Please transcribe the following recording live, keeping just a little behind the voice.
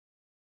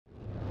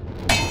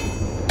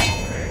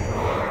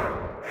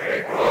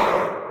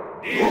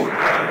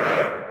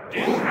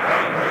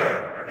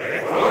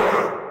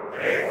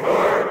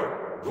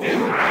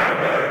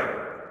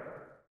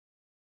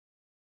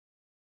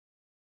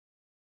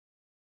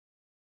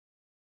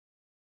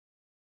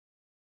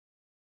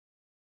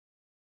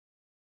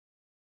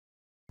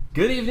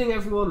Good evening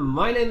everyone,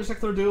 my name is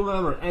Hecthor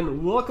Doomhammer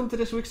and welcome to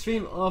this week's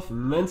stream of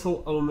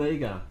Mental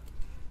Omega.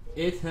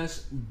 It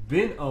has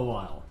been a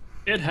while.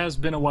 It has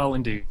been a while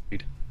indeed.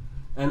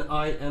 And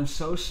I am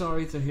so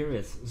sorry to hear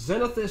it.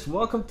 Zenothist,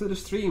 welcome to the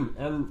stream,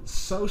 and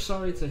so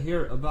sorry to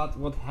hear about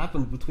what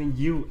happened between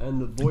you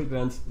and the boy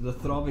band, the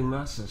Throbbing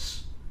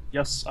Masses.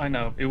 Yes, I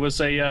know. It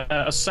was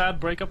a sad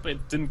breakup.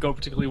 It didn't go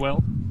particularly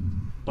well.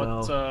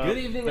 But good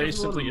evening, we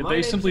simply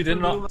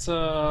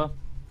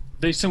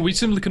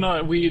could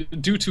not.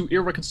 Due to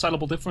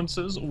irreconcilable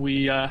differences,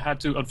 we had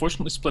to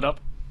unfortunately split up.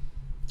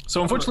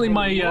 So unfortunately,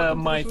 my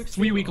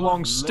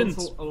 3-week-long stint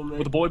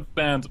with the boy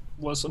band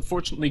was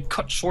unfortunately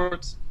cut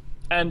short,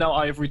 and now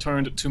I have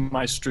returned to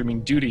my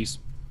streaming duties.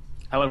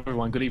 Hello,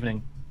 everyone. Good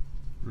evening.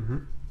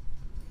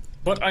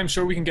 But I'm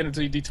sure we can get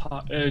into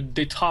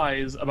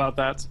details about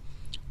that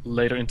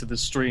later into this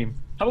stream.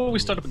 How about we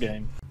start up a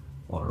game?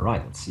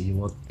 Alright, let's see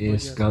what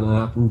is gonna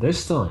happen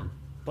this time.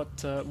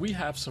 But we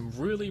have some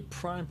really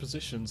prime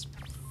positions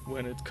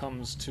when it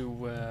comes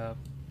to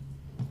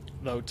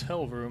the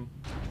hotel room,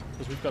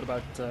 because we've got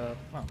about, oh,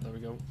 there we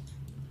go.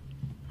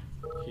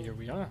 Here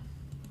we are.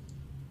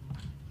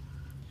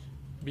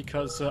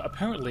 Because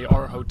apparently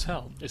our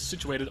hotel is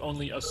situated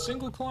only a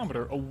single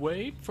kilometer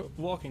away for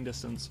walking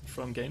distance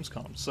from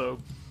Gamescom, so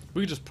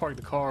we just park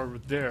the car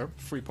there,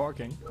 free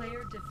parking.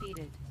 Player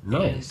defeated.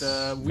 Nice.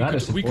 And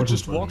we could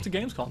just walk to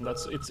Gamescom.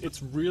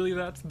 It's really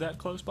that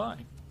close by.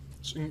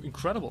 It's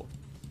incredible.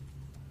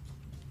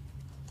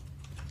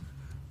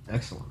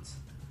 Excellent.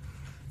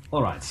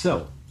 Alright,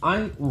 so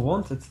I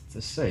wanted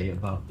to say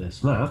about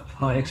this map,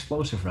 high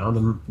explosive round,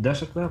 a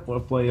desert map where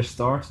players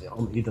start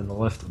on either the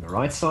left or the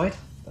right side.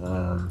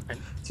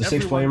 It's a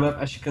 6-player map,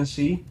 as you can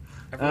see.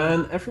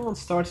 And everyone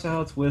starts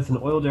out with an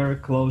Oil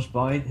Derrick close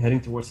by,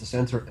 heading towards the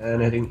center,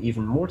 and heading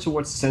even more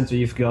towards the center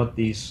you've got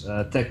these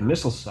tech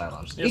missile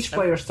silos. Yes, each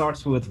player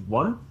starts with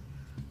one,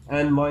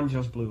 and mine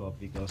just blew up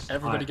because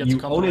everybody gets you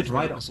a own it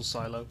right missile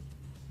silo.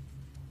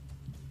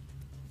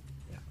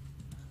 Yeah.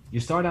 You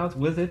start out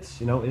with it,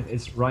 you know,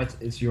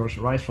 it's yours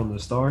right from the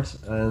start,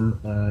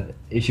 and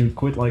if you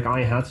quit like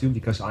I had to,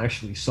 because I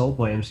actually sold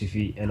my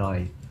MCV and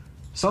I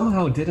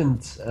somehow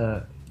didn't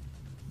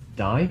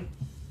die,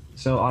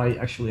 so I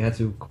actually had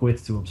to quit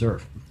to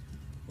observe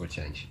for a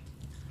change.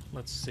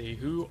 Let's see,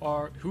 who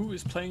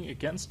is playing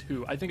against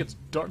who? I think it's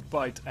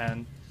Dark-Byte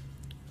and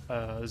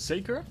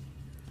Zaker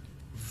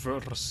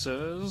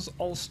versus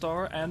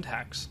Alstar and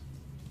Hacks.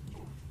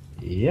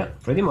 Yeah,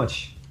 pretty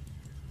much.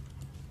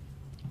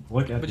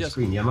 Look at the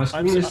screen. Yeah, my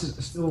screen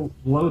is still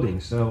loading,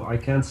 so I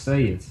can't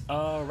say it.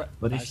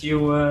 But if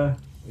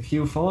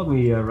you followed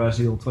me,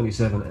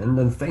 Razil27, and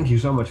then thank you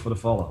so much for the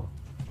follow.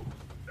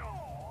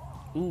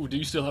 Ooh, do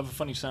you still have a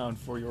funny sound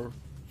for your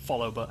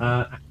follow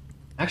button?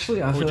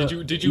 Actually, or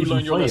did you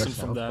learn your lesson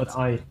from that? But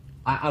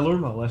I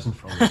learned my lesson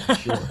from it, for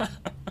sure.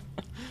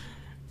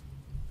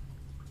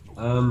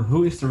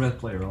 Who is the red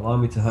player? Allow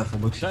me to have a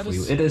look for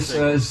you. It is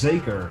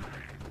Zaker.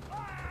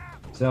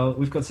 So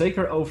we've got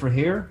Zaker over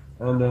here,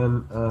 and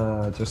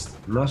then just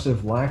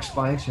massive lag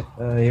spikes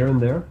here and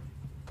there.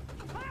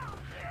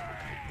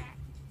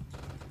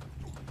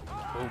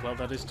 Oh well,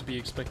 that is to be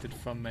expected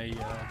from a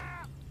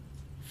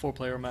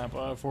 4-player map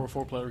for a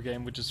 4-player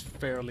game, which is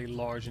fairly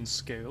large in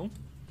scale.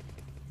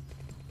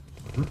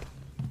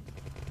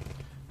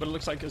 But it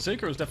looks like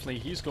Zaker is definitely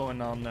he's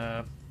going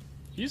on.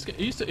 He's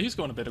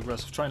going a bit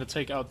aggressive, trying to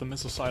take out the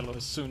missile silo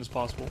as soon as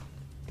possible.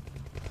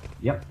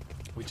 Yep.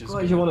 Which is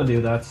well, you want to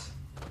do that.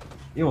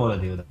 You want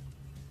to do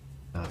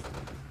that.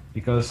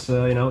 Because,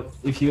 you know,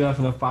 if you have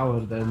enough power,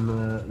 then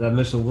that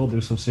missile will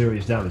do some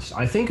serious damage.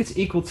 I think it's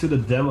equal to the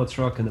demo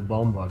truck and the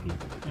bomb buggy.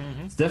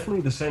 It's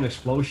definitely the same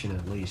explosion,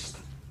 at least.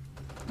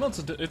 Well,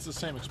 it's the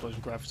same explosion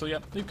graphic, so yeah,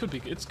 it could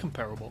be. It's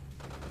comparable.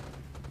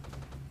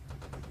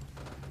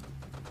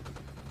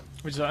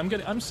 Which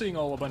I'm seeing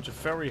a bunch of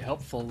very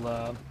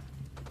helpful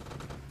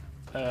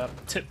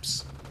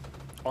tips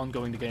on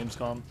going to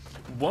Gamescom.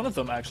 One of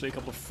them, actually, a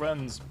couple of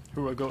friends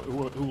who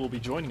will be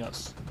joining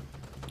us,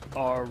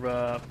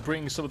 are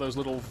bringing some of those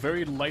little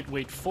very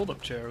lightweight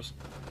fold-up chairs,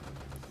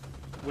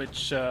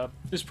 which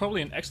is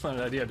probably an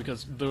excellent idea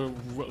because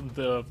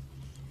the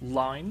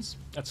lines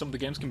at some of the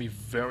games can be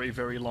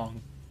very long.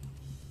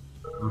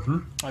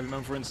 I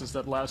remember, for instance,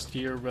 that last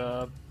year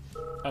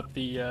at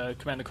the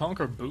Command &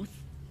 Conquer booth,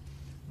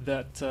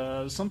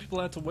 that some people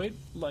had to wait,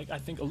 like, I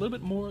think a little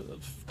bit more,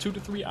 2 to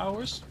 3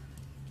 hours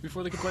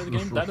before they could play the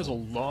game. That is a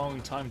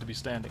long time to be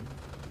standing.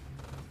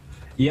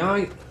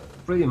 Yeah,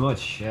 pretty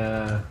much.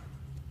 I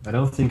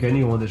don't think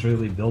anyone is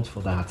really built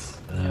for that.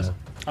 Yes.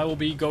 I will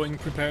be going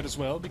prepared as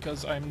well,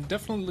 because I'm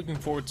definitely looking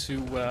forward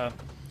to,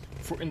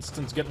 for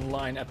instance, get in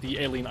line at the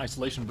Alien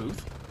Isolation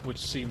booth, which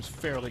seems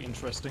fairly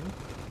interesting.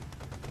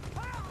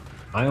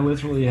 I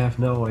literally have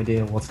no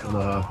idea what's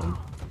gonna happen.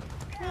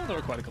 Well, there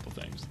are quite a couple of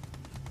things.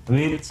 I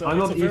mean, I'm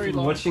not even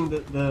watching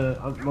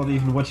I'm not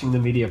even watching the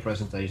media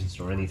presentations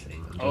or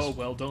anything. Oh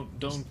well,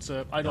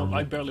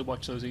 I barely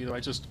watch those either. I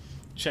just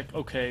check,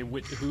 okay,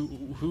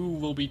 who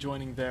will be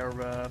joining there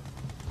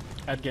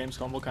at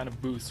Gamescom, what kind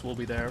of booths will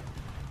be there.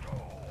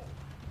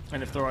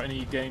 And if there are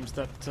any games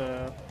that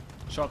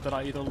shot that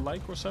I either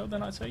like or so,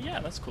 then I'd say, yeah,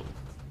 that's cool.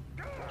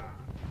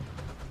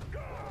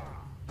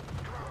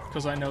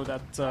 Because I know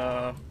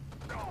that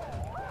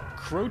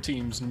Crow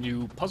Team's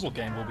new puzzle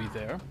game will be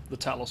there, the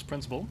Talos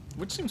Principle,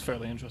 which seems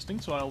fairly interesting,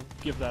 so I'll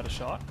give that a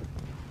shot.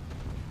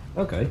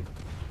 Okay.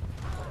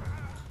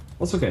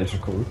 Also games are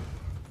cool.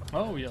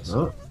 Oh, yes.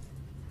 Oh.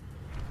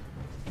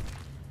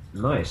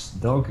 Nice.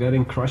 Dog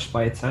getting crushed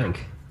by a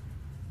tank.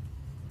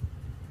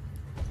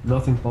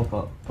 Nothing popped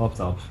up.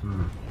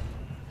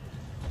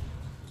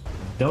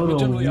 Don't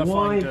know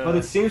why, but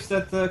it seems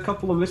that a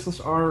couple of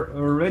missiles are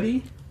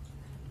ready,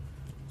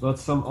 but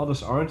some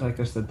others aren't. I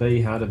guess that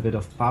they had a bit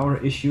of power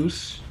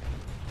issues.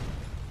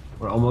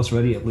 We're almost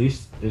ready, at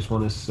least. This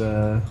one is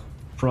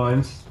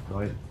primed.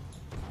 Right.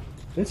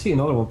 Did see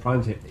another one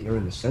primed here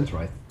in the center,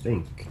 I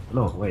think.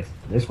 No, wait,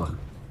 this one.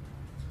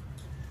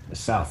 The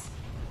south.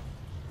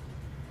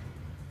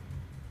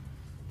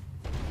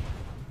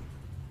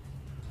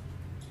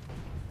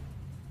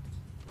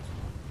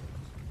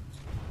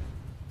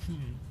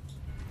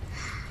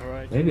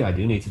 Alright. Maybe I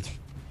do need to turn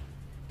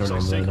on the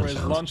Zaker has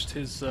sounds. launched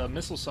his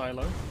missile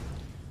silo.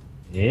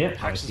 Yeah,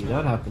 I see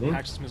that happening.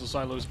 Hax's missile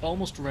silo is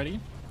almost ready.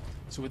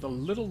 So with a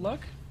little luck,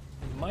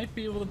 we might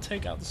be able to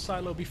take out the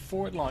silo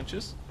before it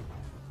launches.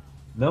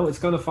 No, it's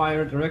gonna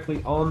fire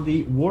directly on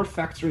the war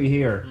factory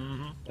here.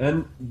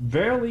 And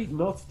barely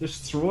not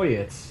destroy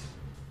it.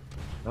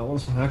 That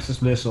was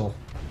Hax's missile.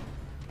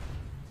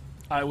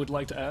 I would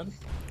like to add,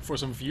 for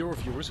some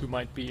viewers who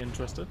might be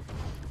interested,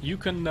 you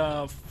can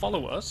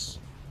follow us,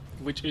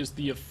 which is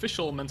the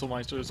official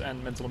Mentalmeisters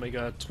and Mental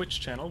Omega Twitch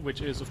channel,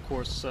 which is of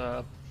course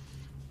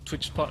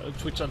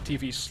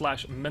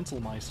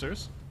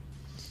twitch.tv/Mentalmeisters.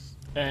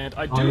 And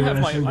I do have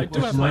my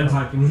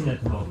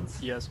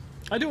Yes,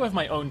 I do have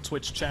my own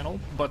Twitch channel,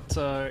 but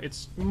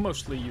it's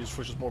mostly used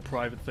for just more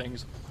private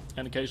things,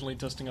 and occasionally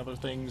testing other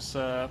things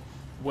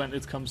when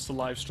it comes to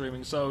live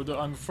streaming. So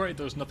I'm afraid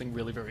there's nothing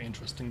really very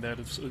interesting there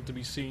to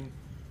be seen.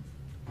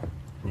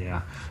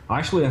 Yeah, I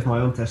actually have my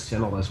own test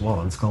channel as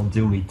well. It's called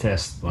Do Me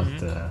Test, but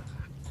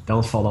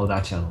don't follow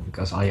that channel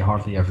because I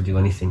hardly ever do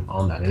anything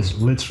on that. It's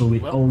literally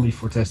only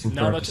for testing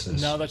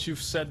purposes. Now that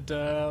you've said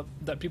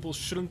that people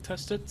shouldn't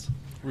test it,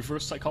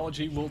 Reverse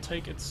Psychology will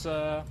take its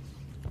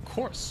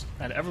course,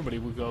 and everybody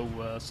will go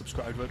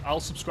subscribe to it.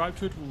 I'll subscribe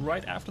to it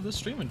right after this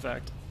stream, in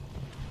fact.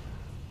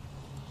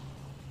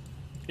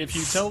 If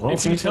you tell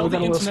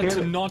the internet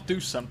to not do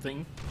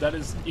something, that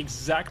is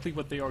exactly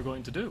what they are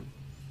going to do.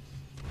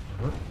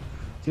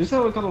 Seems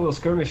that we've got a little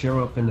skirmish here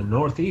up in the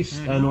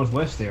northeast,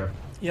 northwest there.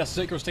 Yes,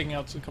 Zaker's taking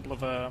out a couple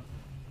of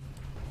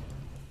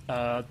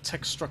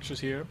tech structures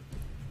here,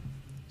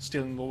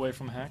 stealing them away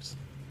from Hex,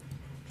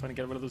 trying to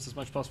get rid of this as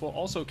much as possible.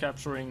 Also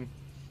capturing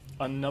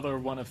another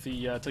one of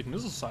the tech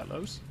missile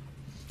silos.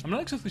 I'm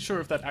not exactly sure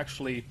if that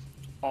actually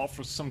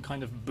offers some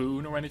kind of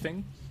boon or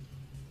anything.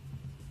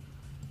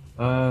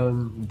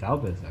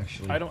 Doubt it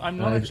actually. I'm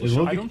not actually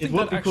sure. I don't think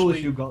that actually. Cool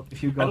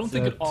if you got I don't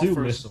think it offers,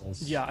 2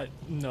 missiles. Yeah,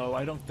 no,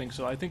 I don't think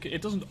so. I think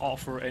it doesn't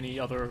offer any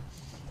other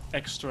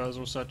extras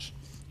or such.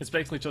 It's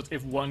basically just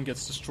if one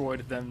gets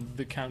destroyed, then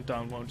the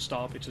countdown won't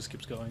stop. It just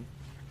keeps going.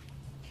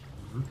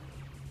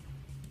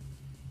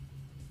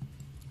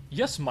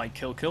 Yes, my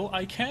kill.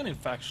 I can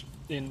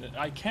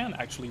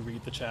actually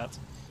read the chat.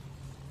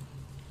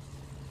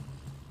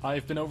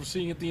 I've been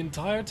overseeing it the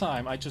entire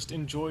time. I just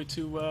enjoy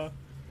to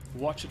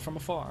watch it from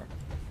afar.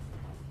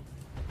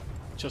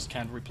 Just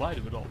can't reply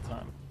to it all the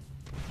time.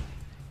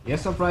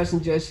 Yes, surprising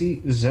Jesse,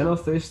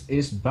 Zenothist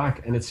is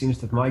back, and it seems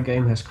that my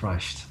game has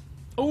crashed.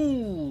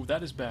 Oh,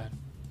 that is bad.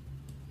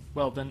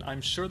 Well, then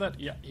I'm sure that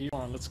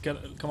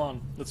come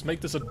on, let's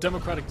make this a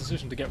democratic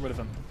decision to get rid of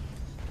him.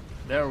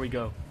 There we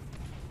go.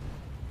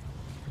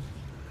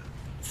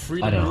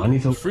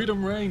 Freedom,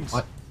 freedom reigns.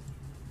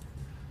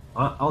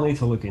 I'll need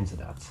to look into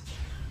that.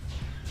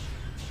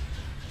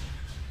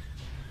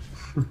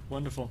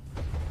 Wonderful.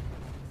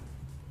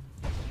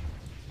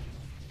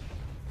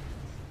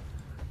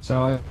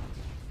 So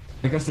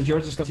I guess the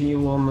judges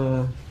continue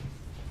on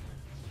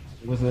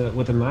with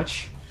the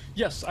match.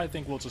 Yes, I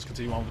think we'll just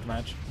continue on with the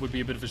match. Would be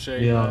a bit of a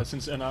shame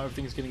since now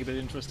everything's getting a bit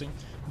interesting.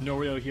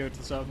 Norio here to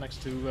the south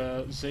next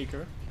to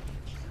Zaker,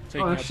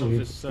 taking out some of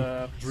his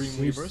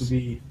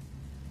Dreamweavers.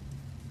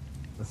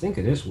 I think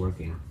it is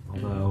working,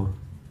 although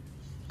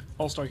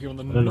Alstar here on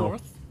the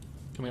north,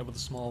 coming up with a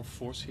small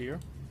force here.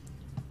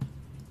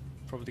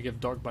 Probably to give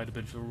Dark-Byte a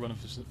bit of a run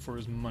for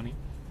his money.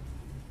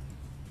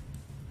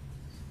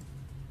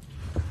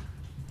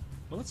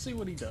 Well, let's see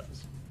what he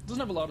does.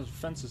 Doesn't have a lot of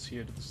defenses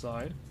here to the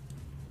side.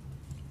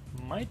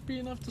 Might be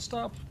enough to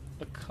stop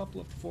a couple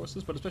of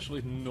forces, but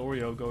especially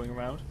Norio going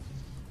around,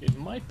 it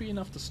might be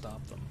enough to stop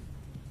them.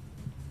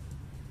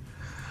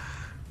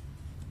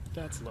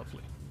 That's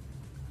lovely.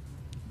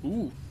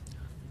 Ooh,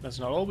 that's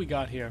not all we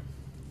got here.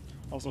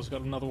 Also, it's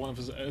got another one of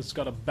his. It's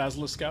got a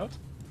Basilisk Scout,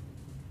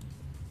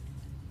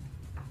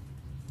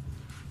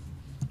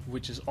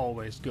 which is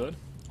always good,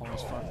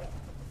 always fun.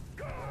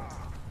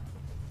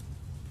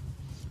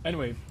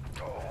 Anyway,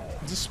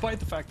 despite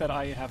the fact that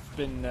I have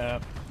been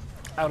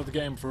out of the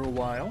game for a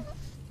while,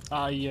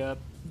 I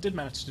did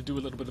manage to do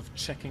a little bit of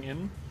checking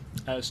in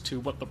as to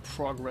what the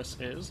progress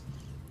is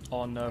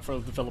on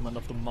further development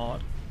of the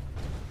mod.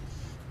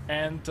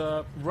 And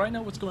right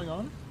now what's going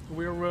on,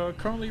 we're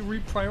currently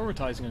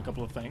reprioritizing a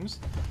couple of things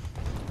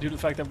due to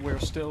the fact that we're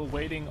still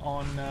waiting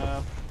on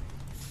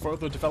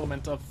further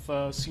development of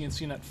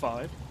CNCnet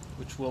 5,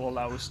 which will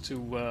allow us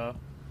to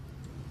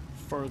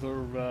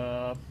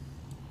further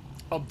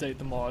update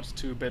the mod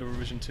to beta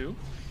revision 2.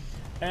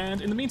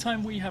 And in the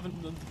meantime, we've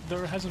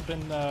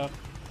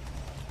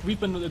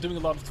been doing a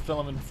lot of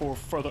development for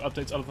further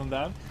updates other than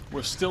that.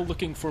 We're still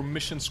looking for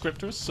mission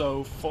scripters,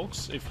 so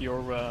folks, if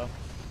you're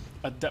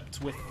adept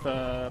with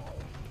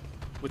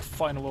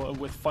Final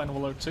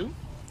Alert 2,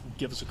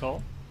 give us a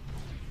call.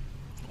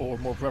 Or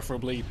more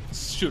preferably,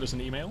 shoot us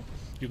an email.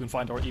 You can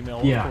find our email,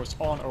 of course,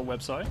 on our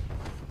website.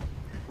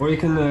 Or you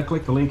can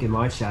click the link in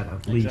my chat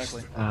at least,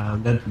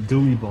 that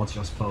Doomybot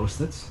just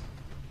posted,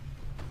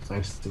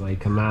 thanks to a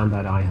command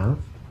that I have.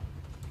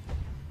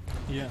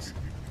 Yes.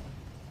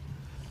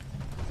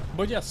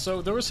 But yes,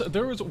 so there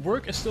is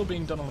work is still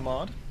being done on the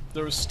mod.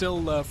 There is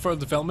still further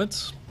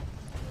development.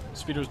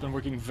 Speeder's been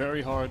working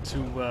very hard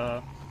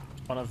to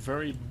on a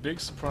very big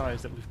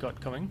surprise that we've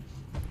got coming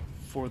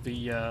for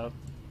the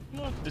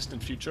not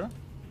distant future,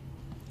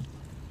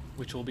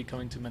 which will be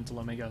coming to Mental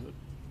Omega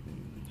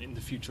in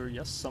the future,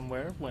 yes,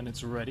 somewhere when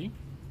it's ready.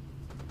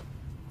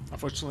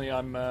 Unfortunately,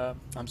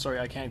 I'm sorry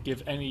I can't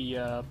give any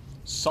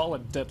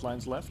solid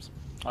deadlines left.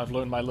 I've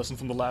learned my lesson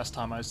from the last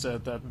time I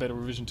said that beta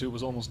revision 2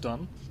 was almost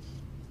done.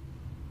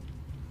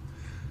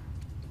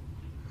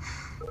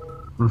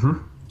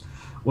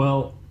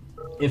 Well,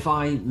 if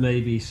I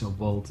may be so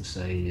bold to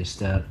say, is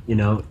that, you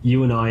know,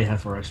 you and I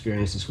have our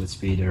experiences with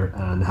Speeder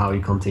and how he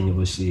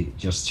continuously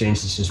just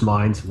changes his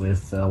mind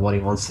with what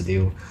he wants to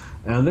do.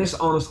 And this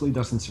honestly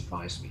doesn't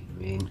surprise me.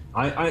 I mean,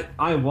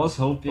 I was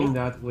hoping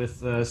that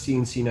with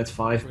CNCnet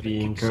 5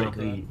 being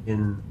currently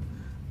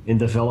in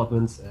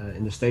development,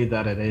 in the state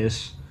that it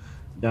is,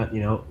 that,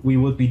 you know, we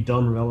would be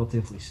done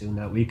relatively soon.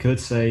 That we could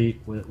say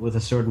with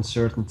a certain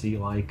certainty,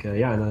 like,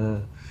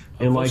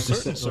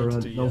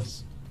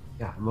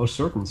 most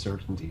certain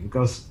certainty,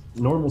 because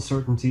normal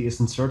certainty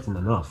isn't certain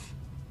enough.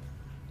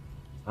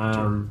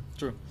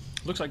 True.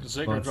 Looks like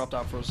Zaker dropped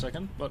out for a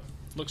second, but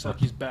looks like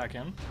he's back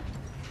in.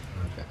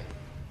 Okay.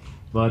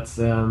 But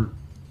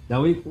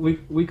now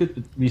we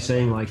could be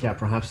saying, like, yeah,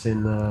 perhaps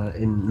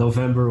in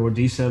November or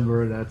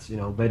December that, you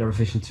know, beta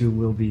revision 2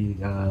 will be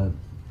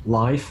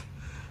live.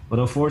 But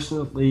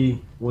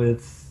unfortunately,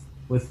 with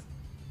you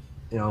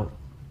know,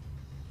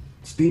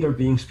 Speeder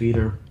being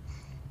Speeder,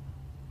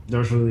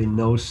 there's really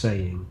no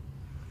saying.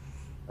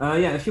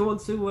 Yeah, if you want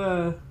to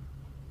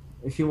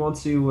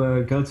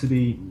go to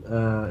the,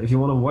 if you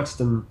want to watch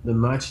the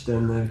match,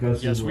 then go to.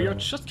 Yes, we are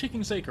just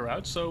kicking Zaker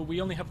out, so we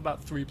only have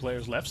about 3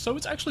 players left. So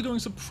it's actually going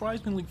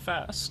surprisingly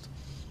fast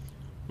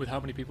with how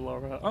many people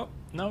are. Oh,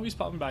 no, he's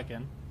popping back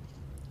in.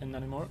 And not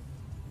anymore.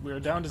 We're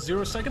down to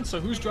 0 seconds. So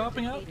who's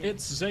dropping out?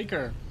 It's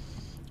Zaker.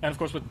 And of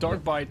course, with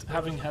Dark-Byte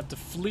having had to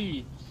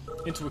flee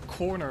into a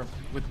corner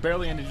with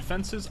barely any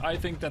defenses, I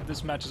think that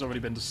this match has already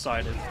been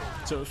decided.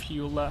 So if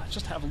you'll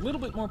just have a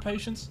little bit more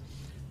patience,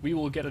 we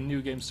will get a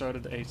new game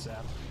started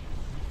ASAP.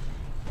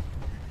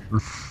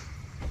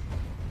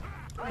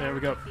 There we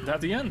go.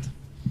 That's the end.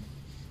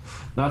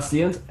 That's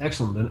the end.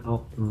 Excellent. Then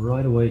I'll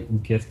right away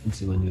get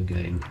into a new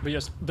game. But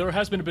yes, there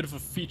has been a bit of a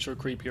feature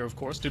creep here, of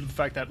course, due to the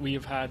fact that we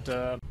have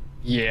had...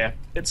 yeah,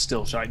 it's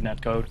still shite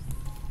netcode.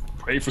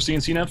 Pray for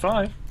CNCnet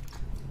 5.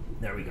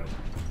 There we go.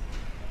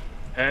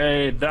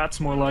 Hey, that's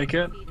more like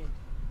it.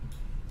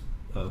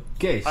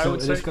 Okay, so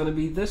it is going to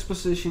be this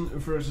position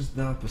versus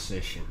that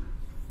position.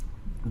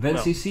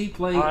 benCC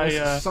playing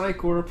as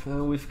Psycorp,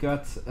 and we've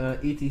got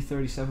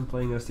ET37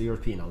 playing as the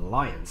European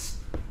Alliance.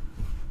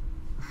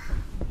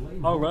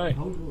 Alright.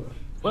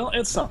 Well,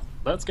 it's not.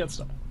 Let's get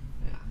started.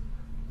 Yeah.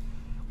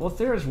 Well,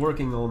 Thayer is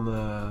working on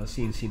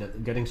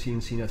CNCnet, getting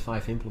CNCnet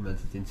 5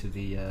 implemented into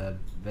the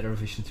Beta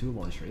Revision 2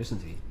 launcher,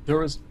 isn't he?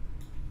 There is...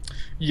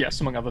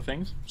 Yes, among other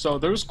things. So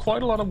there's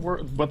quite a lot of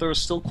work, but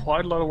there's still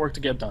quite a lot of work to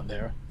get done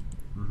there.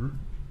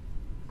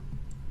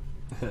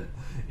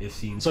 Is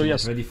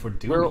CNCnet ready for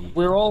Doom?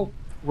 We're all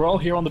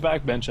here on the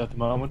backbench at the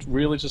moment.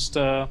 Really, just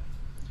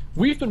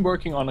we've been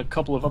working on a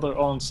couple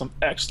of some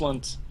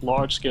excellent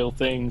large-scale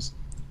things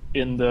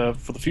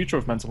for the future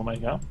of Mental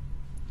Omega.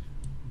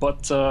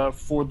 But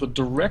for the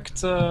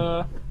direct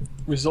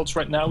results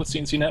right now with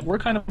CNCnet, we're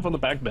kind of on the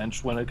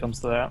backbench when it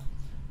comes to that.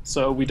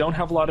 So we don't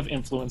have a lot of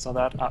influence on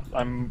that.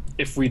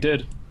 If we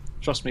did,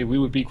 trust me, we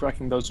would be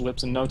cracking those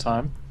whips in no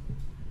time.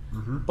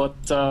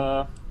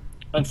 But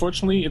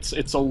unfortunately,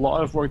 it's a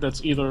lot of work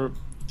that's either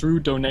through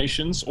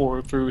donations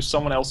or through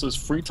someone else's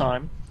free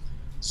time.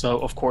 So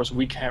of course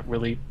we can't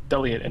really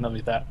delegate any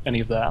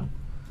of that.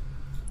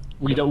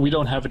 We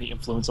don't have any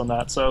influence on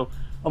that. So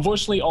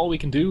unfortunately, all we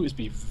can do is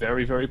be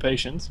very, very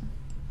patient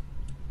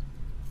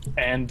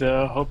and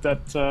hope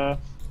that.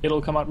 It'll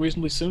come out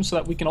reasonably soon so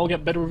that we can all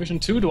get Beta Revision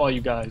 2 to all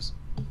you guys.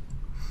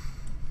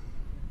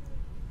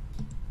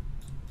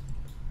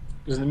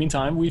 Because in the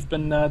meantime, we've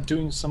been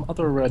doing some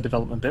other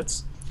development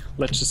bits.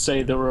 Let's just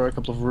say there were a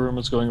couple of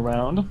rumors going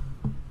around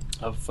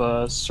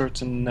of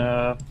certain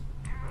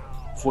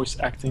voice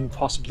acting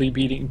possibly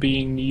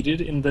being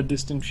needed in the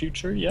distant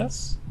future.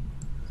 Yes.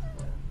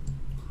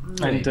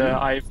 Maybe. And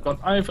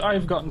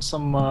I've gotten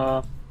some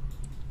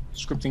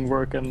scripting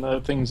work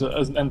and things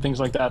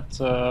like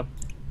that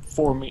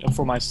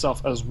for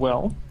myself as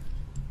well.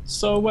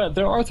 So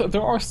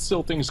there are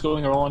still things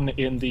going on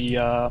in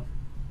the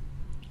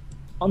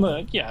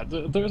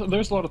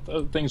there's a lot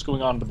of things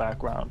going on in the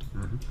background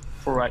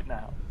for right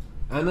now.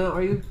 And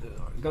are you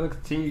gonna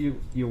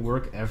continue your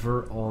work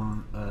ever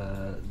on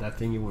that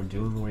thing you were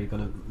doing, where you're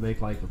gonna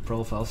make like a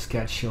profile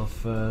sketch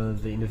of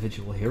the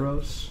individual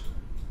heroes?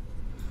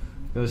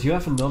 Because you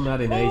haven't done that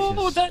in ages.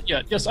 Oh, that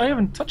yet? Yes, I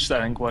haven't touched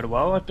that in quite a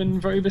while. I've been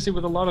very busy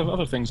with a lot of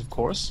other things, of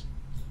course.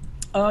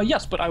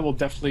 Yes, but I will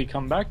definitely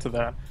come back to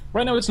that.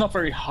 Right now, it's not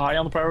very high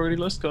on the priority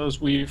list because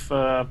we've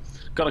got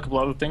a couple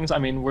other things. I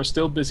mean, we're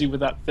still busy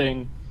with that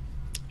thing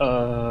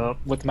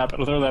with the map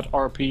editor that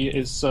RP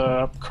is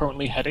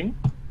currently heading,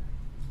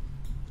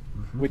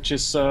 which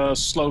is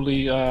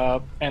slowly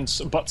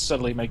but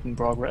steadily making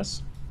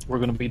progress. We're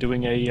going to be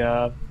doing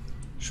a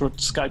short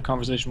Skype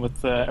conversation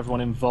with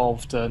everyone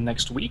involved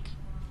next week.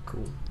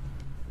 Cool.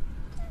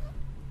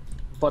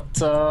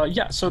 But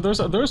yeah, so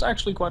there's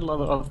actually quite a lot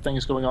of other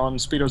things going on.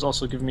 Speeder's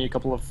also given me a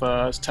couple of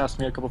tasked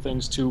me a couple of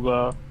things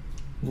to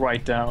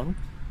write down.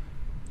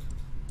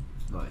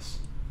 Nice.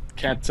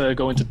 Can't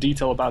go into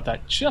detail about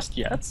that just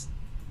yet.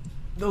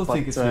 Don't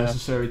think it's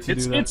necessary to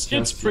do that.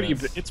 It's pretty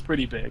big.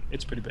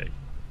 It's pretty big.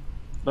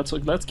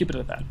 Let's keep it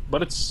at that.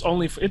 But it's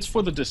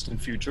for the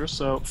distant future.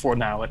 So for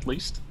now, at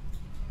least.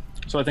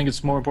 So I think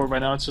it's more important right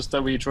now. It's just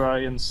that we try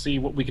and see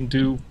what we can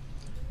do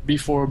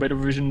before Beta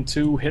Revision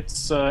 2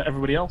 hits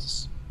everybody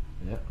else.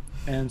 Yeah.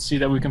 And see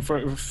that we can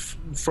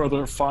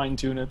further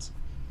fine-tune it,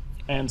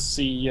 and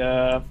see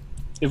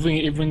if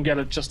we can get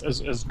it just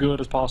as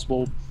good as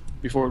possible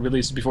before it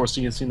releases, before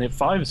CNC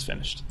 5 is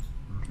finished.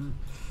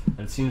 And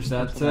it seems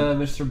that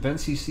Mr.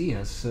 benCC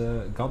has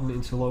gotten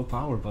into low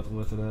power, but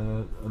with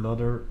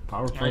another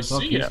power plant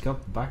up, he's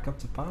got back up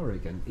to power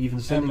again. Even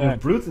sending a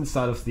brute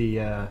inside of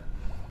the...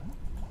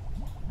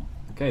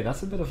 Okay,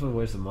 that's a bit of a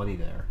waste of money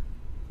there.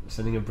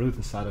 Sending a brute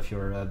inside of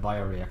your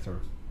bioreactor.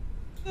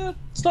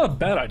 It's not a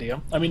bad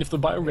idea. I mean, if the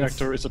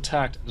bioreactor is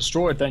attacked and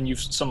destroyed, then you've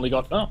suddenly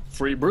got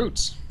 3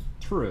 brutes.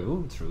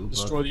 True.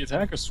 Destroy the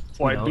attackers.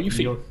 Quite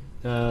beefy. Your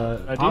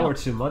power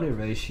to money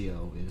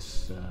ratio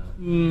is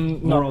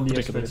more on the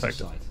expensive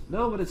side.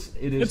 No, but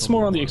it's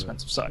more on the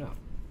expensive side. Yeah.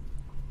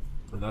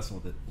 And that's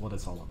what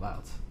it's all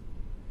about.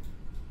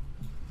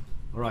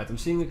 Alright, I'm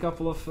seeing a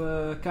couple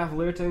of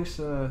Cavalier tanks,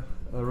 a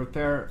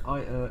repair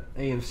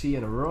AMC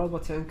and a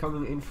robot tank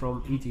coming in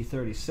from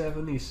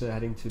ET-37. He's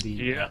heading to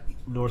the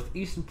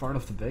northeastern part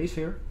of the base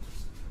here.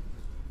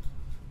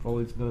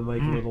 Probably going to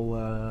make a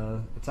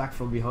little attack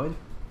from behind,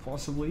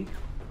 possibly.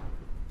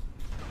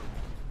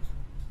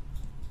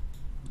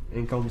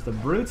 In comes the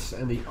brutes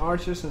and the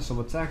archers and some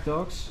attack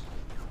dogs.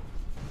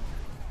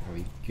 There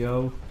we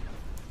go.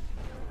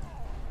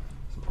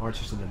 Some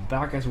archers in the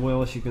back as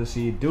well, as you can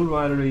see. Dune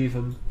Rider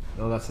even.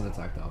 Oh, that's an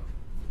attack dog.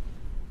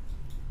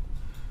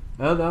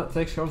 And that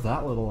takes care of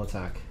that little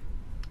attack.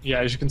 Yeah,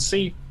 as you can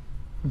see,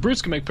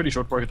 brutes can make pretty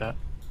short work of that.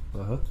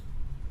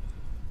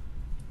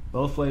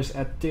 Both players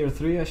at tier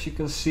 3, as you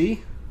can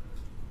see.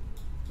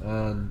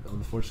 And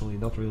unfortunately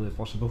not really a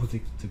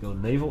possibility to go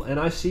naval. And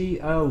I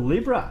see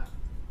Libra.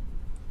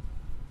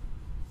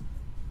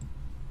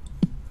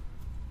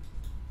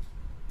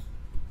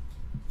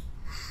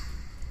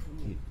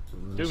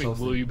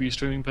 Will you be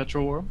streaming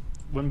Petrol War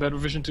when Beta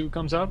Revision 2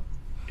 comes out?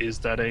 Is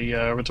that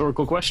a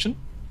rhetorical question?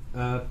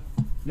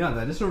 Yeah,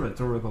 that is a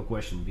rhetorical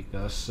question,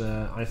 because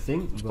I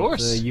think of what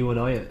course. You and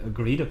I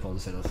agreed upon,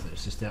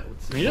 Zenothist, is that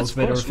yes, of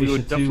course, we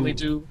would definitely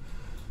do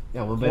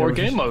more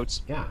game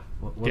modes. Yeah,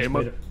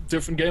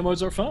 different game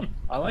modes are fun.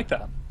 I like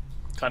that.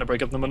 Kind of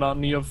break up the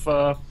monotony of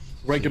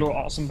regular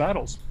awesome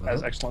battles,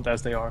 as excellent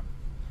as they are.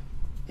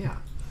 Yeah.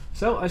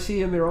 So I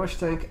see a Mirage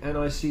tank and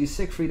I see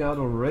Siegfried out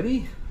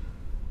already.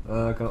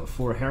 Got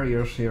 4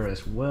 Harriers here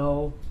as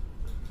well.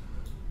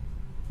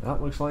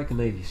 That looks like a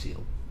Navy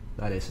SEAL.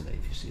 That is a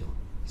Navy SEAL.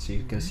 So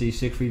you can see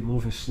Siegfried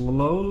moving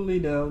slowly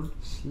down.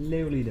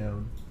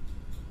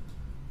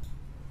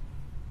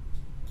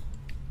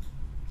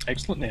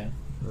 Excellent, yeah.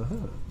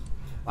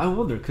 I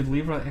wonder, could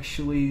Libra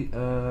actually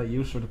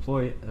use her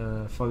deploy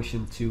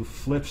function to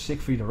flip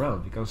Siegfried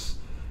around? Because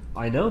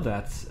I know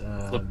that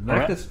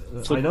magnets.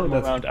 I know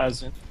that around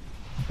as in,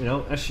 you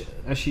know,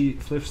 as she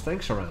flips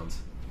tanks around.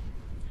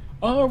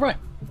 Oh right.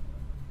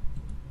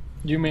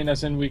 You mean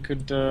as in we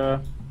could?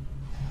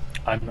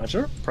 I'm not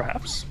sure.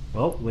 Perhaps.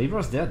 Well,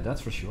 Libra's dead. That's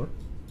for sure.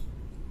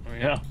 Oh,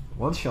 yeah.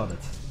 One shot it.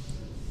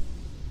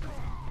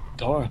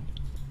 Darn.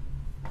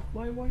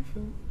 My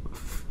waifu.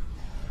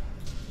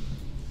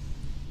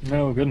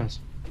 No goodness.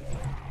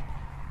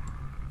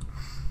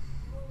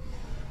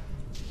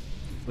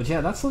 But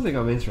yeah, that's something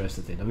I'm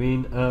interested in. I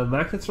mean,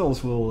 magnet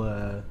trolls will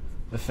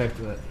affect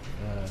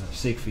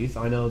Siegfried.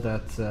 I know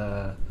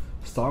that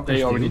Stalkers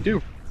They already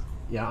do.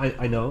 Yeah,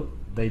 I know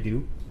they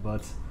do,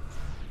 but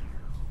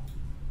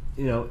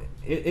you know,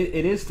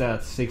 it is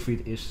that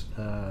Siegfried is.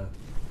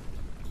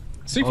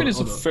 Siegfried is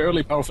a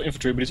fairly powerful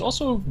infantry, but he's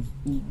also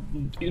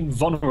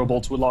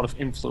vulnerable to a lot of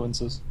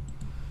influences.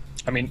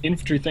 I mean,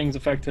 infantry things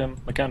affect him,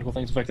 mechanical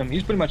things affect him.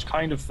 He's pretty much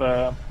kind of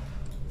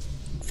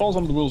falls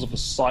under the rules of a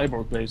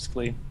cyborg,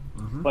 basically.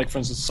 Like, for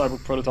instance,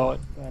 cyborg prototype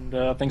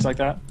and things like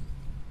that.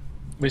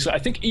 Basically, I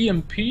think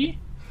EMP.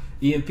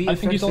 I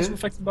think he's also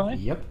affected by.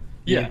 Yep.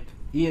 Yeah.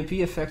 EMP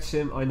affects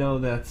him. I know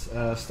that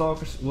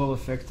Stalkers will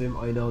affect him.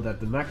 I know that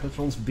the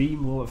Magnetron's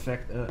beam will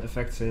affect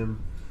him.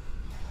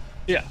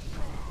 Yeah.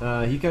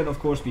 He can, of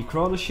course, be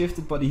chrono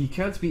shifted, but he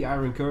can't be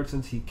Iron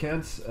Curtained. He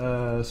can't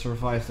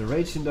survive the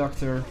Rage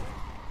Inductor.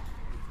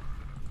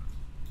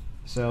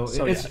 So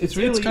it's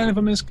really kind of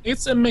a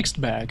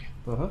mixed bag.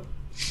 I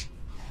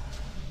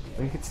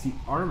think it's the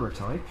armor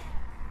type.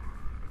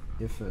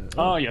 If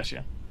oh yes,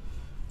 yeah.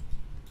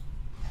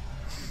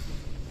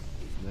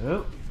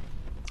 No.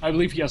 I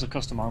believe he has a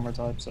custom armor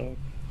type. So.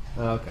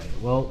 Okay.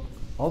 Well,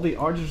 all the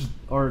archers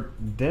are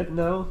dead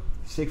now.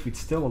 Siegfried's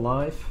still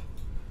alive.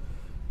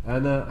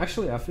 And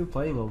actually, I've been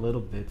playing a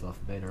little bit of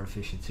Beta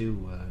Revision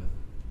 2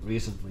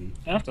 recently.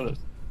 After this.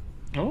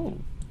 Oh.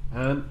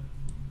 And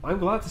I'm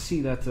glad to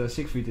see that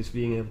Siegfried is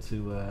being able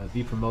to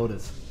be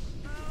promoted.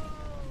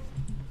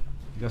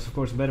 Because, of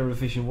course, Beta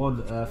Revision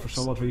 1, for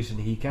some odd reason,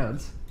 he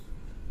can't.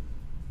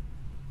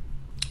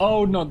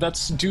 Oh, no,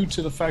 that's due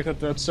to the fact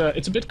that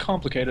it's a bit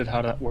complicated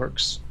how that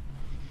works.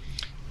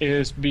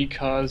 Is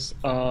because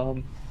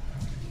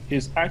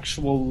his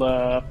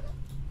actual...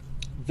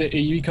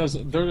 because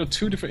there are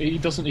two different. He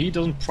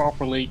doesn't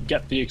properly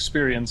get the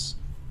experience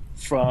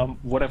from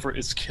whatever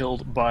is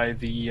killed by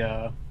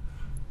the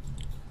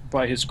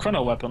by his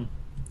chrono weapon,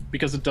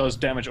 because it does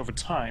damage over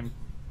time.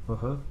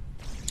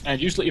 And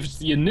usually, if it's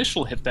the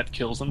initial hit that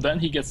kills him, then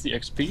he gets the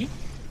XP.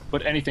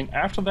 But anything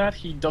after that,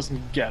 he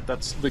doesn't get.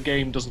 The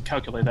game doesn't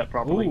calculate that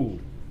properly. Ooh.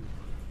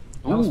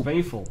 That was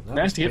painful.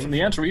 Nasty hit from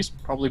the entries.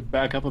 Probably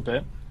back up a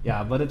bit.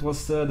 Yeah, but it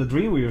was the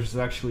Dreamweavers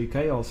that actually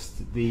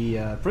chaosed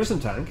the Prism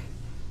Tank.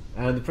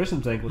 And the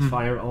Prism Tank would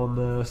fire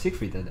on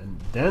Siegfried, and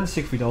then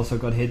Siegfried also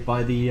got hit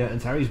by the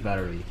Antares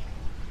battery.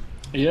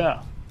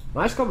 Yeah.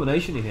 Nice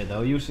combination here,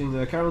 though,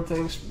 using Caron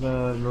tanks,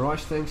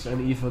 Mirage tanks,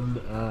 and even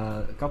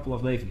a couple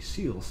of Navy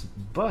SEALs.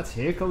 But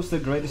here comes the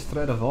greatest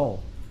threat of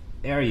all: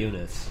 air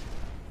units.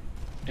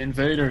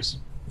 Invaders.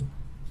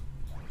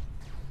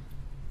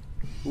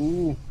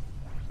 Ooh.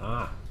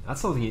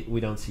 That's something we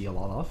don't see a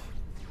lot of.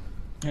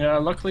 Yeah,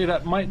 luckily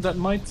that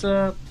might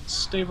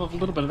stave off a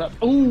little bit of that.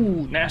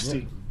 Ooh, nasty.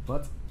 Yeah,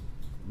 but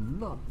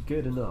not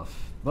good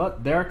enough.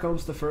 But there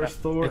comes the first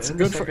Thor. It's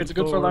good for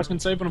a last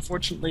minute save, but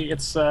unfortunately,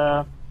 it's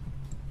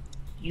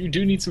you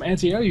do need some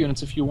anti-air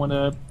units if you want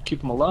to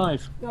keep them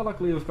alive. Yeah,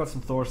 luckily we've got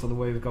some Thors on the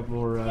way. We've got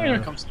more. Here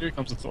comes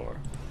a Thor.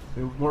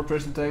 More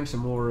Prism Tanks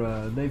and more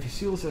Navy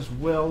SEALs as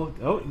well.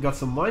 Oh, got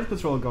some mind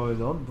control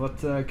going on,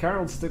 but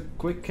Carol's the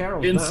quick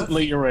Carol.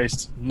 Instantly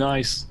erased.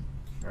 Nice.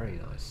 Very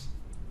nice.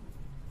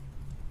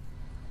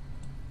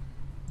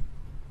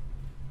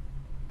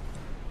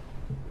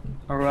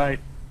 Alright.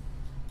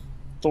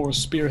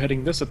 Thor's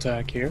spearheading this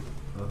attack here.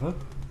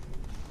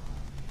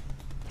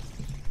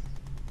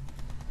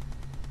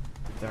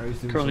 Darius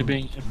doing currently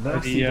being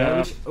nasty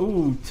damage.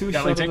 Ooh, two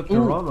shots at the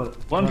Piranha.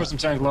 One Prism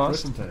Tank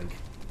lost. Prism Tank.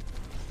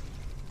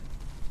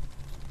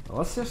 Well,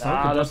 let's just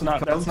hope that's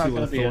not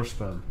going to be Thor it.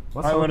 spam.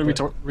 I want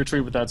to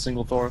retreat with that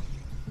single Thor.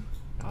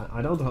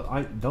 I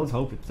don't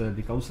hope it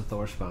becomes a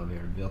Thor spam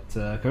here,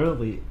 but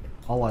currently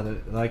all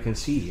I can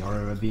see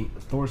are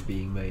Thors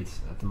being made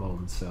at the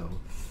moment. So.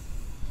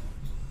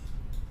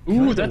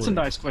 Ooh, that's a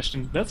nice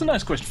question. That's a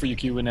nice question for your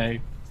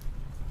Q&A.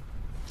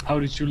 How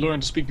did you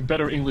learn to speak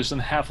better English than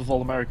half of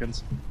all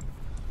Americans?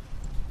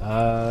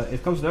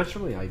 It comes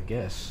naturally, I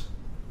guess.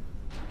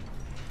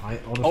 I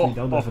honestly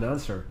don't have an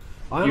answer.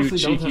 I honestly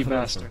don't have an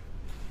answer.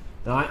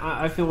 Now,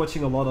 I've been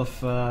watching a lot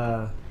of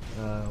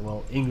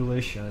well,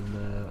 English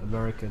and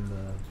American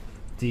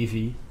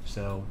TV,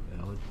 so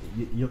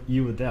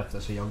you adapt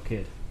as a young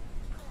kid.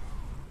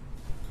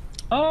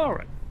 All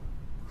right.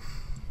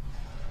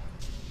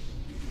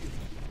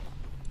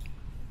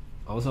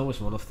 I was always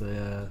one of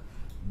the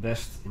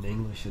best in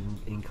English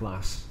in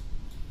class.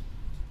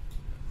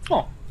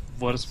 Oh,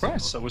 what a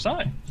surprise! So was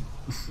I.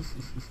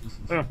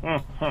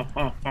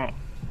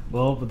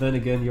 Well, but then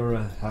again, you're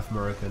half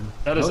American.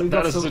 We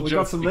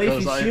got some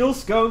Navy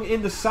SEALs going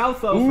in the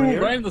south over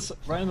here. Right in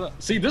the,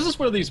 see, this is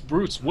where these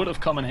brutes would have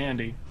come in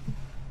handy.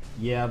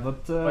 Yeah,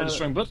 but by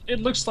destroying, but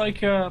it looks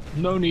like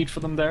no need for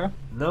them there.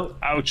 No.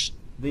 Ouch.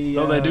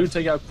 Though they do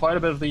take out quite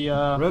a bit of the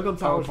railgun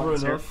towers were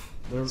enough.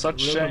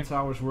 Such shame.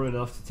 Towers were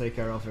enough to take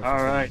care of everything.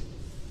 Alright.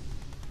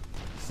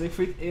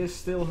 Siegfried is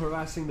still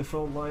harassing the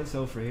front lines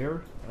over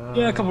here.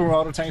 Yeah, a couple of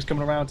Marauder tanks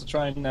coming around to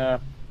try and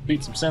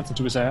beat some sense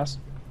into his ass.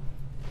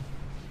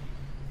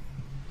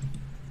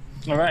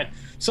 Alright,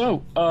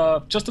 so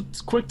just a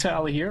quick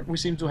tally here. We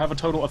seem to have a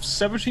total of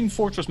 17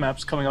 fortress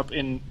maps coming up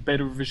in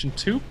Beta Revision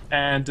 2,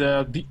 and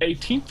the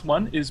 18th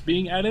one is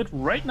being added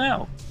right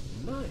now.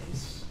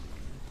 Nice.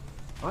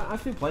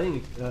 I've been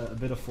playing a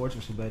bit of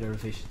Fortress in Beta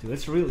Revision too.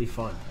 It's really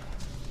fun.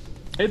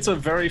 It's a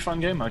very fun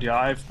game mode, yeah.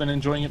 I've been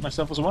enjoying it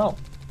myself as well.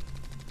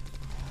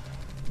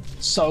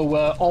 So,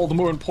 all the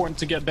more important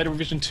to get Beta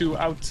Revision 2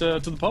 out to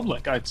the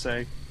public, I'd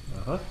say.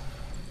 Uh-huh.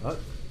 Oh,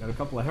 got a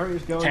couple of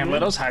Harriers going. Can't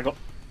let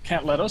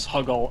us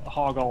hog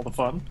all the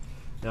fun.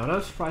 Now,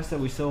 I'm surprised that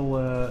we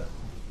still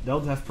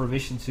don't have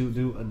permission to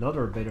do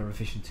another Beta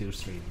Revision 2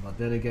 stream. But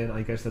then again,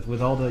 I guess that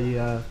with all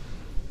the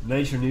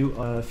major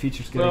new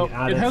features getting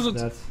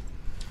added,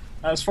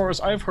 as far as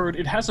I've heard,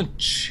 it hasn't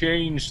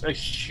changed a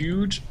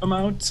huge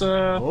amount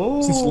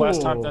since the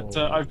last time that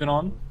I've been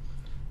on.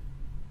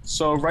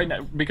 So right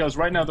now,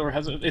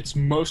 it's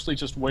mostly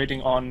just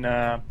waiting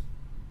on,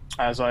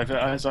 as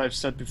I've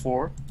said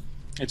before,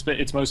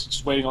 it's mostly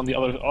just waiting on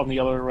the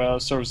other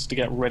services to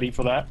get ready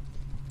for that.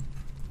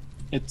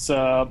 It's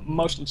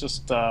mostly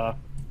just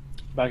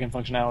back-end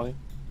functionality.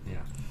 Yeah.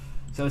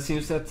 So it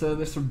seems that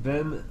Mr.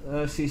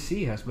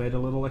 benCC has made a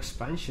little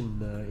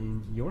expansion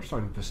in your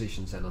starting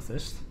position,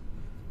 Zenothist.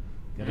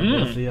 Get a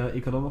bit of the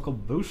economical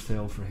boost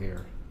over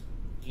here.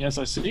 Yes,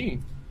 I see.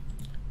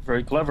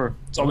 Very clever.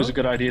 It's always a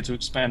good idea to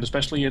expand,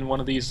 especially in one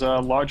of these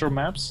larger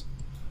maps.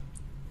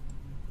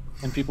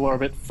 And people are a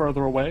bit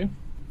further away.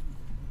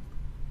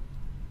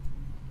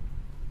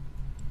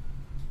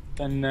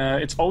 Then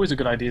it's always a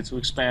good idea to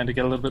expand to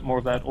get a little bit more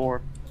of that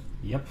ore.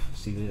 Yep,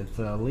 see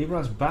that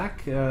Libra's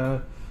back.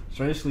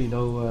 Strangely,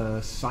 no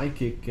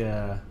psychic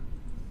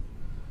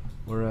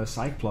or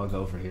psych plug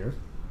over here.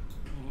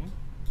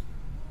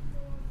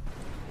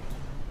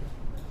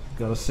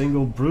 Got a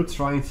single brute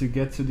trying to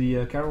get to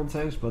the Carol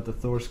tanks, but the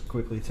Thors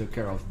quickly took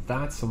care of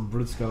that. Some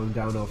brutes going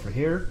down over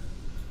here.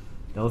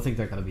 Don't think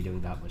they're going to be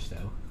doing that much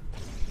though.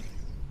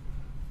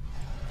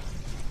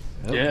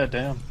 Oh. Yeah,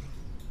 damn.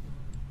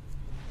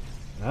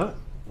 Oh,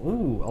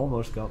 ooh,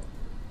 almost got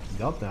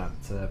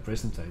that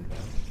Prism tank though.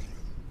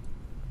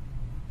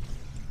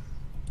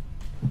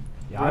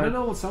 Yeah, I don't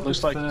know what's up.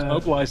 Looks like it's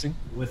mobilizing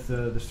with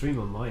the stream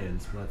on my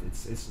end, but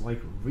it's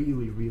like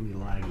really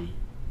laggy.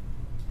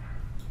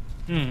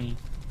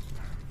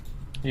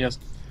 Yes.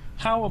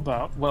 How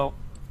about, well,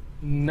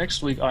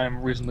 next week I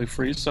am reasonably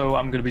free, so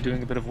I'm going to be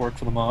doing a bit of work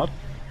for the mod.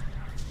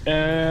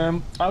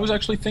 I was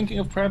actually thinking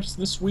of perhaps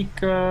this week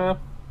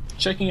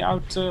checking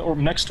out, or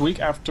next week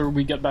after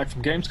we get back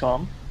from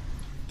Gamescom,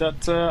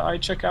 that I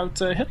check out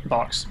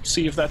Hitbox,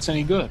 see if that's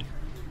any good.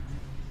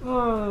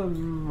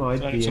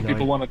 Might be some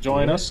people want to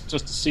join us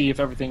just to see if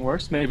everything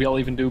works. Maybe I'll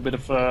even do a bit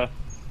of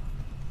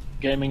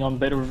gaming on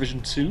Beta Revision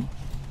 2,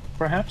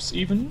 perhaps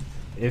even.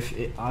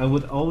 I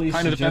would only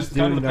suggest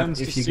doing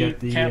that if you get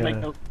the...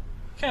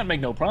 Can't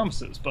make no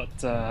promises, but...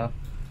 I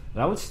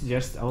would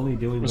suggest only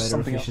doing Beta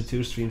Revision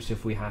 2 streams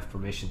if we have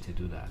permission to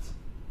do that.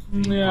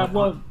 Yeah,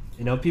 well...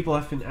 You know, people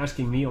have been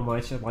asking me on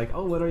my chat, like,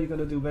 oh, when are you going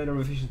to do Beta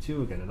Revision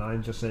 2 again? And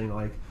I'm just saying,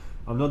 like,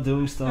 I'm not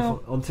doing stuff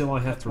until I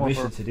have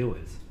permission to do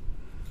it.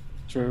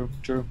 True.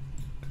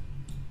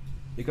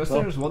 Because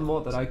there's one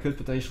mod that I could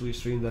potentially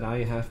stream that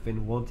I have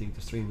been wanting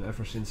to stream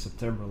ever since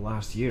September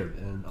last year,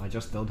 and I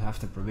just don't have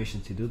the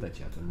permission to do that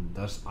yet, and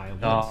thus I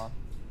won't.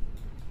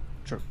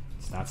 True.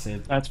 It's that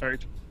simple. That's very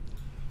true.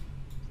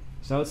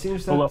 So it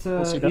seems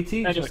that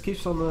ET just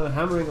keeps on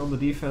hammering on the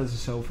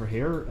defenses over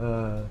here.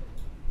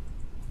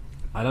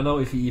 I don't know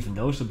if he even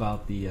knows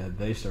about the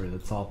base there in the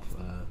top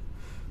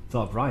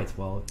right.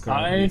 Well,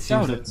 currently it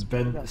seems that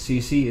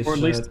benCC is... Or at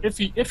least if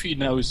he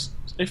knows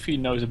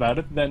about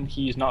it, then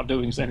he's not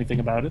doing anything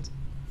about it.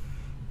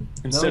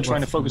 Instead, trying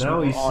to focus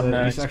more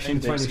on he's actually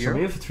training some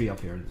infantry up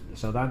here,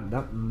 so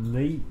that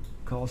may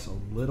cause a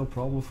little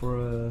problem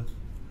for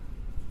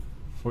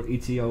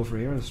ET over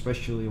here,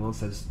 especially once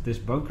this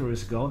bunker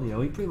is gone. You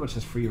know, he pretty much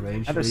has free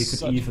range, so you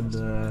could even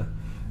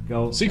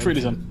go. Siegfried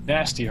is a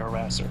nasty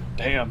harasser.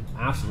 Damn.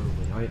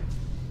 Absolutely.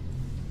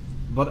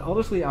 But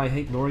honestly, I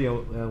hate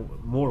Norio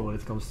more when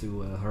it comes to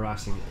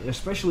harassing,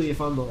 especially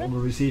if I'm on the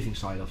receiving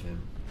side of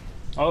him.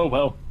 Oh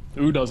well,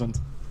 who doesn't?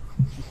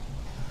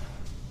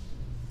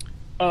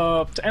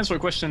 To answer a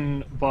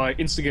question by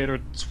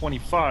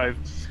Instigator25,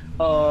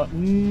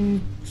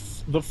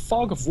 the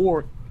Fog of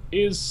War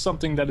is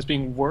something that is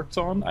being worked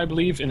on, I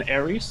believe, in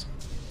Ares.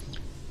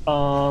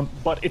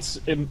 But it's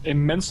an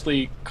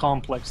immensely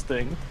complex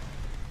thing,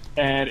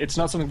 and it's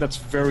not something that's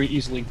very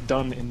easily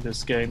done in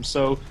this game.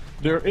 So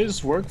there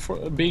is work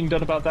being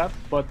done about that,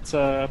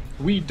 but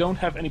we don't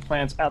have any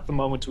plans at the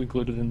moment to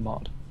include it in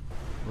mod.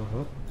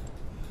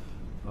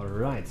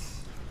 Alright.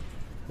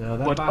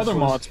 But other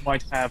mods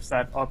might have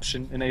that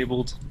option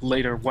enabled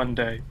later one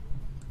day.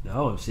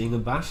 No, I'm seeing a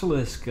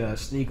Basilisk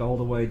sneak all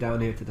the way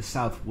down here to the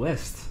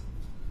southwest.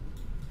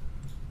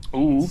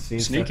 Ooh,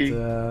 sneaky.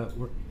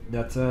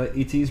 That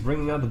ET is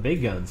bringing out the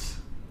big guns.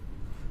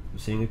 I'm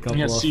seeing a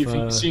couple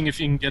of... seeing if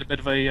he can get a bit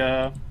of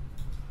a...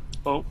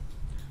 but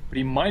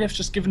he might have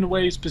just given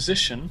away his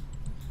position,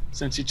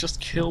 since he just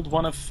killed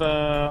one of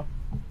the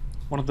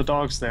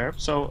dogs there.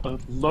 So a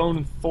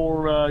lone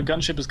Thor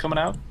gunship is coming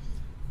out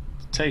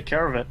to take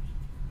care of it.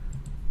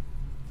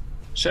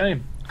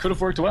 Shame. Could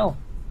have worked well.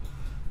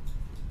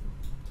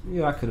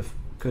 Yeah, I could have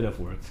Could have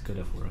worked, could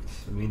have worked.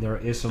 I mean, there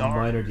is some Darn.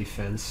 minor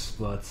defense,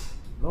 but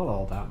not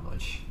all that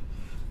much.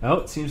 Oh,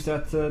 it seems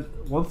that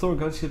one Thor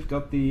gunship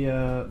got the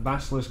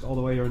Basilisk all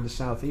the way here in the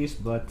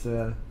southeast, but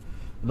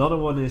another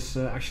one is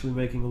actually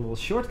making a little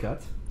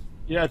shortcut.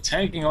 Yeah,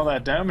 tanking all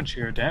that damage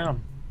here.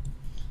 Damn.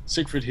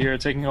 Siegfried here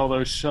taking all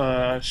those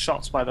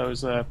shots by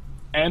those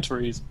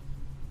antaries.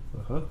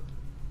 Uh-huh.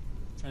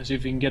 And see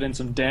if we can get in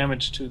some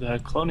damage to the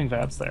cloning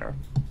vats there.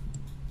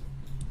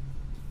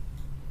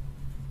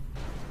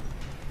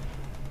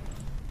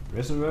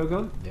 Risen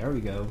Railgun, there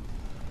we go.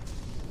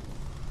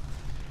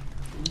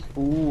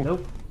 Ooh.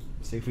 Nope.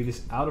 Siegfried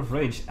is out of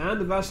range, and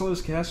the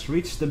Basilisk has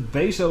reached the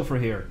base over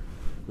here.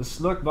 It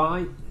snuck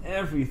by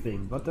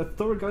everything, but the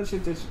Thor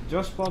gunship is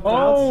just popped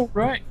out. Oh,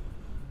 right.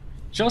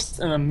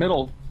 Just in the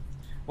middle.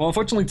 Well,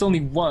 unfortunately, it's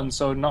only one,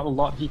 so not a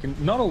lot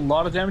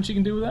of damage he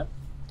can do with that.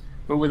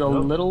 But with a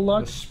little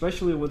luck,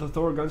 especially with the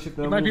Thor gunship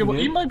now,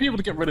 he might be able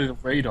to get rid of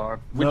the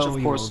radar, which no,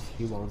 of course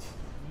he won't.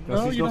 No,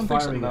 Because he's not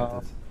firing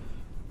at it.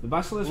 The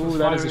Basilisk was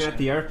firing at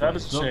the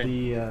airplanes,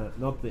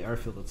 not the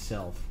airfield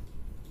itself.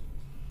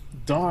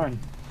 Darn.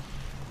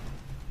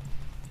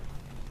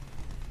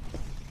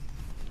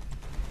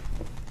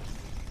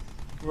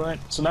 Right,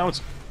 so now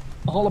it's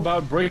all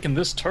about breaking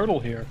this turtle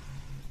here.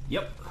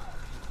 Yep.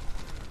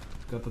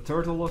 Got the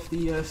turtle of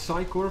the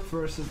Psycorps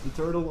versus the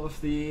turtle of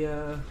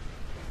the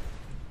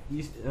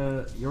East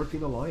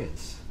European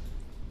Alliance.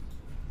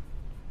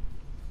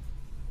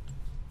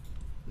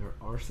 There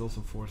are still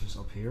some forces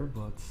up here,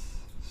 but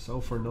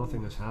so far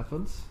nothing has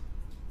happened.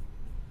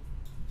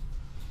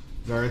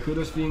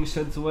 Barracuda's being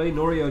sent away.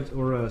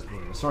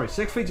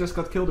 Siegfried just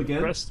got killed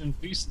again. Rest in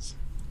pieces.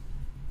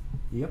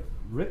 Yep,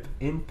 rip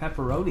in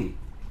pepperoni.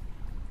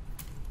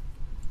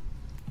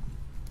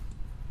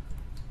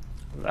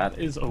 That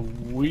is a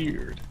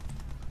weird.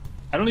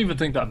 I don't even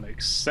think that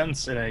makes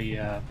sense in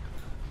a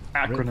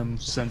acronym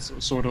sense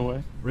sort of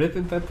way. Rip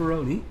in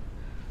pepperoni.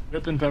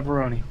 Rip in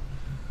pepperoni.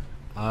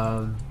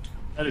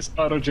 That is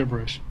utter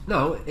gibberish.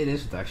 No, it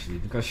isn't actually,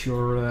 because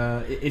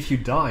if you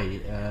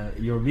die,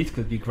 your meat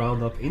could be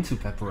ground up into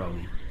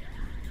pepperoni.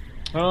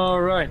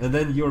 All right. And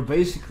then you're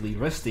basically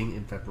resting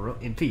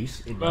in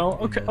peace.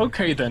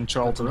 Okay then,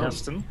 Charlton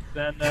Heston.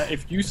 Then,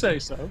 if you say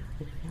so.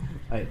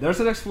 Hey,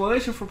 there's an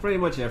explanation for pretty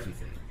much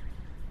everything.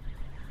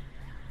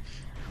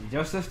 You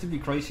just have to be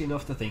crazy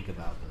enough to think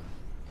about them,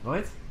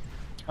 right?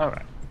 All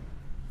right.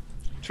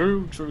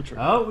 True.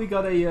 Oh, we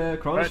got a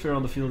chronosphere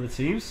on the field, it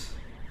seems.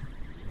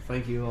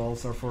 Thank you,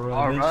 Alstar, for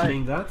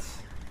mentioning that.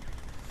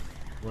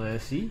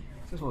 Let's see.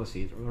 Just want to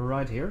see it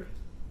right here.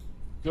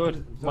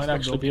 Good. Might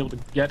actually be able to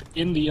get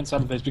in the inside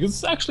of the base, because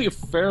it's actually a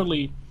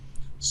fairly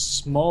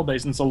small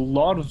base, and it's a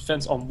lot of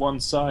defense on one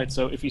side.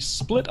 So if he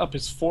split up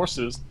his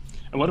forces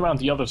and went around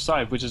the other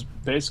side, which is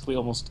basically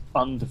almost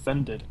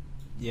undefended.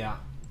 Yeah.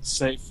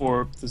 Say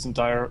for this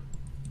entire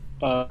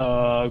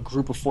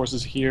group of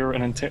forces here,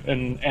 and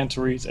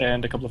antaries,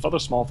 and a couple of other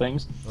small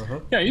things.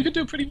 Yeah, you could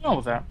do pretty well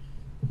with that.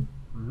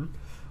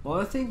 Well,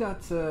 I think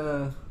that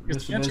Mr.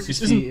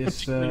 benCC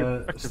is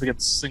effective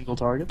against single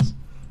targets.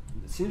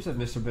 It seems that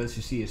Mr.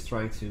 benCC is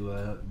trying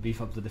to beef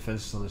up the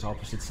defenses on his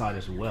opposite side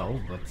as well,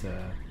 but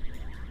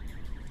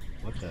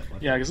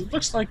yeah, because it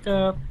looks like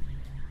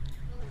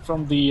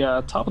from the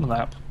top of the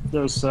map,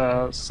 there were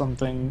some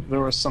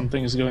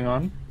things going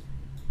on.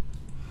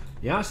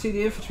 Yeah, I see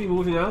the infantry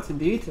moving out.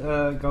 Indeed,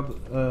 got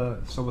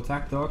some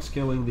attack dogs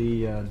killing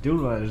the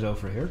Doom Riders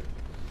over here.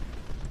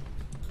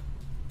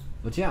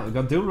 But yeah, we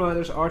got Doom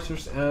Riders,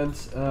 Archers, and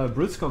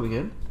Brutes coming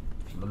in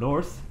from the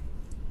north.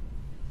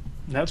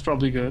 That's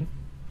probably good.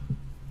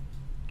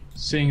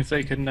 Seeing if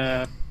they can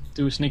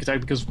do a sneak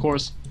attack, because of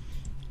course,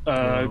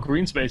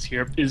 Green Space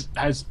here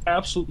has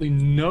absolutely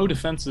no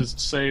defenses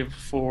save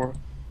for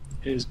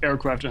his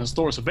aircraft and his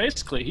Thor. So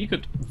basically, he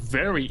could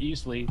very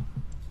easily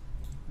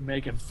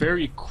make a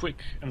very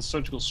quick and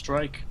surgical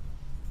strike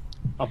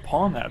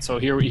upon that. So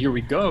here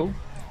we go.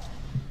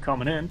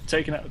 Coming in,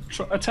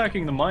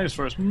 attacking the miners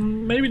first.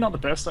 Maybe not the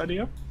best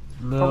idea.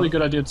 No. Probably a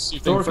good idea to see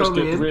if they can first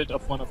get rid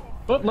of one of them.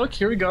 But look,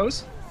 here he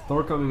goes.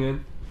 Thor coming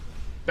in.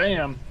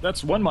 Bam!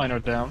 That's one miner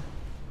down.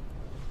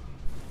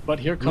 But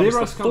here comes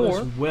the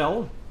Thor. As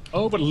well.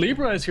 Oh, but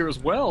Libra is here as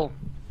well.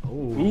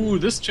 Oh. Ooh,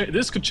 this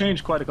could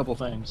change quite a couple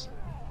things.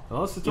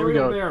 Oh, it's the Thor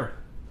there.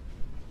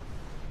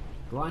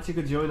 Glad you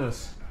could join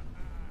us.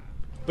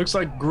 Looks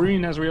like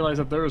Green has realized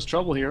that there is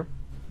trouble here.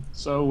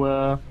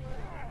 So,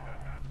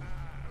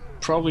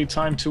 probably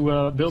time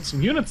to build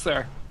some units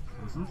there,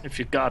 if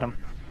you got them.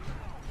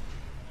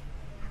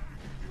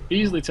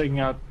 Easily taking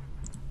out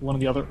one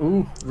of the other.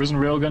 Ooh, Risen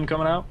Railgun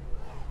coming out,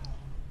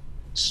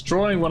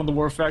 destroying one of the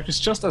war factories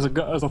just as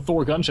a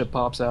Thor gunship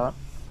pops out.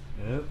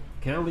 Yep.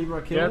 Can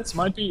Libra kill it? This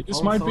might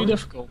be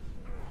difficult.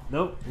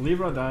 Nope,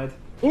 Libra died.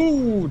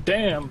 Ooh,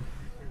 damn.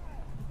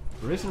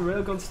 Risen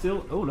Railgun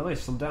still. Oh,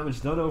 nice. Some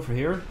damage done over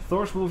here.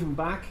 Thor's moving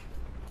back.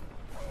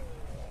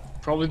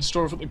 Probably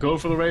go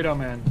for the radar,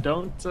 man.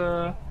 Don't.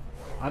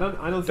 I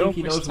don't think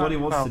he knows what he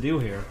wants to do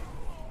here.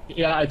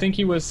 Yeah, I think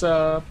he was.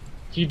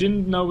 He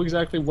didn't know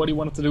exactly what he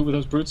wanted to do with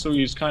those brutes, so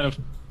he's kind of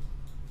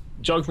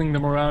juggling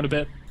them around a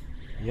bit.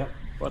 Yep.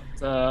 But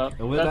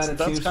And with that's that, it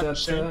kind seems of that a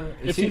shame.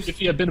 it seems If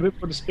he had been a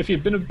bit if he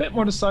had been a bit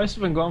more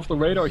decisive and gone for the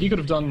radar, he could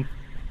have done.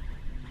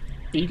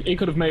 He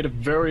could have made it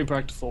very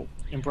impractical,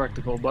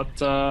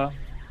 but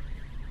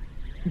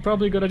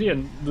probably a good idea.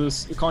 And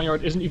this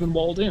Conyard isn't even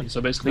walled in,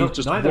 so basically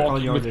just neither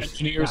walking Conyard with is,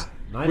 engineers.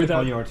 neither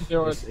Conyard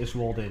is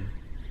walled in.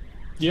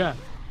 Yeah.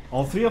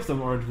 All three of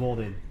them aren't walled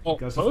in. Well,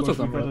 Because both of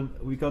of course them.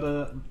 we got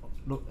a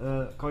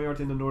Conyard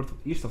in the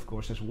northeast, of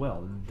course, as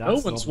well. And No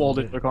that's one's not walled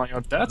in the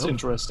Conyard. That's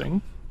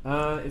interesting.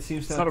 It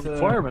seems It's that not a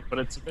requirement, but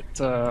it's a bit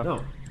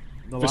no.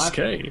 The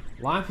risque.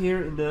 lab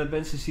here in the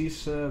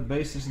benCC's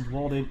base isn't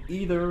walled in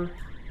either.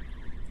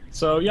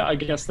 So yeah, I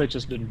guess they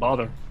just didn't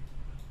bother.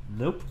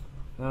 Nope.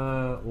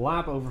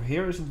 Lab over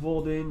here isn't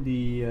walled in.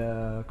 The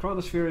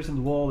chronosphere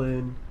isn't walled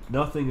in.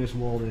 Nothing is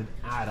walled in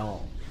at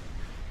all.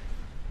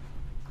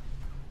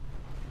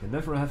 You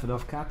never have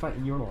enough kappa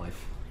in your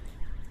life.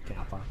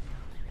 Kappa.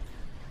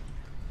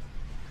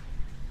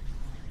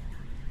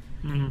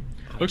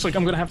 Looks like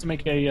I'm gonna have to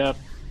make a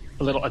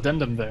little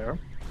addendum there.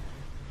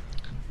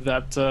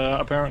 That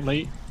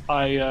apparently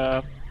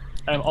I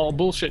am all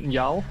bullshit and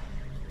y'all.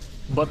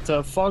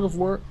 But Fog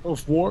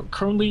of War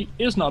currently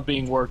is not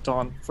being worked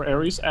on for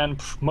Ares,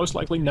 and most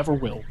likely never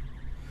will.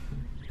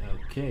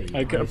 Okay.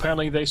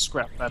 Apparently they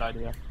scrapped that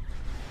idea.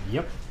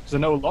 Yep. Because I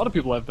know a lot of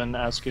people have been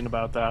asking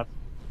about that.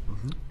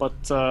 But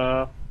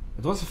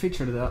it was a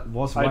feature that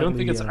was. I don't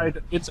think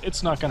widely,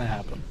 it's not going to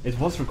happen. It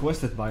was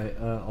requested by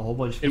a whole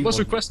bunch of It people. was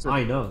requested.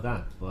 I know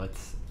that, but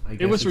I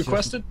guess It was it's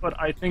requested, but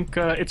I think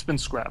it's been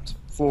scrapped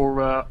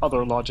for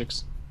other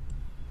logics.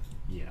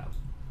 Yeah.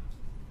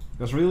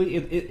 Because really,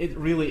 it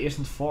really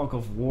isn't Fog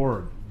of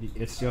War.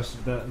 It's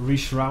just the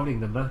reshrouding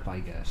the map, I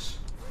guess.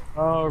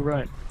 Oh,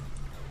 right.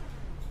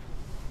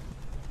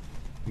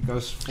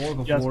 Because Fog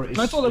of Yes, War is.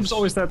 I thought it was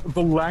always that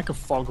the lack of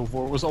Fog of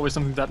War was always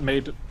something that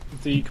made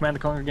the Command &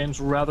 Conquer games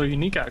rather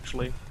unique,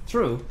 actually,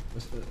 True.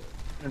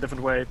 in a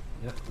different way.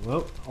 Yeah.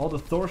 Well, all the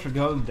Thors are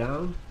going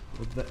down,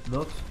 but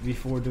not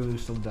before doing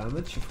some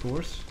damage, of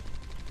course.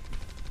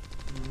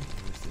 What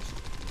is this?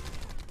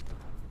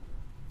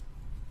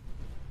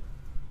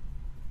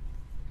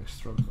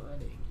 Extra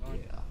mining.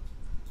 Yeah.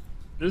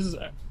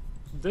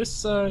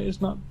 This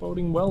is not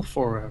boding well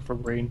for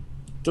Green.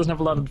 Doesn't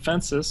have a lot of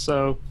defenses,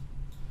 so.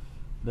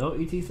 No,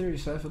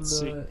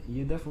 ET37,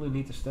 you definitely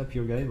need to step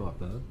your game up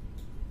now.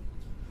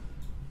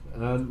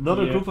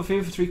 Another group of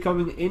infantry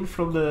coming in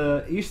from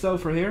the east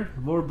over here.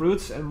 More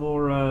brutes and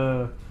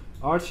more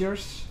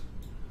archers.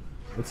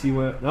 Let's see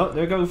where... No,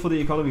 they're going for the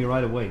economy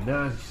right away.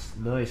 Nice,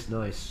 nice,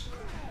 nice.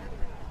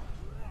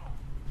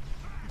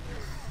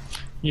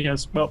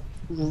 Yes, well,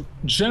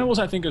 Generals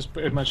I think is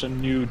pretty much a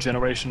new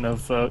generation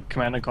of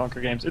Command &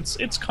 Conquer games.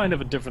 It's kind of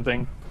a different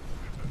thing.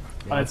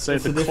 Yeah, I'd say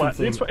it's a different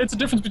thing. it's a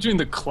difference between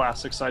the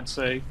classics, I'd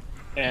say,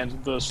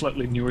 and the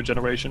slightly newer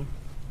generation.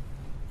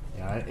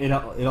 Yeah,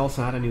 it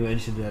also had a new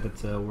engine that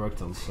it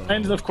worked on. So.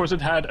 And of course,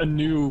 it had a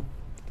new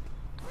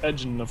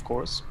engine, of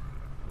course.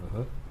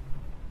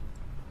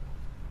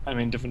 I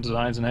mean, different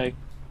designs and hey.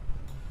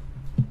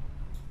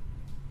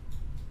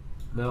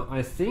 Now,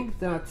 I think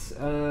that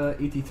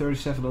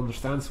ET37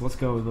 understands what's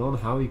going on,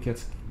 how he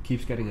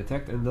keeps getting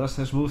attacked, and thus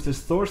has moved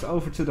his Thors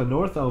over to the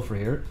north over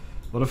here.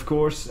 But of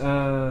course,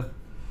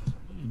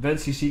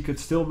 benCC could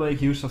still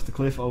make use of the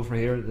cliff over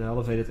here, the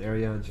elevated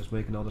area, and just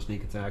make another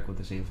sneak attack with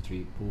his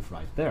infantry poof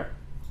right there.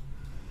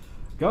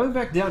 Going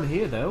back down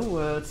here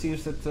though, it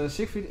seems that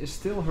Siegfried is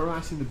still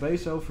harassing the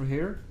base over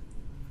here.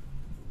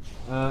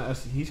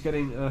 As he's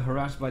getting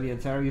harassed by the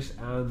Antarius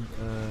and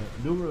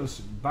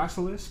numerous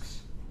basilisks.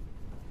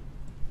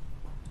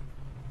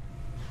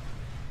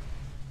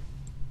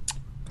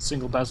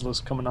 Single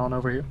basilisk coming on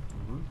over here.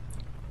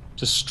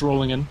 Just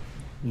strolling in.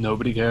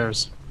 Nobody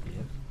cares.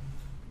 Yeah.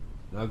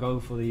 Now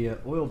going for the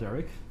Oil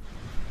Derrick.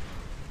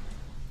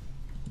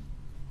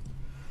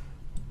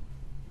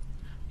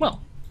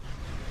 Well,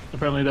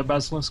 apparently that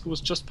basilisk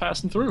was just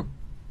passing through.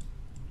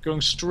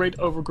 Going straight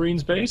over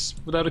Green's base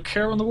without a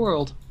care in the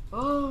world.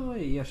 Oh,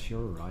 yes,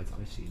 you're right.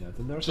 I see that.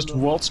 And there's Just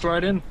waltzed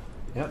right in.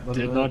 Yeah, but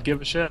Did not give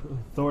a shit.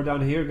 Thor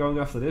down here going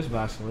after this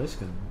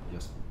basilisk and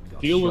just got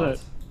Deal shot. with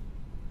it.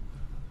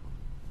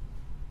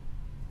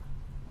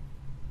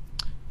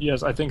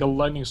 Yes, I think a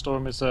lightning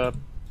storm is a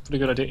pretty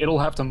good idea. It'll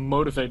have to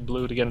motivate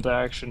Blue to get into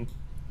action,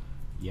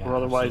 Yeah, or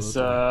otherwise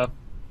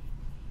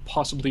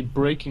possibly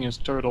breaking his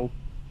turtle.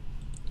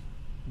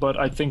 But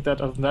I think that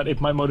that it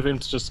might motivate him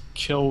to just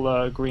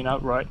kill Green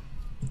outright.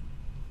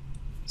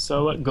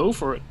 So go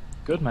for it.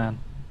 Good man.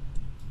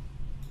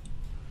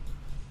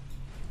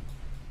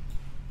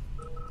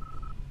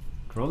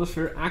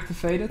 Chronosphere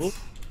activated. Oop.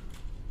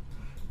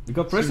 We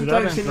got Prism See what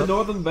Tanks in the happens,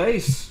 northern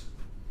base.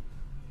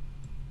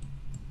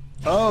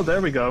 Oh, there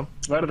we go.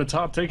 Right at the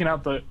top, taking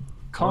out the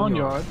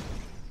Conyard.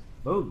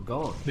 Oh,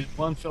 gone. In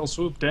one fell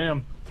swoop,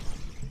 damn.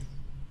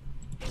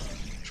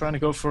 Trying to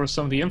go for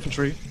some of the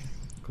infantry.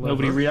 Clever.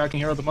 Nobody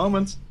reacting here at the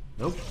moment.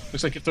 Nope.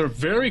 Looks like if they're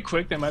very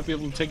quick, they might be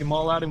able to take them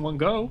all out in one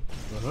go.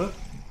 Uh-huh.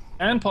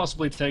 And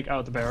possibly take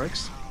out the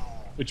barracks,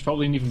 which is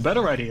probably an even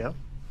better idea.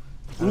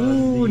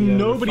 Ooh,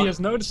 nobody has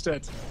noticed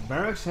it.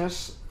 Barracks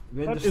has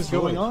been What destroyed. is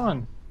going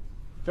on?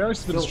 Barracks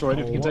has been Still destroyed.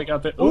 If you can a take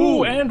out the... Ooh.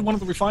 Ooh, and one of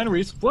the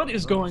refineries. What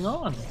is going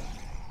on?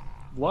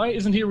 Why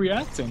isn't he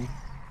reacting?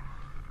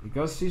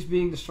 Because he's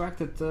being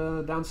distracted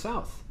down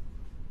south.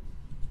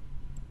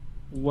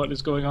 What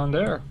is going on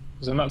there?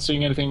 Because I'm not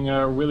seeing anything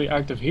really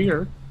active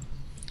here.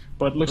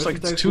 But it looks like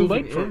it's too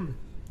late for him.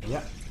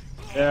 Yeah.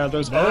 Yeah,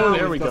 there's... Now Oh,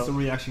 there we got go. Some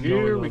reaction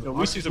Here going we on. go.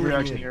 We see some Archers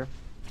reaction moving here.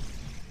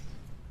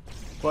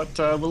 But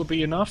will it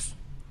be enough?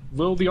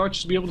 Will the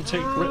archers be able to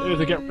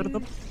to get rid of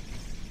them?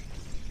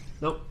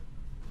 Nope.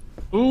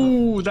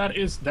 Ooh, that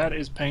is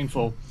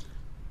painful.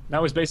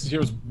 Now his base here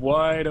is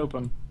wide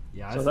open.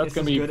 Yeah, So that's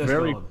going to be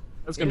very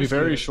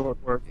very short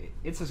work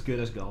It's as good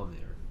as gone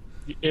there.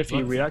 if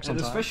he reacts on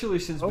and time. especially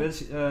since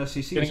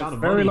benCC Getting is out a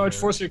of very money large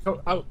here. force here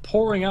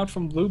pouring out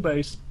from blue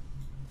base.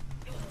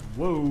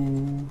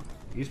 Whoa,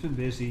 he's been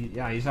busy.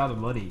 Yeah, he's out of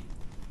money.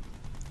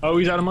 Oh,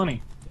 he's out of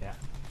money. Yeah,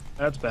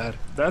 That's bad.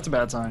 That's a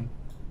bad sign.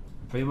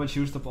 pretty much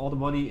used up all the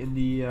money in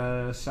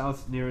the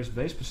south nearest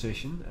base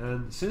position,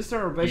 and since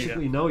there are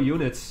basically no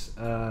units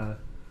in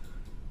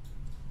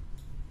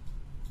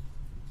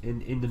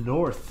the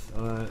north.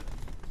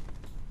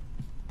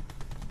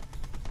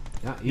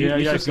 Yeah, he's yeah.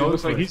 just So it going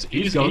looks for like it.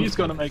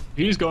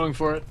 he's going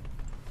for it.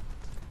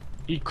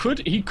 He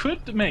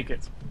could make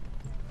it.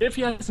 If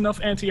he has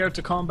enough anti-air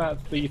to combat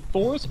the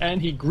Thors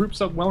and he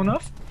groups up well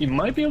enough, he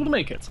might be able to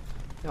make it.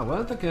 Yeah, why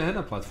don't they get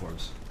header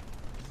platforms?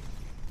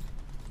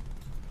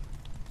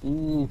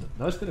 Ooh.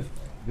 Those could have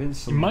been He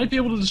some. might be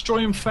able to destroy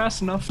him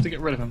fast enough to get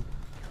rid of him.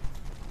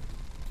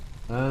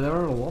 There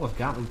are a lot of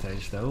Gatling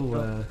tanks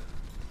though.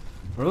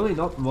 Really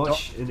not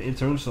much in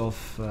terms of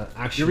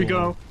actual Here we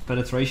go.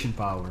 penetration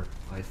power,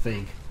 I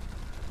think.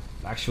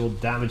 Actual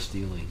damage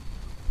dealing.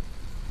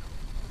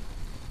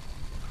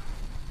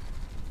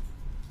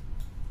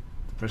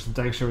 The Prism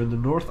Tanks are in the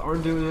north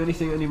aren't doing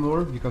anything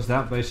anymore because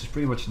that base is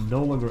pretty much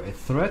no longer a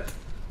threat.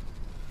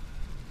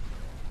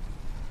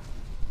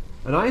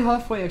 And I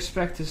halfway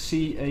expect to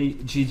see a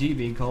GG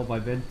being called by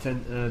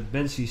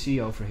benCC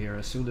over here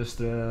as soon as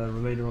the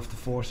remainder of the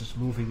force is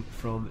moving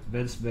from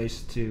Ben's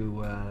base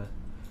to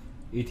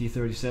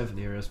ET-37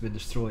 here has been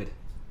destroyed.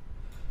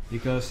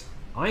 Because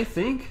I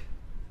think...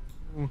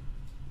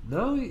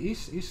 No,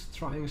 he's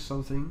trying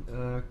something,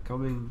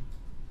 coming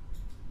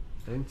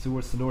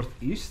towards the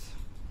northeast,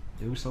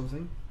 doing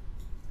something.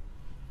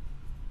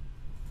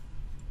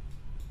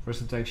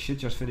 Prism Tanks should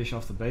just finish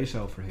off the base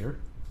over here.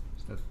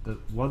 So that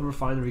one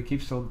refinery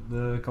keeps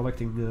on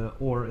collecting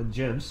ore and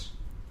gems.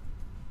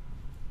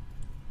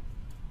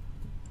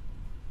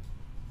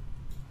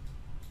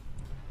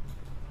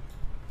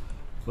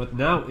 But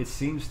now it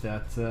seems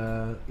that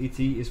ET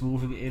is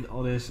moving in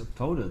on his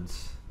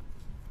opponents.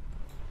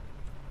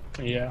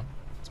 Yeah,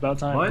 it's about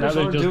time. Miners Now that he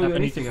aren't doesn't doing have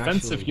any anything,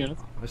 defensive actually.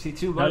 units. I see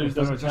two Now he miners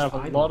that are doesn't just have a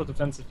idle. lot of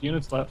defensive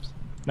units left.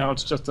 Now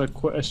it's just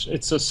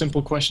it's a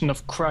simple question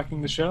of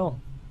cracking the shell.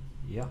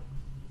 Yeah.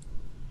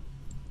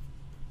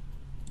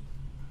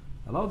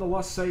 Hello, the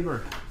Lost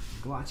Saber.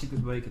 Glad you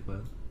could make it,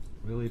 man.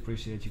 Really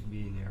appreciate you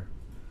being here.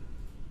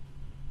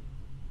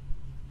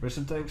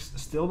 Prism Tanks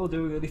still not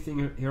doing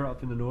anything here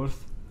up in the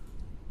north.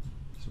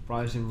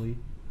 Surprisingly.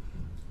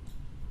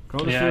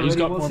 Yeah, he's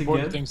got more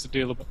important things to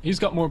deal with. He's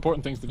got more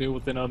important things to deal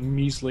with than a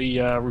measly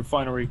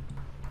refinery.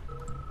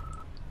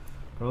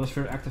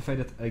 Chronosphere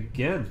activated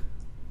again.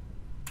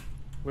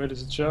 Where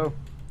does it show?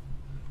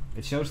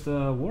 It shows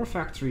the war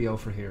factory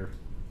over here.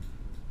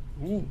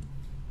 Ooh.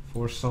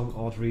 For some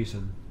odd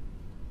reason.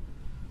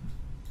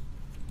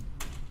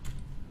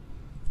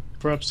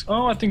 Perhaps.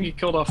 Oh, I think he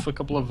killed off a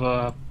couple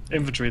of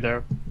infantry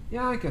there.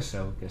 Yeah, I guess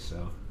so.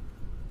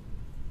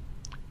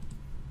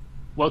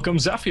 Welcome,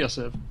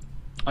 Zafiasiv.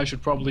 I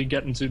should probably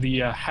get into the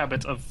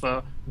habit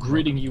of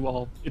greeting you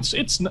all.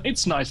 It's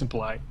nice and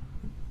polite.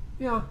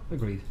 Yeah,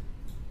 agreed.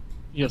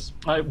 Yes.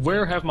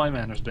 Where have my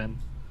manners been?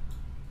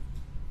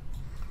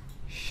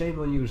 Shame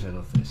on you,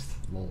 Zenothist.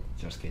 Lol,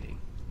 just kidding.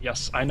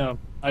 Yes, I know.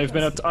 I have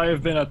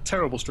been a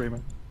terrible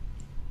streamer.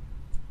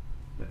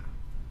 Yeah.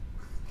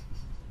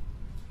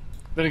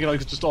 Then again, I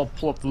could just all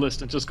pull up the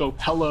list and just go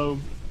hello,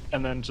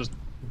 and then just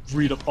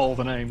read up all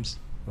the names.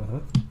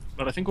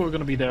 But I think we're going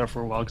to be there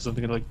for a while because I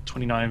think it's like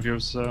 29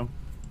 viewers. So.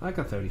 I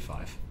got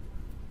 35.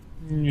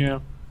 Yeah.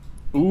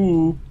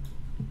 Ooh,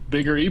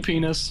 bigger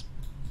e-penis.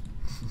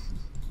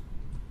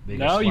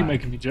 Now swag. you're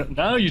making me.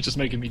 Now you're just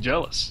making me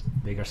jealous.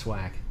 Bigger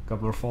swag.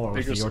 Got more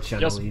followers to your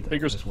channel yes,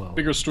 as well.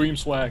 bigger stream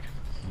swag.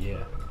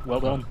 Yeah. Well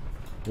done.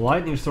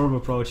 Lightning storm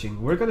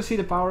approaching. We're gonna see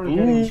the power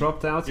getting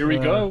dropped out. Here we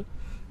go.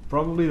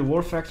 Probably the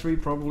war factory.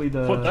 Probably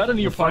the. Put that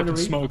into your pipe and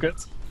refinery. smoke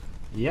it.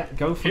 Yeah,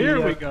 go for Here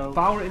the we go.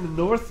 power in the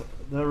north.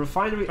 The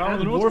refinery Power in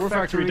and the north, war war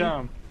factory factory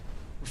down.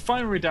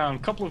 Refinery down.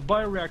 Couple of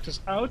bioreactors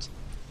out.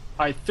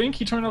 I think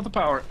he turned off the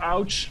power.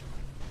 Ouch.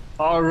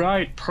 All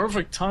right.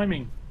 Perfect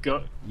timing.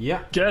 Go.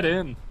 Yeah. Get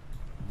in.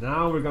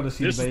 Now we're gonna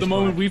see This the is base the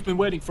moment flag. we've been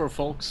waiting for,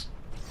 folks.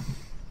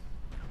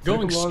 Took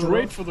Going him long straight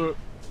enough. for the.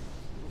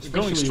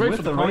 Especially Going straight with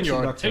for the raging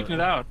barnyard, doctor. taking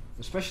it out.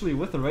 Especially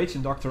with the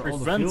raging doctor on the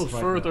Prevent field right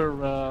now.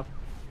 further.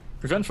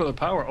 Prevent further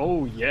power.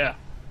 Oh yeah.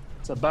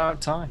 It's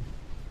about time.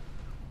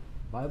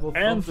 Bible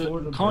And for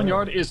the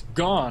Conyard is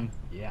gone.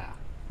 Yeah.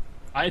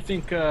 I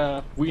think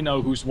we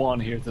know who's won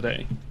here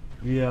today.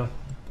 Yeah.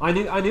 I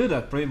knew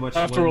that pretty much.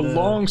 After a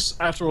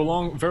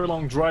very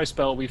long dry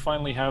spell, we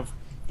finally have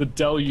the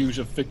deluge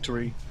of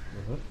victory.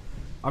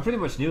 I pretty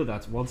much knew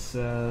that once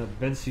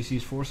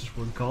benCC's forces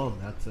were gone,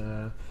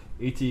 that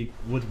ET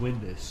would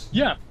win this.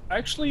 Yeah,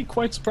 actually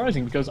quite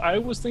surprising, because I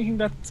was thinking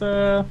that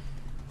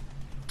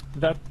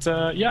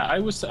I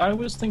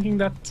was thinking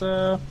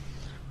that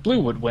Blue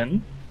would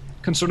win,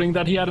 considering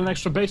that he had an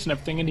extra base and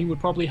everything, and he would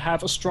probably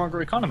have a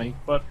stronger economy.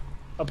 But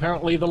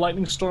apparently, the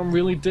lightning storm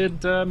really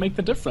did make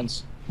the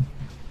difference.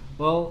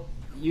 Well,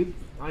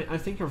 I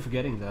think you're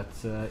forgetting that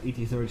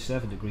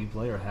ET37, the green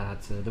player,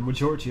 had the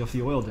majority of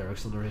the Oil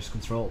Derricks under his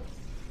control.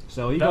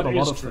 So he got a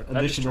lot of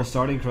additional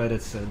starting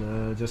credits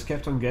and just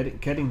kept on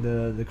getting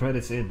the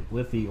credits in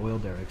with the Oil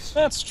Derricks.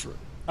 That's true.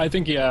 I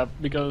think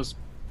because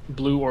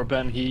Blue or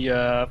Ben, he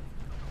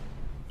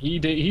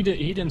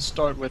didn't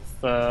start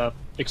with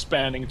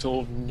expanding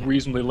until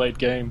reasonably late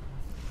game,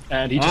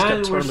 and he just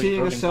kept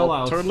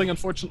turtling.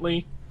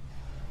 Unfortunately,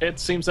 it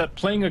seems that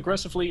playing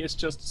aggressively is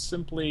just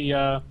simply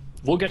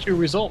will get you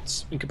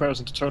results in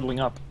comparison to turtling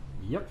up.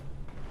 Yep.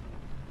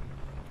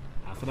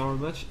 Half an hour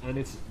match and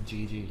it's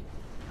GG.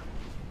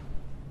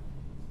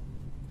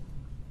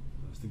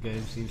 The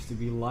game seems to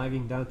be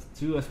lagging down to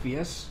 2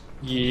 FPS.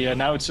 Yeah,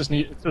 now it just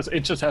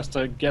has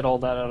to get all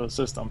that out of the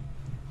system.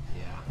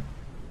 Yeah.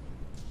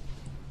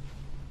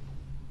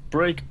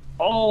 Break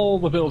all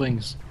the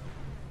buildings.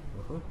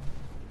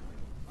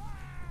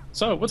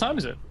 So, what time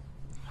is it?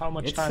 How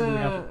much time do we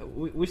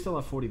have? We still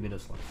have 40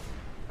 minutes left.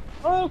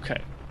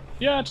 Okay.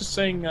 Yeah, just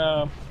saying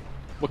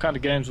what kind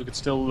of games we could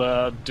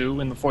still do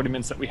in the 40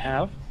 minutes that we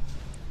have.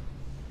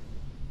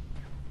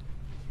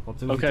 Well,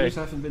 okay,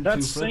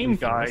 that same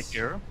guy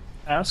here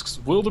asks,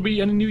 will there be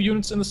any new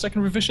units in the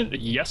second revision?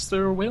 Yes,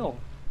 there will.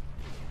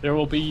 There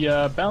will be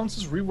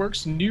balances,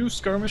 reworks, new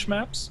skirmish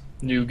maps,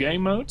 new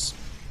game modes.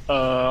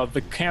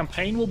 The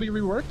campaign will be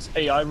reworked.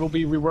 AI will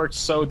be reworked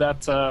so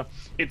that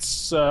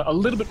it's a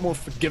little bit more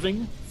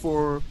forgiving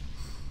for,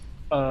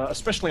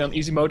 especially on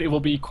easy mode. It will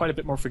be quite a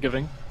bit more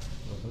forgiving.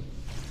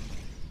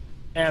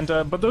 And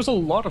but there's a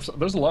lot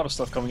of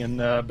stuff coming in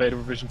Beta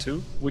Revision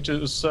 2, which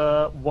is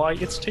why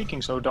it's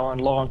taking so darn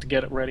long to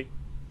get it ready.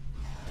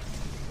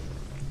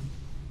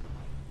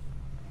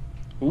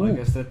 Well, I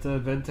guess that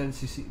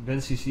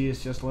benCC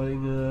is just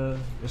letting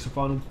his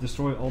opponent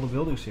destroy all the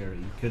buildings here.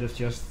 He could have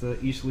just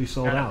easily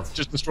sold out.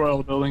 Just destroy all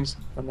the buildings,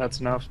 and that's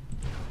enough.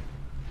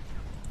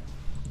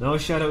 No,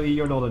 Shadow E,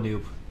 you're not a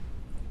noob.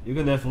 You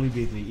can definitely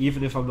beat me,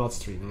 even if I'm not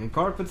streaming. And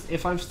Carpet,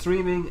 if I'm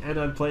streaming and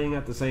I'm playing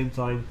at the same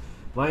time,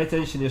 my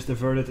attention is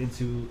diverted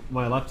into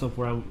my laptop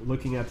where I'm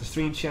looking at the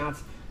stream chat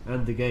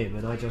and the game,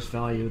 and I just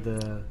value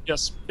the...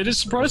 Yes, it is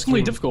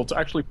surprisingly difficult to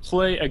actually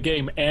play a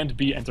game and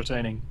be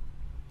entertaining.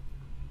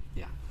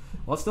 Yeah.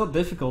 Well, it's not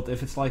difficult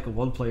if it's like a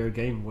one-player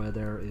game where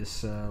there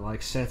is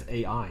like set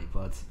AI,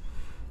 but...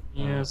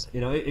 yes.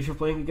 You know, if you're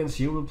playing against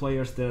human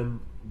players,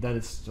 then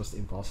it's just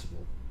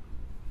impossible.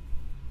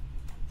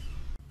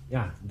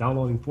 Yeah,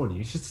 downloading porn.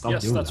 You should stop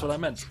doing that. Yes, that's what I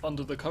meant.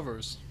 Under the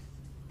covers.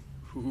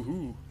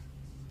 Hoo-hoo-hoo.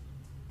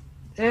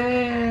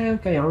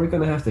 Okay, are we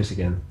gonna have this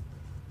again?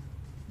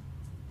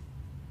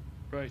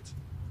 Right.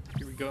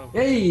 Here we go.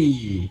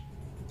 Hey!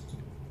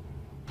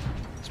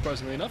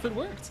 Surprisingly enough, it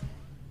worked.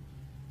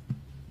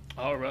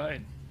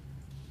 Alright.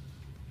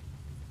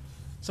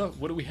 So,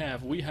 what do we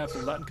have? We have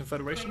the Latin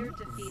Confederation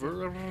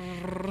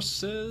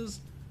versus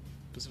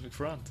Pacific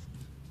Front.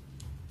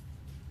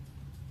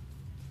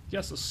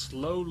 Yes, a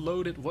slow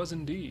load it was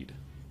indeed.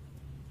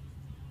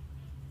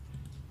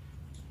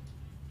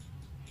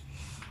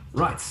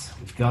 Right,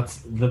 we've got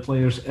the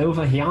players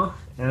over here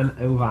and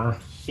over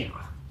here.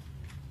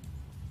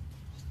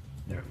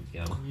 There we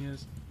go.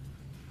 Yes.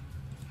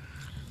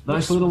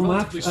 Nice little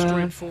map.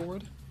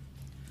 Straightforward.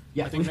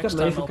 Yeah, I think we've got next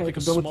time naval I'll pick a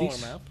capabilities.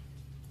 smaller map.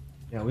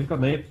 Yeah, we've got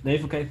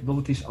naval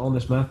capabilities on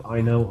this map.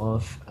 I know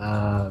of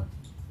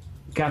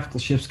capital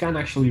ships can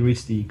actually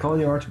reach the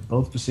Conyard,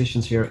 both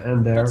positions here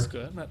and there. That's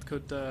good. That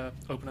could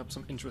open up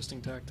some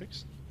interesting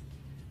tactics.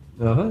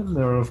 There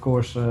are, of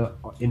course,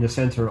 in the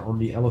center on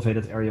the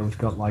elevated area, we've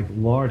got like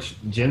large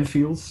gem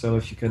fields. So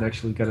if you can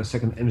actually get a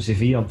second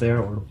MCV up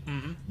there or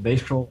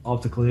base crawl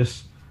up the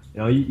cliffs, you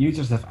know, you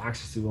just have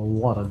access to a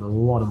lot of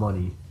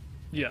money.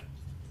 Yeah.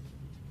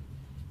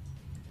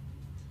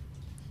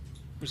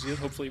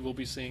 Hopefully we'll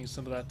be seeing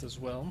some of that as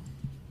well.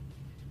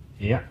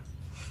 Yeah.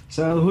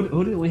 So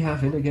who did we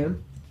have in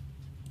again?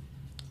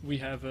 We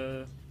have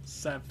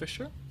Sam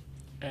Fisher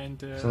and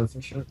Sam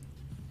Fisher.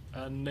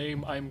 A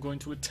name I'm going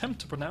to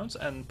attempt to pronounce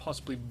and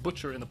possibly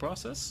butcher in the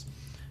process.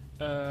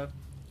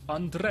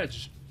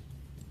 Andrej.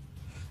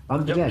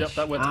 Andrej. Yep,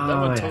 that went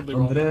totally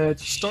wrong.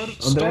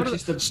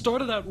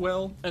 Started out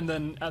well, and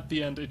then at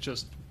the end it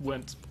just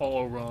went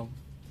all wrong.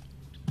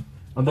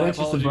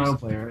 Andrej is the brown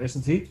player,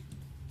 isn't he?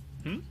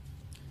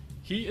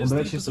 He is the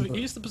Andrej is Pacific.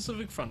 He's the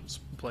Pacific Front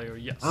player.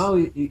 Yes. Oh,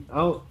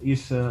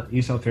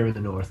 he's up here in the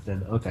north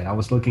then. Okay, I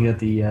was looking at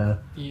the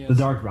Yes.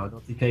 dark brown,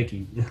 not the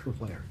cakey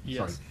player. Yes.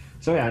 Sorry.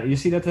 So yeah, you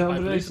see that I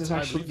believe Andrej it's- is I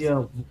actually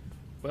believe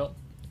Well,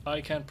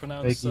 I can't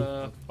pronounce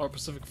Kaki. our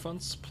Pacific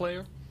Front's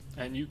player,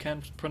 and you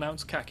can't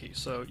pronounce Kaki.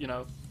 So you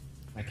know,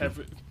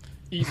 Kaki.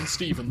 even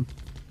Steven.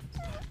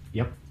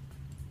 Yep.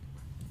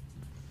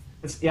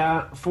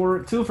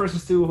 For 2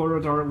 versus 2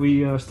 Horror, we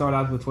start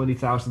out with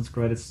 20,000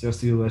 credits just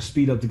to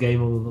speed up the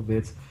game a little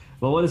bit.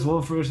 But when it's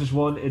 1 versus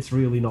 1, it's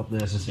really not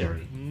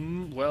necessary.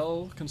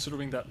 Well,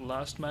 considering that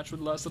last match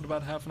would lasted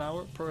about half an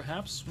hour,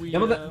 perhaps we. Yeah,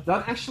 but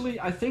that actually,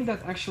 I think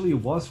that actually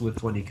was with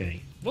 20k.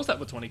 Was that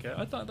with 20k?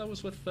 I thought that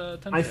was with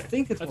 10k. I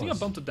think it I think I was.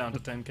 bumped it down to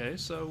 10k.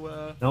 So.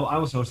 No, I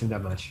was hosting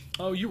that match.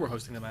 Oh, you were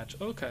hosting the match.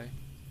 Okay.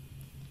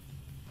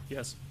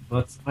 Yes.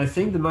 But I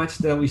think the match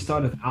that we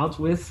started out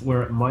with,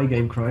 where my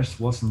game crashed,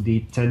 was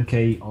indeed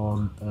 10k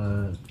on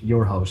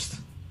your host,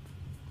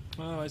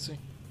 Oh, I see.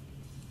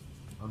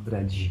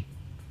 Andrej.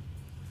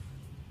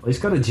 Well, he's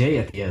got a J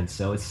at the end,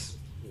 so it's...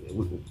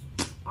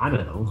 I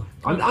don't know.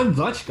 I'm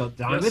Dutch,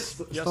 goddammit.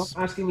 Yes, yes.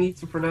 Stop asking me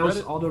to pronounce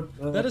other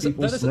people's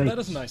names. That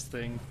is a nice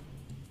thing.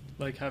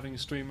 Like having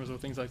streamers or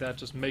things like that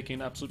just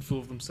making an absolute fool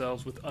of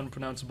themselves with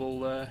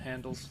unpronounceable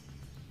handles.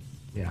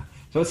 Yeah.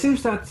 So it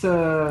seems that...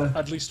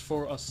 At least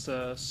for us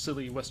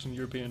silly Western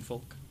European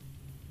folk.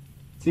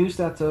 seems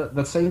that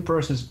that same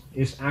person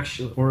is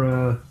actually...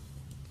 Or...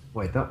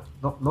 wait,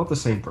 not the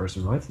same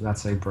person, right? That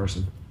same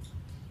person.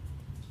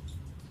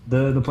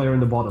 The player in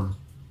the bottom.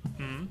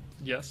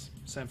 Yes,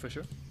 Sam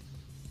Fisher.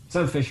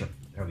 Sam Fisher.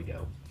 There we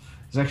go.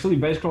 He's actually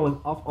base crawling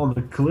up on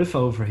the cliff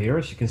over here,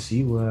 as you can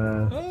see.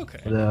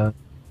 Okay.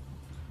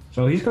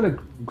 So he's going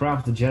to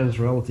grab the gems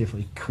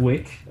relatively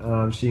quick.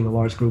 I'm seeing a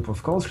large group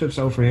of conscripts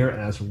over here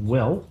as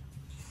well.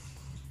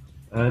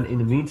 And in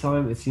the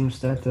meantime, it seems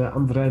that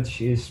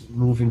Andrej is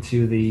moving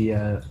to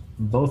the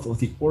both of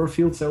the ore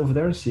fields over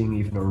there, seeing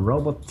even a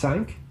robot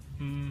tank.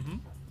 Mm-hmm.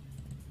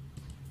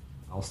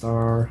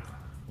 Alstar,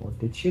 what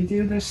did you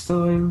do this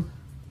time?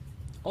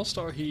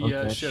 Alstar, he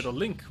shared a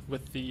link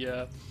with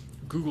the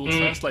Google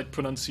Translate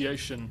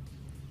pronunciation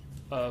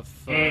of...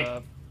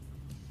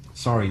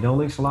 Sorry, no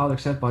links allowed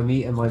except by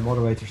me and my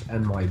moderators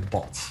and my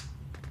bots.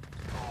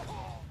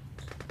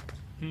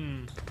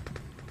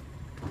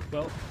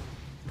 Well,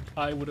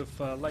 I would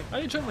have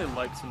I generally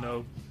like to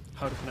know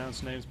how to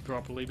pronounce names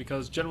properly,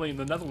 because generally in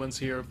the Netherlands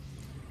here,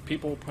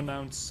 people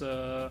pronounce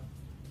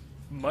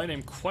my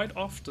name quite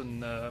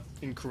often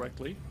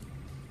incorrectly,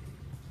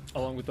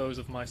 along with those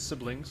of my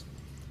siblings.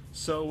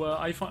 So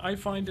I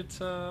find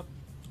it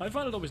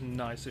always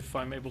nice if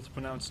I'm able to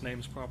pronounce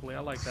names properly. I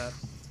like that.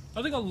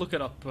 I think I'll look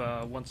it up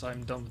once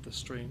I'm done with the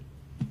stream,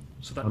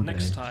 so that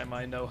next time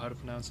I know how to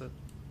pronounce it.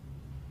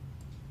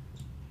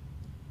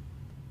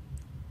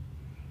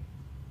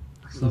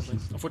 Lovely.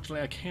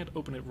 Unfortunately, I can't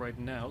open it right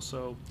now,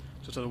 so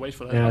just have to wait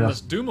for that. Yeah,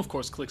 Unless Doom, of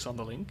course, clicks on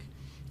the link,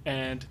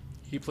 and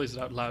he plays it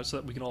out loud so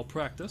that we can all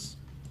practice.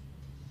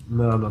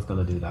 No, I'm not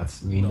gonna do that.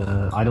 I mean,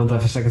 I don't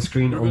have a second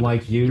screen,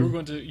 unlike you.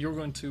 You're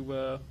going to.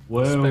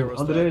 Whoa, spare us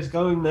Andrej is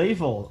going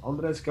naval.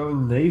 Andrej is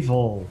going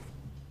naval.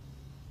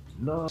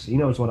 No, he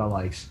knows what I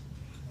likes.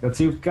 Got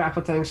 2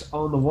 Kappa tanks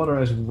on the water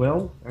as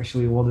well.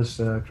 Actually, one is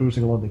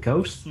cruising along the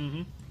coast.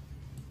 Mm-hmm.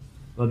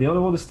 But the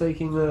other one is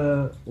taking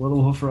a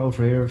little hover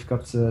over here. We've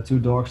got 2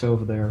 dogs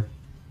over there.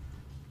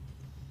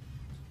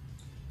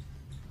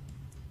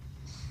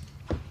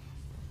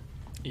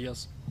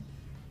 Yes.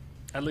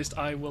 At least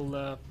I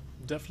will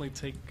definitely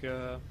take.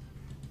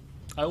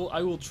 I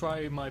will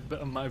try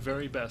my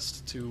very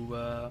best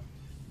to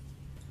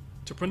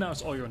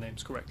pronounce all your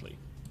names correctly.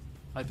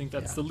 I think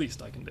that's the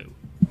least I can do.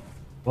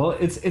 Well,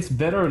 it's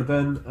better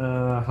than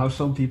how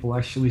some people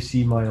actually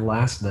see my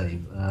last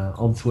name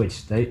on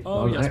Twitch.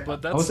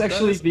 But I was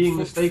actually being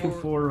mistaken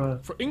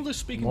for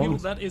English-speaking people.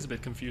 That is a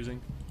bit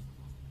confusing.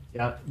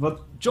 Yeah,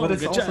 but it's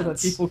also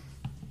chance. that people.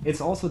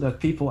 It's also that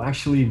people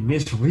actually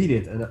misread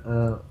it,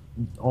 and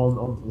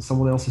on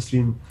someone else's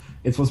stream,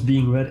 it was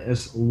being read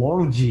as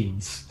long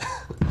jeans.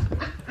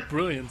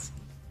 Brilliant.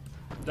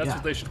 That's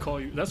what they should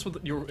call you. That's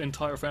what your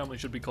entire family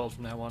should be called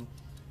from now on.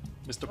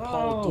 Mr.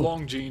 Paul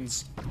Long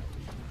Jeans.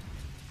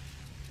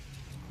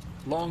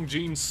 Long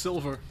Jeans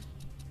Silver.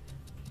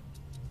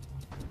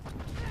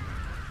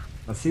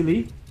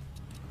 Vasily?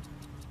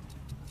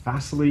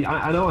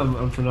 I know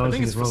I'm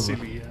pronouncing it wrong.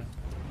 Vasily, yeah.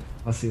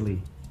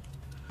 Vasily.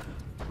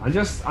 I'm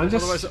just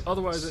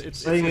Otherwise it's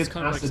saying it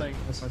kind of like as saying...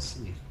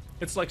 Vasily.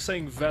 It's like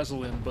saying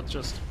Vaseline, but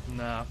just...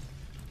 nah.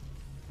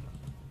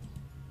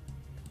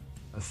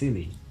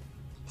 Vasily.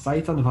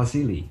 Saitan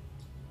Vasily.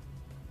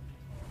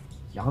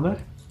 Janner?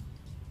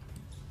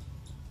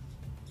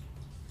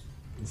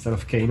 Instead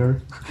of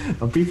Kaner.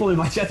 But people in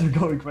my chat are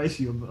going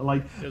crazy.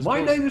 Like,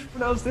 my name is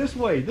pronounced this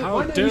way.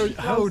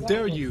 How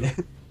dare you?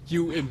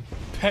 You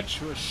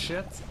impetuous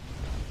shit.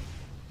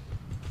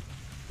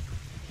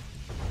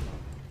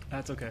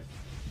 That's okay.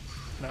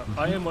 No,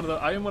 I am one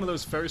of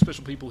those very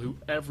special people who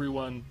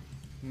everyone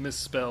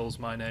misspells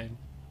my name,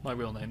 my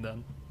real name.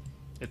 Then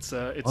It's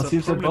a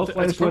seems that both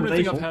players were permanent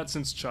thing I've naval. had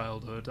since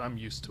childhood. I'm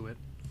used to it.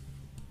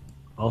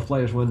 All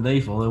players were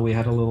naval, and we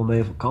had a little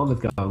naval combat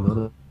going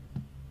on.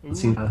 It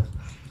seemed,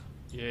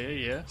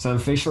 Yeah. Sam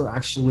Fisher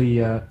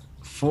actually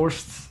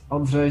forced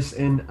Andres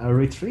in a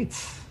retreat.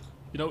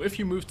 You know, if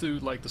you move to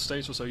like the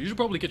States or so, you should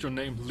probably get your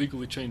name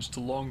legally changed to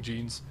Long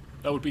Jeans.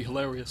 That would be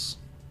hilarious.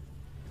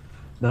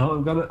 No,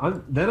 I'm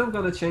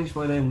gonna change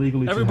my name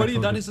legally. Everybody, to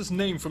that Hecthor. is his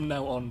name from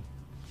now on.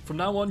 From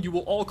now on, you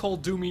will all call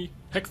Doomy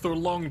Hecthor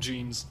Long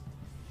Jeans.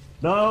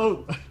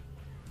 No.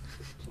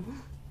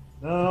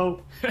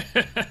 No.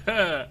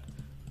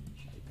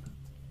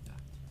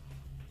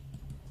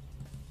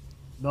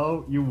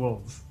 No, you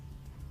won't.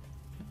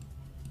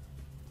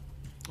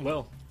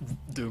 Well,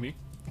 Doomy,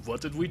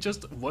 what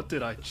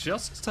did I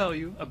just tell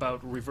you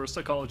about reverse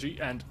psychology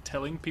and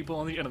telling people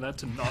on the internet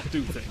to not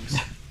do things?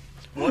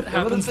 What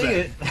happens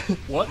then?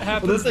 What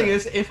happens Well, the thing then?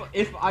 is,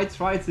 if I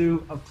try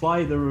to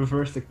apply the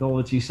reverse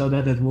technology so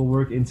that it will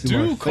work into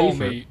my Do call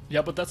favor, me.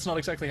 Yeah, but that's not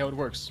exactly how it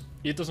works.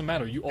 It doesn't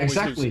matter. You always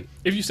Exactly. lose.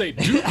 If you say,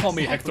 do call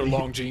me Hector Exactly.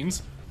 Long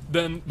Jeans,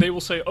 then they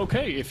will say,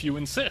 okay, if you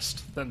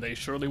insist, then they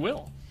surely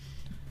will.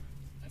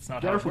 That's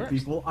not how it careful works.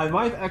 people, I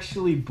might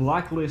actually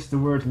blacklist the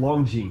word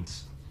long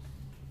jeans.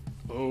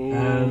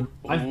 Oh,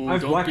 I've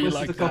don't be blacklisted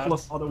like a couple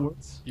that. of other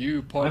words.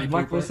 You party I've pooper.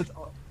 blacklisted.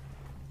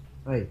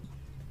 Hey,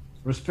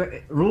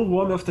 respect. Rule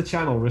 1 of the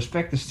channel: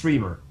 respect the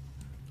streamer.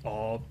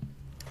 Oh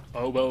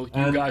well, you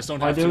And guys don't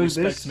by have to doing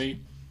respect this- me.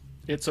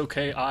 It's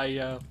okay.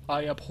 I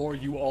abhor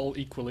you all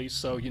equally.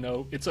 So you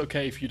know, it's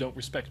okay if you don't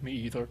respect me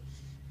either.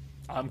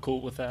 I'm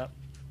cool with that.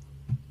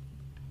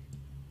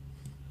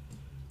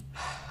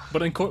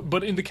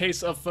 But in the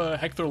case of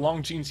Hector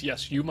Long Jeans,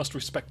 yes, you must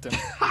respect him.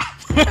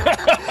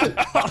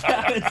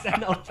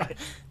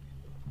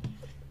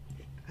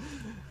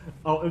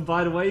 Oh, and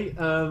by the way,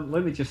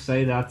 let me just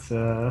say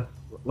that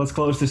let's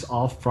close this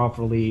off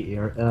properly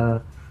here.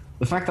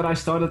 The fact that I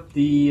started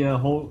the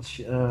whole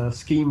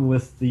scheme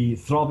with the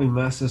Throbbing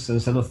Masses and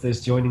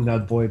Zenothist joining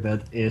that boy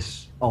band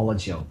is all a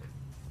joke.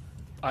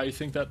 I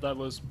think that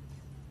was.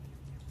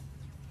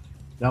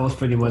 That was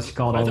pretty much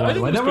caught on. I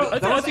think There was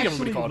everybody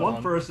actually caught one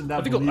on. person that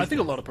I think a believed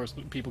lot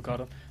of people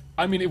caught on.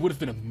 I mean, it would have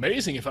been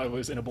amazing if I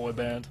was in a boy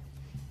band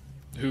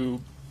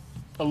who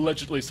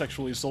allegedly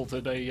sexually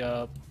assaulted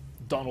a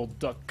Donald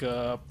Duck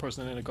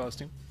person in a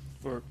costume,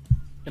 or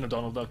in a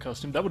Donald Duck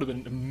costume. That would have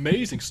been an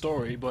amazing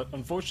story, but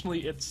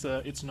unfortunately,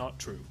 it's not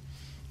true.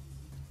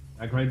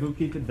 Grey Boo,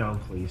 keep it down,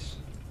 please.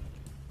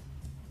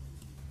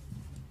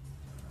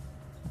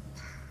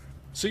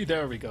 See,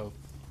 there we go.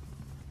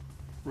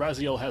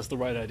 Raziel has the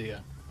right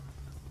idea.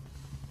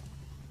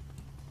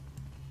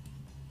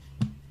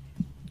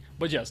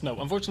 But yes, no,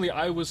 unfortunately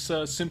I was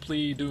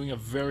simply doing a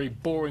very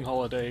boring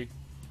holiday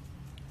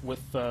with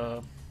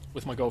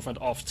my girlfriend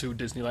off to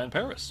Disneyland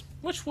Paris,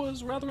 which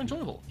was rather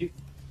enjoyable.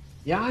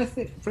 Yeah, I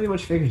pretty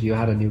much figured you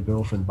had a new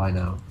girlfriend by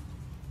now.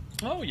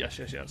 Oh,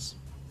 yes.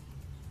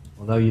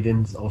 Although you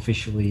didn't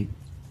officially.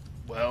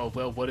 Well,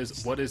 what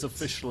is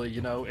officially,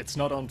 you know, it's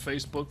not on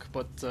Facebook,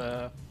 but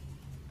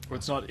or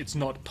it's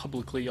not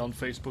publicly on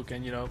Facebook,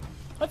 and you know,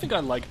 I think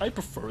I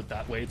prefer it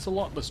that way. It's a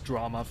lot less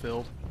drama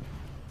filled.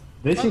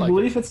 Did I you like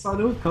believe it,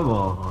 Sanu? Come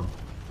on.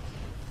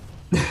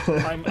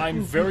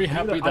 I'm very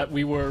happy that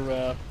we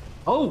were.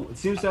 Oh, it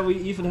seems that we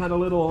even had a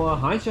little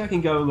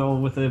hijacking going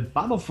on with the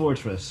Battle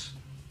Fortress.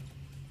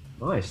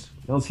 Nice.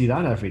 Don't see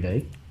that every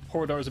day.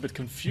 Horadar is a bit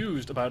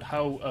confused about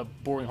how a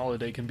boring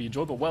holiday can be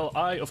enjoyable. Well,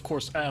 I, of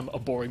course, am a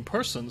boring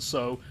person,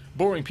 so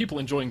boring people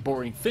enjoying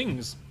boring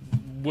things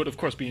would, of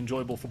course, be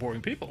enjoyable for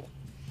boring people.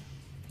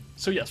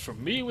 So yes, for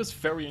me, it was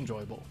very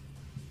enjoyable.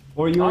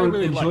 Or you're I an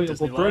really like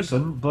enjoyable Disneyland.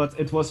 person, but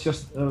it was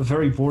just a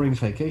very boring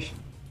vacation.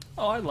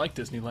 Oh, I like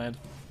Disneyland.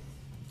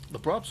 The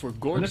props were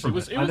gorgeous. never It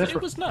was been. I never-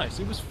 it was nice.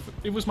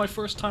 It was my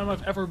first time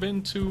I've ever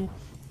been to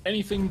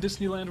anything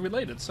Disneyland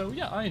related. So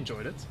yeah, I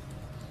enjoyed it.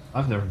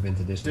 I've never been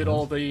to Disneyland. Did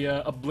all the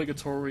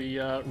obligatory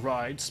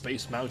rides,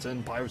 Space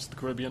Mountain, Pirates of the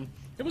Caribbean.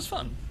 It was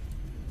fun.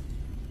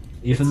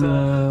 Even,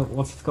 it's,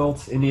 what's it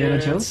called?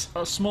 Indiana Jones? It's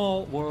a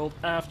small world.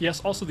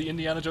 Yes, also the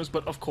Indiana Jones,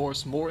 but of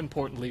course, more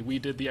importantly, we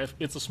did the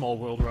It's a Small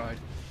World ride.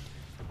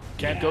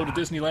 Can't go to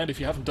Disneyland if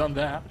you haven't done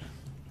that.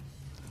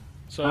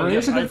 So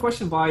Here's a good I've-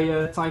 question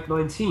by Type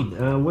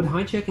 19. Would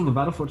hijacking a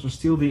battle fortress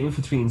steal the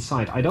infantry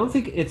inside? I don't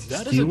think it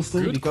That is a steals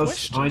them good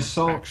because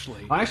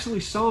question, I actually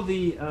saw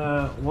the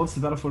once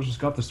the battle fortress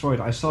got destroyed,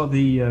 I saw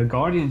the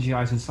Guardian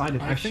GIs inside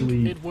it I think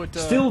actually it would,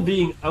 still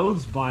being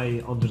owned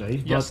by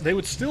Andre. Yes, but they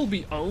would still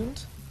be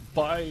owned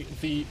by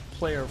the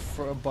player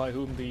by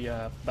whom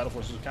the battle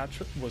force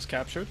was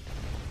captured.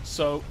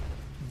 So,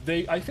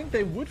 I think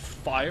they would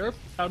fire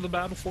out of the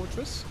battle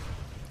fortress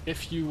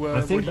if you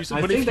I think, were to use it.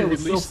 I But think if they you would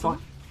still release them,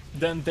 fi-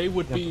 then they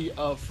would be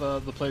of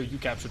the player you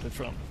captured it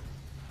from.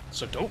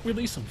 So don't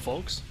release them,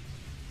 folks.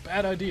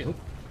 Bad idea.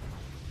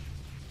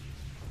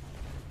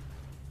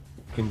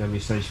 them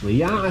essentially.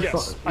 Yeah,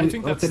 Yes, I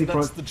think that's Teddy the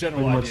pretty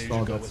general much idea you thought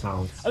should go that's with.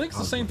 how I think it's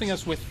the same thing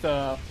as with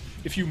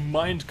if you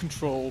mind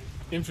control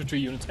infantry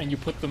units and you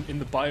put them in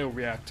the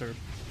bioreactor,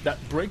 that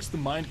breaks the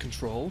mind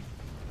control.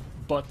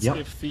 But Yep.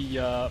 if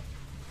the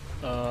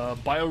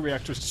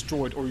bioreactor is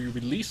destroyed or you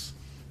release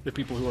the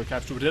people who are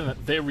captured within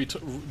it, they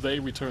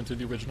return to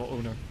the original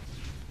owner.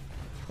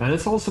 And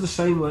it's also the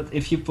same with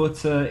if you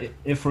put,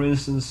 if for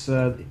instance,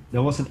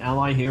 there was an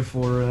ally here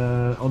for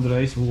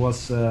Andres who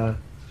was,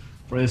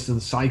 for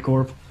instance,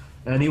 Psycorp,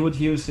 and he would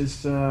use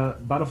his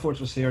Battle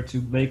Fortress here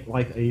to make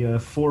like a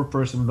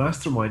 4-person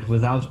mastermind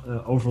without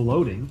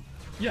overloading.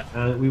 Yeah.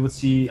 And we would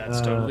see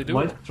totally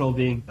mind control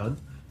being done.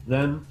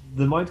 Then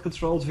the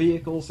mind-controlled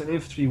vehicles and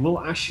infantry will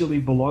actually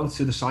belong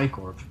to the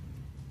Psycorp.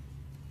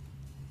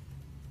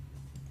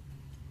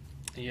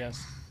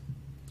 Yes,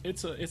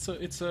 it's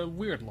a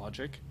weird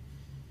logic.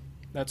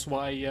 That's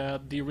why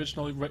the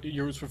original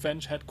Euro's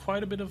Revenge had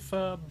quite a bit of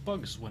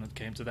bugs when it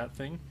came to that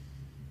thing.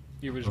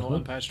 The original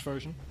unpatched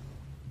version.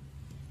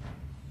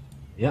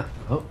 Yeah.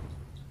 Oh,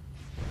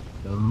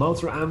 the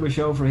motor ambush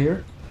over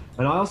here.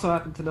 And I also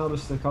happened to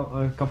notice a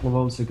couple of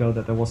moments ago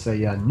that there was a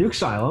nuke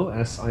silo,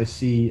 as I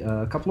see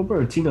a couple of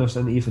Bertinos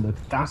and even a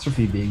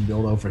catastrophe being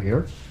built over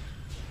here.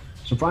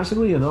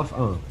 Surprisingly enough,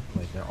 oh,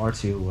 wait, there are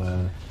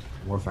 2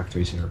 war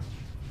factories here.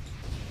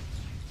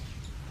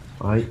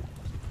 I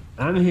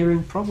am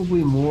hearing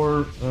probably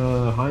more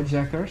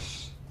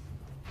hijackers.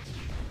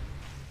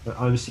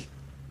 I'm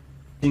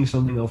seeing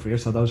something over here,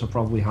 so those are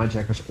probably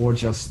hijackers or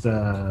just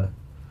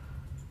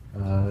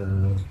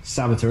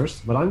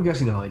saboteurs, but I'm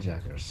guessing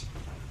hijackers.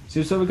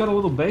 So we got a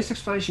little base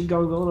expansion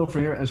going on over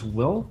here as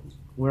well,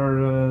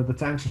 where the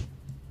tanks are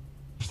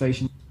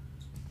stationed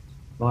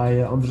by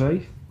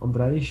Andrej.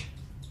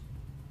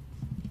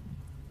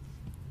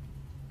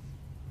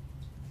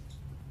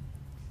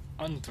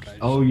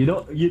 Oh, you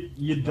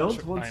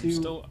don't want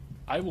to.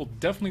 I will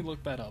definitely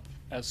look that up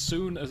as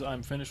soon as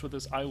I'm finished with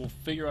this. I will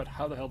figure out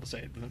how the hell to say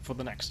it for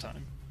the next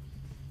time.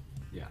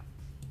 Yeah.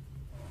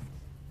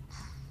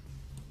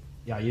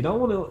 Yeah, you don't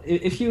want to.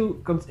 If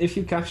you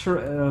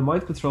capture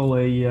mind control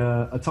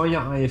a Tanya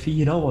IFE,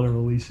 you don't want to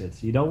release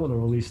it. You don't want to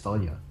release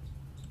Tanya.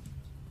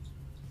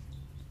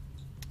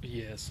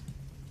 Yes.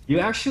 You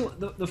actually,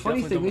 the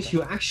funny thing is,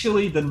 you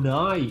actually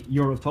deny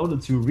your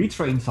opponent to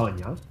retrain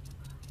Tanya.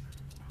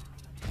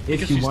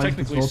 If you mind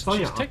control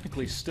Tanya, she's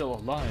technically still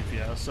alive,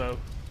 yeah. So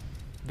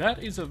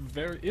that is a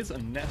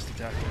nasty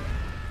tactic.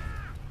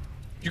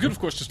 You could of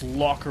course just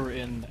lock her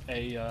in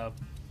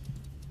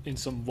in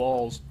some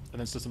walls and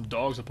then set some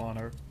dogs upon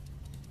her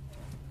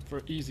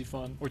for easy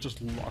fun, or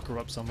just lock her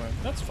up somewhere.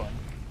 That's fun.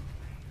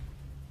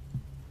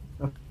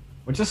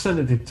 Or just send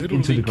it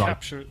into the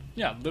grind.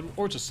 Yeah,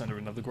 or just send her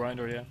into the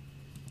grinder. Yeah,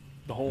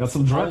 the whole got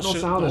some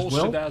dreadnoughts out as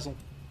well. Shidazzle.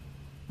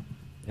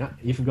 Yeah,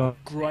 even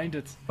got grind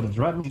it. The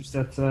dreadnoughts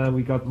that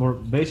we got more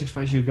base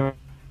expansion going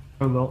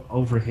on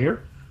over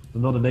here.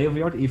 Another naval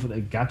yard, even a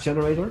gap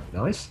generator.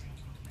 Nice.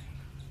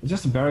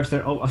 Just a barracks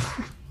there. Oh,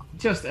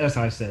 just as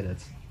I said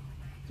it.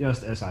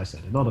 Just as I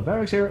said it. Another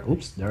barracks here.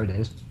 Oops, there it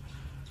is.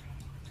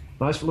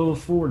 Nice little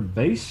forward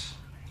base.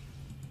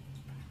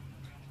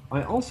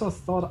 I also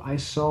thought I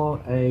saw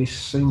a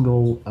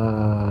single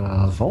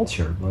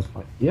vulture, but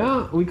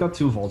yeah, we got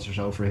 2 vultures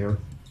over here.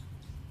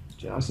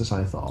 Just as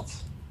I thought.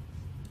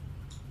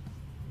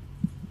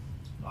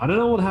 I don't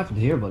know what happened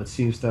here, but it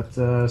seems that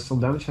some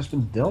damage has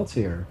been dealt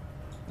here.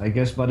 I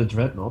guess by the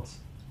dreadnought,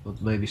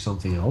 but maybe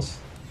something else.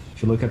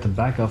 If you look at the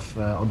back of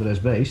Andres'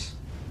 base.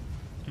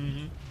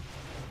 Mm-hmm.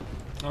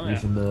 Oh yeah.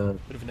 Even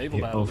bit of a naval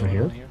battle over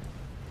here.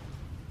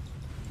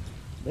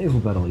 Naval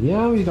battle,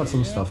 yeah, we got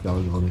some stuff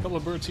going on here. A couple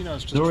of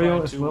Bertinos just Norio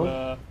trying as to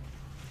well.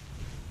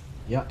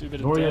 Yeah, do a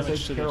bit of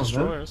damage to the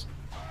destroyers.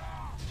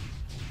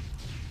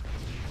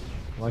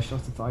 Clash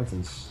of the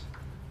Titans.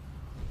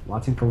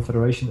 Latin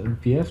Confederation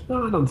and PF?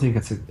 No, I don't think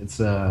it's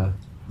the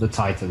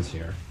Titans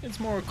here. It's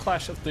more a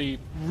clash of the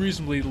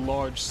reasonably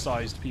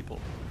large-sized people.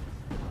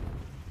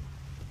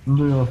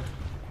 Yeah.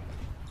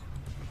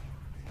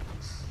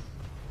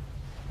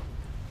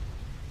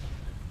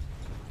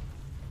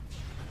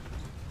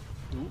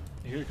 Ooh,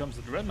 here comes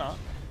the dreadnought.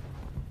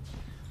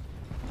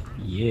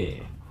 Yeah.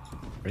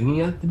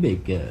 Bringing out the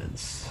big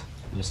guns.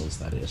 Missiles,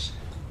 that is.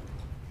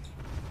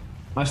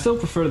 I still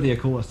prefer the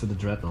Akulas to the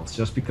dreadnoughts,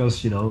 just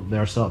because, you know,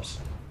 they're subs.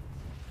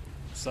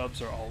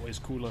 Subs are always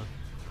cooler.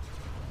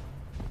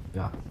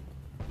 Yeah.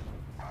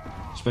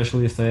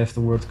 Especially if they have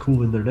the word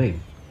cool in their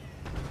name.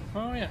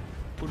 Oh yeah,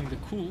 putting the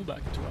cool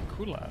back into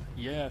Akula.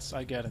 Yes,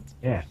 I get it.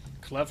 Yeah.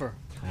 Clever.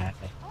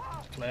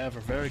 Clever,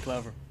 very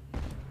clever.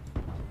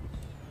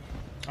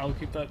 I'll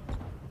keep that.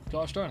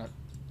 Gosh darn it.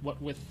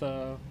 What with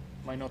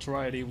my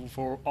notoriety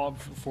for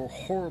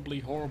horribly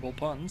horrible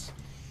puns,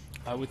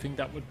 I would think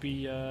that would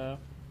be. I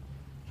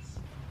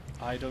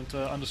don't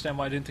understand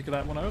why I didn't think of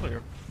that one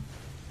earlier.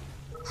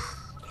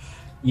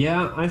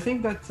 Yeah, I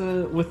think that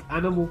with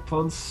animal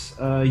puns,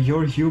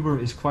 your humor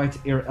is quite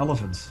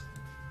irrelevant.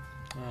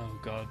 Oh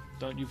god,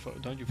 don't you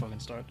fucking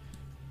start.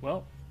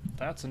 Well,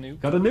 that's a nuke.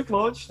 Got a nuke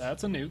launch.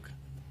 That's a nuke.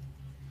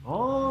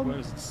 Oh, where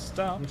does it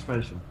stop?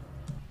 Expansion.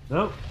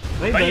 No,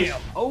 main base.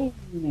 Oh,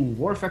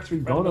 war factory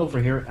gone over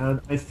here,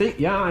 and I think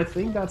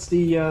that's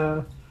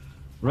the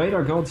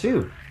radar gone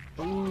too.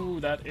 Ooh,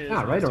 that is.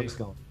 Yeah, radar's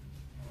gone.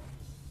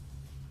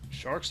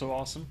 Sharks are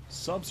awesome.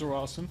 Subs are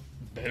awesome.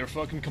 Better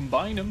fucking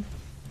combine them.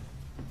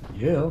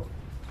 Yeah.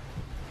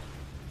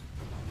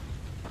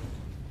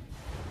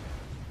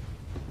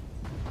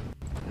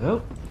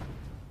 Well,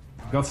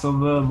 got some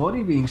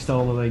money being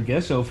stolen, I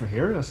guess, over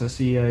here. As I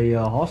see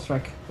a half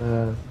track,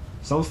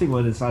 something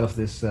went inside of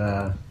this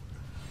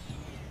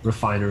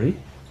refinery.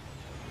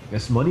 I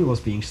guess money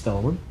was being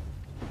stolen.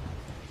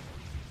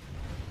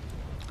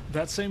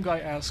 That same guy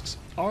asks,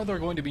 are there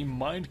going to be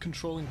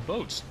mind-controlling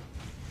boats?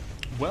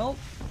 Well,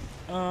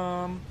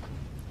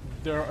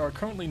 there are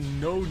currently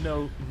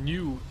no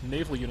new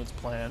naval units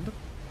planned,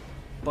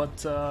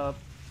 but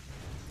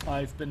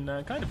I've been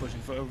kind of pushing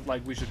for,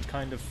 like, we should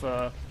kind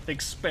of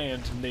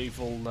expand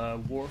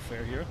naval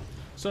warfare here.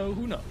 So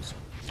who knows?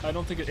 I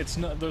don't think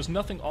there's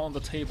nothing on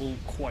the table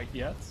quite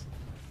yet,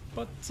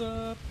 but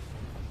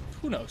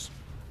who knows?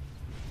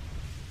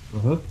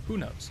 Who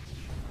knows?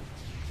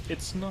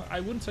 It's not.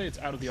 I wouldn't say it's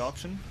out of the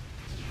option,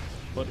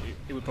 but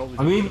it would probably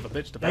be a bit of a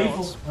bitch to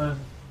balance.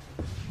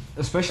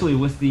 Especially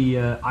with the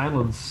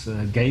islands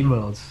game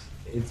mode,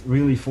 it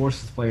really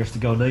forces players to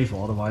go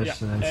naval. Otherwise, yeah.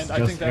 it's And just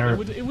I think that air.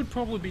 it would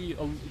probably be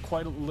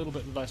quite a little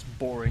bit less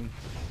boring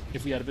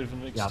if we had a bit of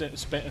an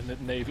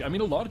expanded navy. I mean,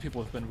 a lot of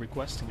people have been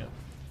requesting it,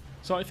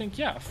 so I think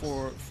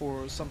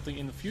for something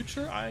in the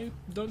future, I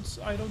don't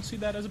see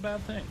that as a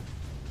bad thing.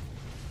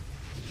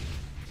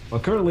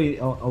 Well, currently,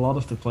 a lot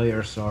of the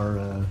players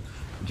are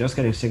just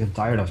getting sick and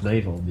tired of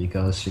naval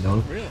because, you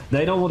know,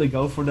 they don't want to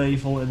go for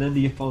naval, and then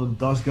the opponent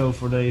does go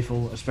for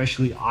naval.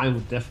 Especially, I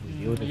would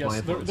definitely do it if my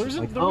opponent is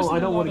like, oh, I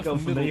don't want to go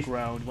for naval.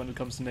 Ground when it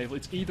comes to naval.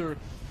 It's either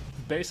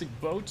basic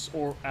boats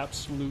or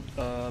absolute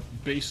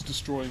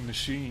base-destroying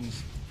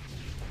machines,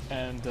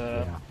 and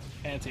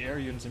anti-air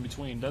units in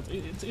between.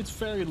 It's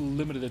very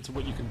limited to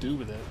what you can do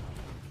with it.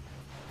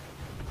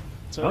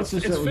 So it's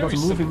very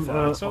movement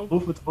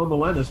on the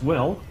land as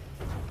well.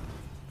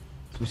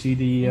 We see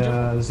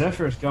the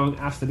Zephyrs going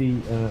after the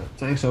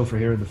tanks over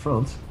here in the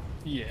front.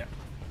 Yeah.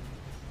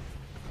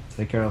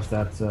 Take care of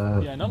that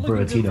yeah, not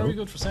looking Buratino. very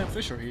good for Sam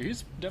Fisher here.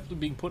 He's definitely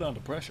being put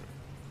under pressure.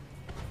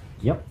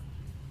 Yep.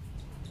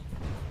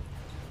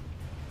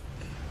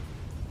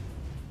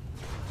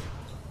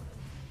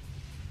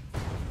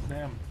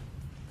 Damn.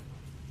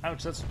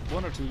 Ouch, that's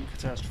one or two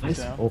catastrophes Nice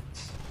down. ult.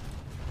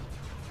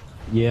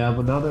 Yeah,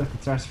 but now the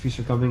catastrophes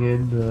are coming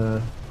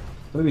in.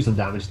 Maybe some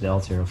damage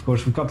dealt here. Of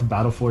course, we've got the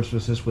battle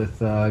fortresses with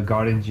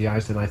Guardian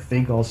GIs, and I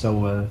think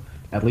also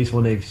at least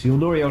one Navy SEAL.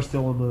 Norio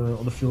still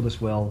on the field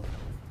as well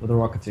with a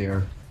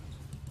Rocketeer.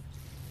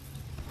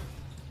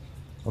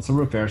 Got some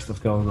repair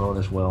stuff going on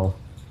as well.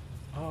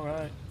 All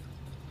right.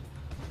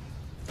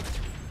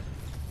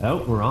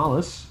 Oh,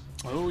 Morales.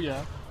 Oh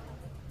yeah.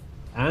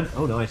 And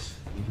oh, nice.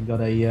 Even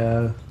got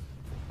a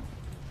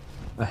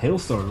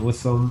hailstorm with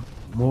some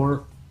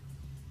more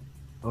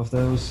of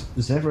those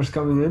Zephyrs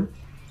coming in.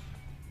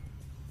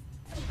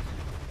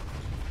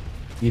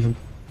 Even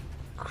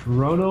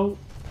Chrono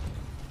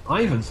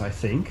Ivans, I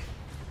think.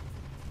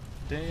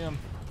 Damn.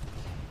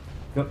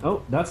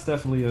 Oh, that's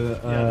definitely a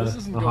this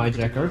isn't going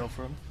particularly hijacker. well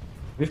for him.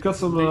 We've got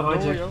some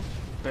hijackers.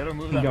 Better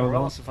move that Go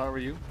Morales if I were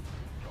you.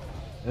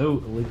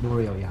 Oh, Elite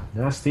Norio, yeah.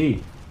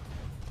 Nasty.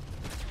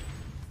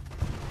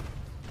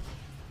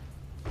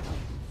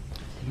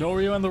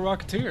 Norio and the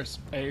Rocketeers,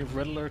 a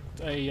Red Alert,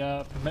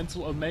 a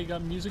Mental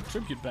Omega music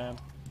tribute band.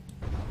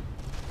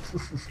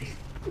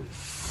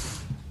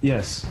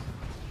 Yes.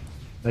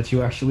 That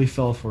you actually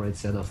fell for it,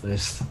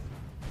 Zenothist.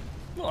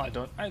 Well, I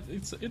don't.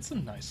 It's a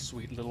nice,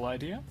 sweet little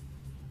idea.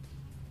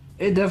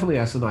 It definitely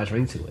has a nice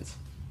ring to it.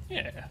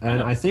 Yeah.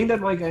 And I think that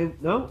my game...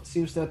 No, it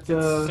seems that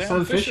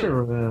Sam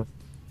Fisher...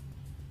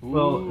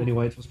 well,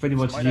 anyway, it was pretty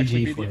much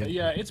GG for him.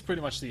 Yeah, it's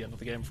pretty much the end of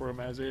the game for him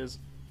as is.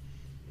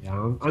 Yeah,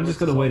 I'm just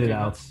gonna wait it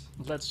out.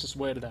 Let's just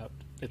wait it out.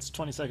 It's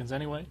 20 seconds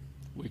anyway.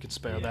 We can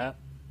spare that.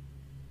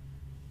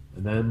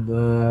 And then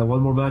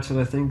one more match, and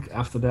I think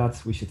after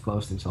that we should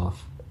close things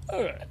off.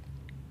 Alright.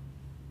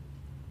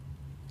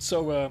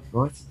 So,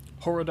 Right.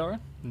 Horadar,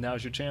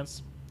 now's your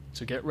chance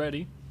to get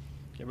ready.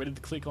 Get ready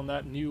to click on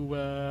that new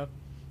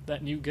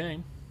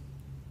game.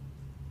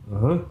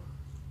 Uh-huh.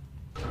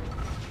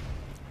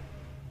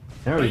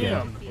 There we go.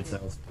 Bam. It's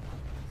out.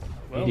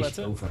 Well, that's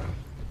it. over.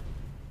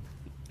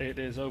 It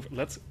is over.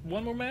 Let's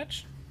one more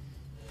match.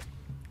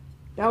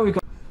 Yeah, we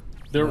got.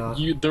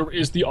 There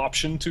is the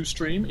option to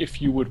stream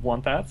if you would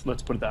want that.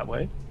 Let's put it that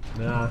way.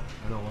 Nah,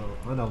 I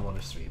don't want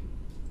to stream.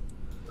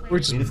 We're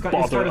just it's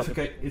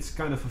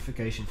kind of a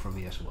vacation for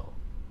me as well.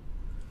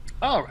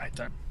 All right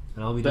then.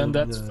 And I'll be then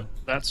doing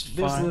that's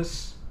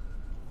business.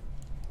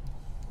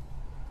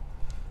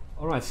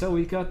 All right, so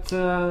we got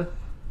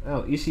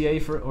EA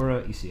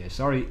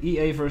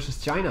versus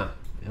China.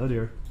 Oh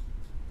dear.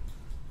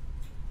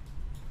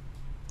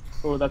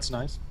 Oh, that's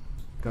nice.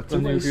 Got two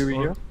ways.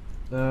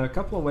 A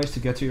couple of ways to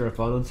get to your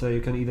opponent.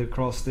 You can either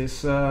cross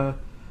this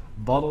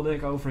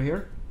bottleneck over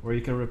here, where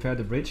you can repair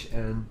the bridge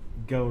and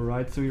go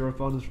right to your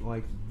opponent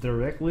like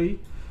directly,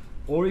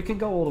 or you can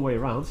go all the way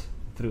around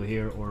through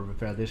here or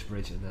repair this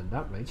bridge and then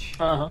that bridge.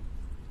 So,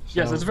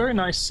 yes, it's a very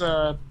nice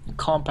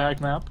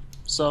compact map.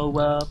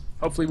 So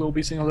hopefully we'll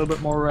be seeing a little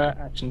bit more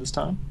action this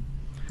time.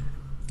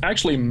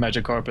 Actually,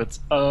 Magic Carpet.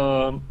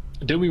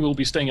 Dewey will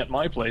be staying at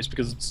my place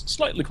because it's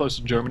slightly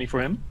closer to Germany for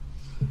him.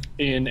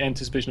 In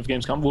anticipation of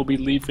Gamescom, we'll be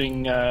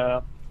leaving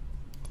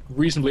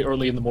reasonably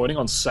early in the morning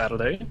on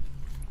Saturday.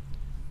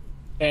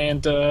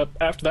 And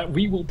after that,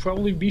 we will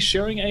probably be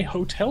sharing a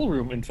hotel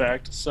room, in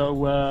fact.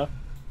 So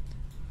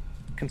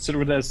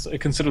consider this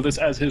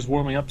as his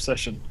warming up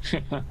session.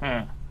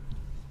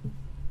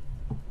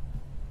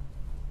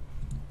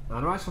 Now,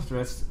 the Rise of the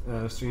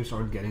Red streams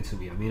aren't getting to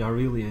me. I mean, I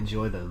really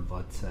enjoy them,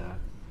 but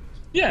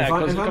Yeah, if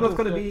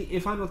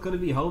I'm not going to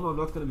be home, I'm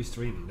not going to be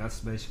streaming. That's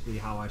basically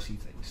how I see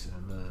things.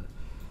 And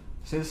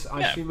since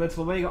I stream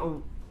Mental Omega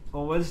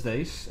on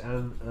Wednesdays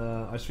and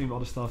I stream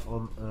other stuff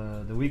on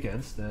the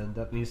weekends, then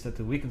that means that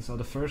the weekends are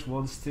the first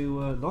ones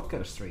to not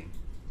get a stream.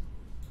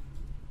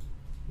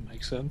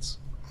 Makes sense.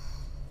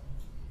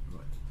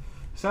 Right.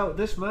 So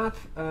this map,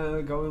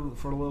 going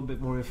for a little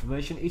bit more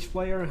information, each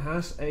player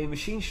has a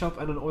machine shop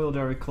and an oil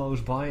derrick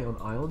close by on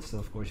islands, so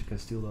of course you can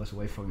steal those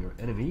away from your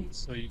enemy.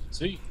 So you can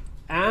see.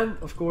 And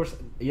of course,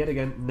 yet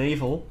again,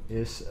 naval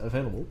is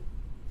available.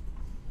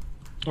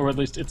 Or at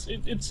least it's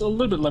a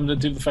little bit limited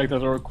due to the fact that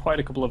there are quite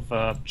a couple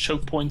of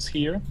choke points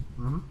here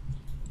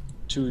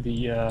to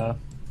the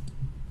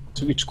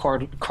to each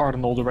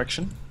cardinal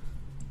direction.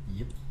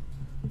 Yep.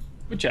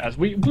 Which yes,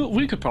 we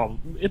could probably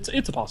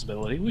it's a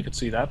possibility. We could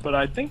see that, but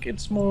I think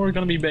it's more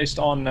going to be based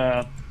on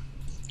at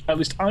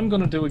least I'm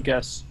going to do a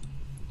guess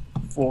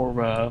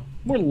for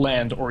more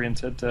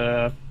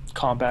land-oriented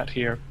combat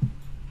here.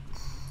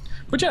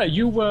 But yeah,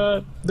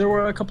 there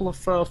were a couple of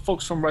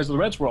folks from Rise of the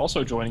Reds were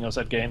also joining us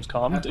at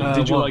Gamescom.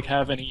 Did you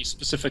have any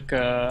specific?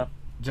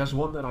 Just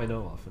one that I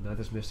know of, and that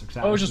is Mr.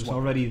 Xavier, Oh, just who's one.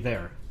 already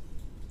there.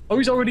 Oh,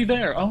 he's already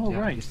there. Oh, Yeah,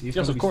 right. He's Yes,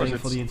 going to of be course. staying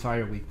for the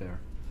entire week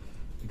there,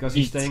 because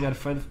he's staying at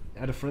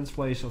a friend's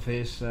place of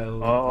his.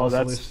 Oh,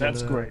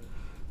 that's great.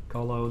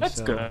 Cologne.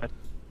 That's good.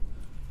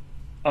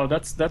 Oh,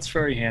 that's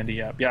very handy.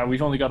 Yeah, yeah.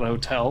 We've only got a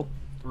hotel,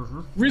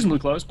 reasonably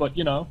close, but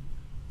you know,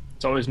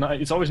 it's always nice.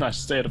 It's always nice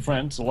to stay at a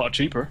friend. It's a lot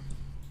cheaper.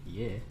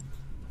 Yeah,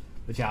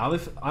 but yeah,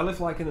 I live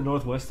like in the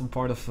northwestern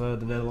part of the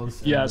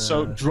Netherlands. Yeah, and,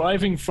 so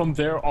driving from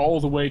there all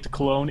the way to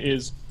Cologne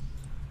is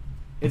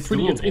it's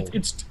pretty. doable.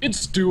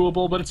 It's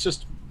doable, but it's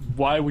just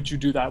why would you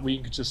do that? We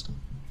could just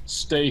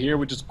stay here,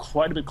 which is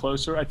quite a bit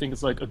closer. I think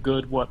it's like a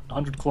good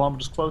 100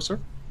 kilometers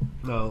closer.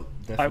 No,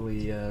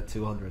 definitely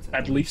 200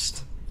 at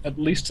least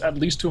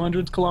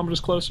 200 kilometers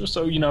closer.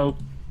 So you know,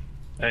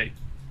 hey,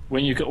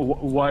 when you go,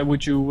 why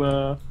would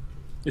you?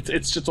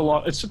 It's just a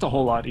lot. It's just a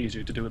whole lot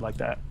easier to do it like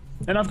that.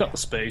 And I've got the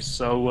space,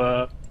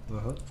 so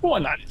for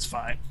one night it's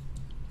fine.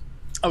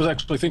 I was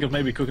actually thinking of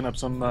maybe cooking up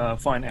some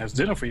fine-ass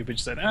dinner for you, but you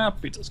said,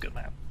 pizza's good,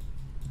 man.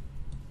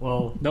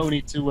 Well, no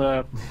need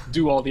to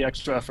do all the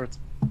extra effort.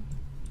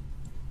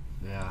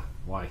 Yeah,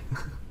 why? I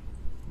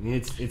mean,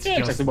 it's yeah,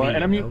 just exactly why.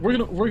 And I mean,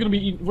 know? we're gonna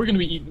be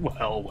eating.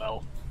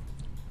 Well.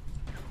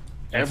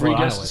 That's Every what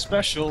I guest always is say.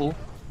 special.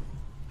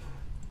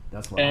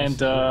 That's what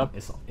And I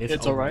say.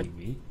 It's all only right.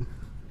 me.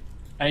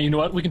 And you know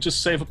what? We can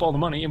just save up all the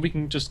money, and we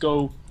can just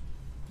go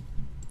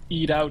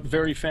eat out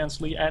very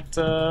fancily at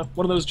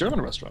one of those German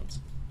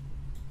restaurants.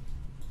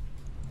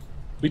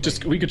 We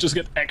could just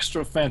get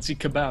extra fancy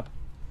kebab.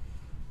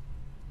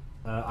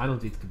 I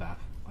don't eat kebab.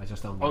 I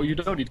just don't. Oh, like you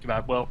it. don't eat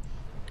kebab? Well,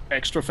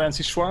 extra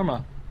fancy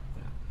shawarma.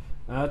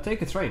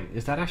 Take a train.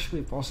 Is that actually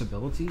a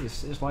possibility?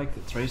 Is like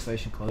the train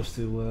station close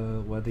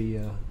to where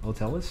the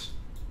hotel is?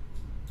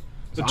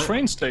 The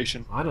train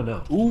station? I don't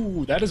know.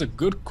 Ooh, that is a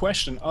good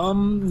question.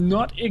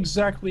 Not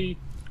exactly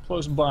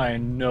close by,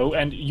 no.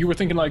 And you were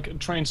thinking like a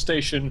train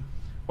station,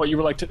 what, you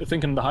were like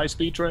thinking the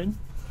high-speed train?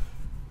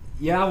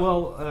 Yeah,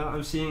 well,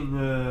 I'm seeing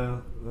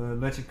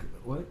Magic...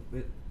 What?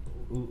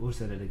 Who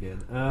said it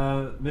again?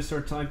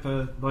 Mr. Type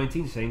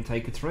 19 saying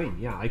take a train.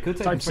 Yeah, I could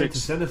take Type a train 6. to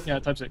Zenith. Yeah,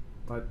 Type 6.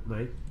 Type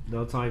 9.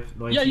 No, Type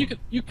 19.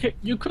 Yeah,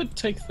 you could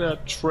take the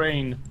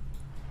train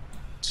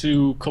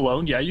to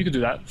Cologne. Yeah, you could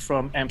do that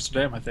from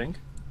Amsterdam, I think.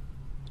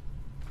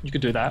 You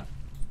could do that.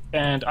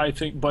 And I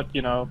think, but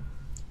you know,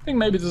 I think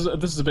maybe this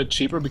is a bit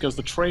cheaper because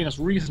the train is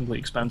reasonably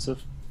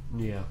expensive.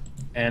 Yeah.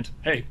 And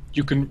hey,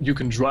 you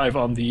can drive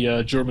on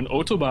the German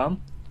Autobahn.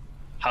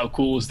 How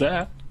cool is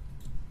that?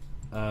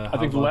 I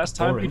think the last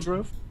time we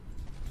drove.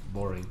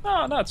 Boring.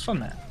 Oh, no, it's fun,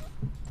 man.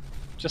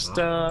 Just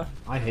I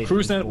hate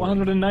cruising it. at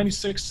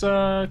 196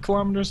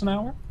 kilometers an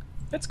hour.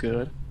 That's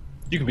good.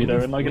 You can be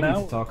there in like an We hour.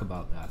 need to talk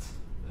about that.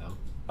 No.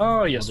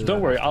 Oh yes, We'll do don't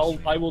that worry. after the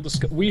stream. I will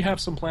discuss. We have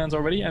some plans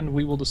already, and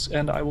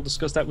I will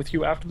discuss that with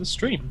you after the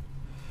stream.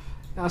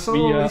 Yeah, so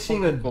we're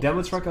seeing a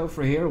demo truck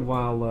over here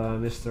while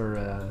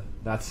Mr.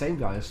 That same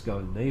guy is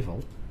going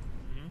naval.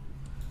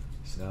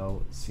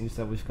 So it seems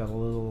that we've got a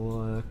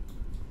little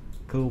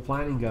cool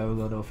planning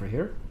going on over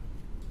here.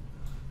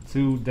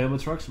 2 demo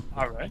trucks.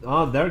 All right.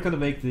 Oh, they're gonna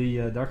make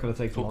they're gonna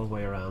take the long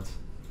way around,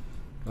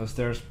 because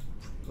there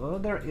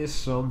is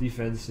some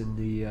defense in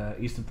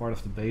the eastern part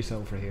of the base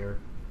over here.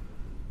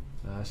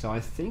 So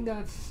I think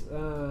that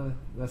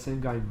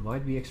same guy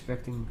might be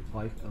expecting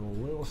like a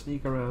little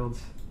sneak around.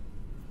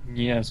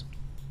 Yes.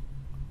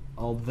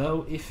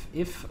 Although if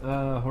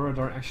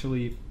Horadar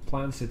actually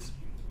plans it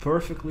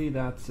perfectly,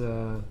 that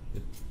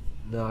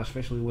no,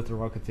 especially with the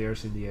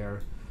Rocketeers in the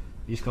air,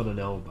 he's gonna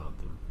know about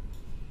them.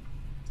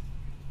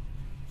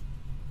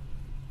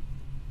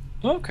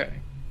 Okay.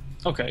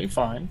 Okay,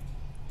 fine.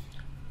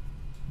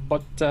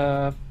 But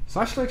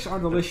Slash legs are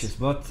delicious,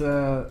 but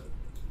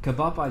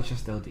kebab I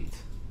just don't eat.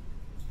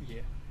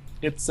 yeah,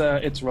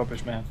 it's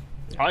rubbish, man.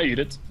 I eat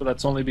it, but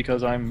that's only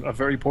because I'm a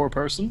very poor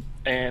person,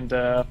 and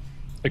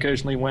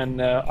occasionally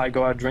when I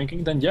go out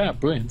drinking, then yeah,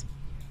 brilliant.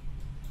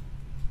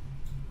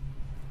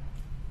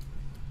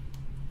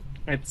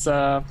 It's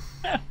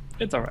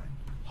it's alright.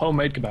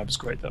 Homemade kebab is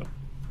great though.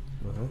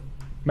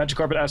 Magic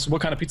Carpet asks,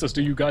 what kind of pizzas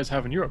do you guys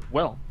have in Europe?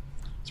 Well,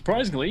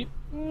 surprisingly,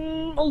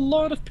 a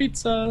lot of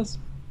pizzas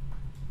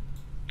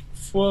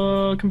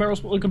for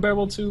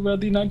comparable to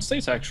the United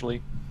States,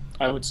 actually,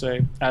 I would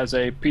say, as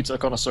a pizza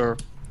connoisseur,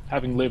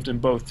 having lived in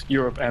both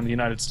Europe and the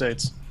United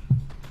States.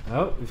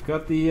 Oh, we've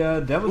got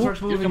the demo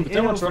trucks moving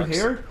in over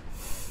here.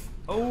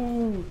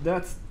 Oh,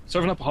 that's...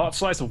 Serving up a hot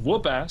slice of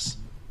whoop ass.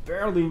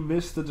 Barely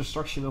missed the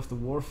destruction of the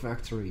war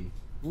factory.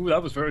 Ooh,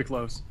 that was very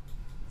close.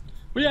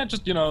 But yeah,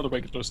 just, you know, the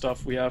regular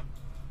stuff we have.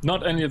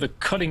 Not any of the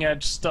cutting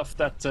edge stuff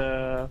that,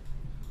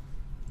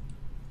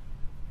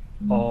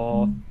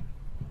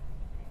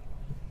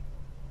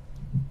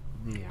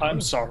 Yeah. I'm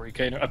sorry,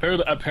 Kano.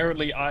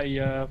 Apparently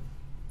I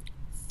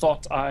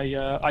thought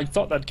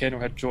that Kano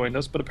had joined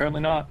us, but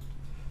apparently not.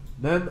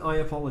 Then I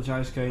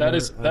apologize, Kader.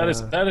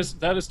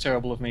 That is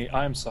terrible of me.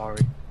 I'm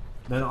sorry.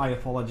 Then I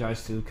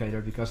apologize to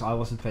Kader because I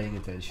wasn't paying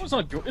attention.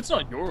 It's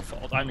not your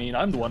fault. I mean,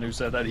 I'm the one who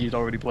said that he'd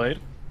already played.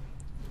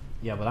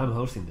 Yeah, but I'm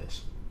hosting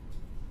this.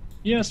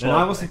 Yes. And well,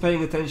 I wasn't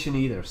paying attention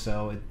either,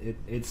 so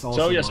it's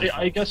also. So yes, my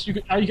fault.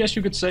 I guess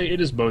you could say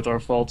it is both our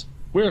fault.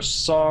 We're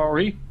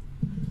sorry.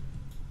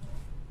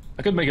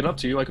 I could make it up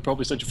to you. I could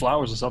probably send you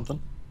flowers or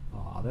something.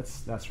 Oh,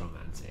 that's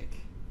romantic.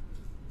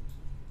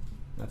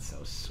 That's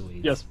so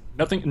sweet. Yes.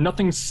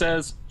 Nothing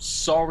says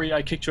sorry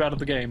I kicked you out of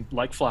the game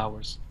like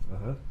flowers.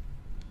 Uh-huh.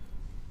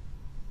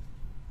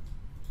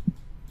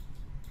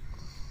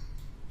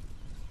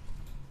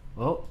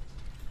 Well,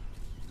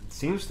 it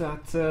seems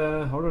that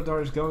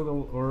Horadar is going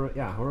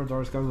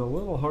Horadar is going a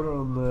little harder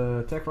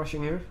on tech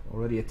rushing here.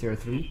 Already at tier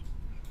 3.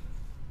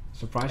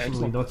 Surprisingly,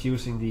 Excellent. not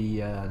using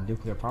the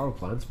nuclear power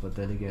plants, but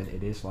then again,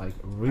 it is like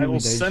really I will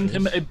dangerous. send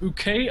him a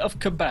bouquet of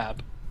kebab.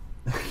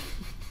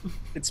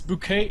 It's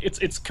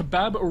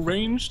kebab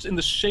arranged in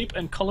the shape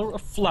and color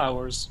of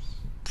flowers.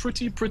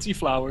 Pretty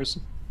flowers.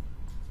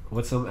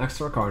 With some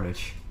extra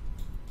carnage.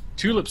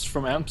 Tulips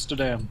from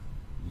Amsterdam.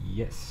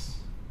 Yes.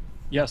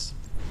 Yes.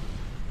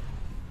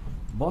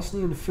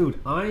 Bosnian food.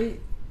 I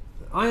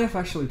have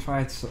actually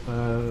tried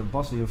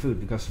Bosnian food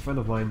because a friend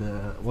of mine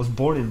was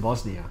born in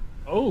Bosnia.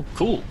 Oh,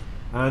 cool.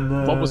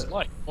 And what was it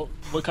like?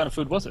 What kind of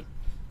food was it?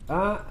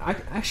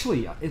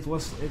 Actually, it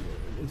was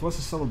a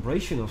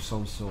celebration of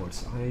some sort.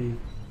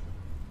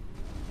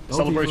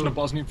 Celebration of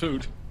Bosnian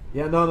food.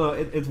 Yeah, no,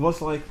 it was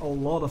like a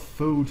lot of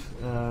food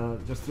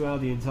just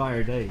throughout the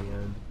entire day.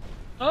 And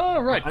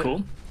oh, right,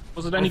 cool.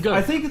 Was it any good?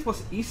 I think it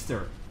was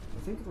Easter.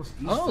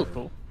 Oh,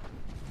 cool.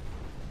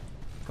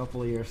 A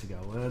couple of years ago,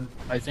 and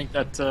I think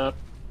that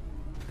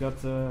got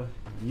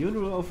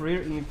Yunu over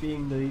here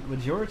being the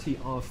majority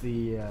of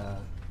the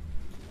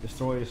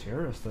destroyers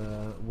here, as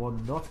the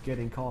one not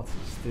getting caught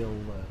still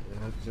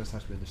just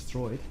has been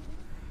destroyed.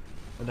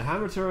 And the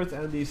hammer turret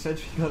and the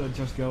sentry gun are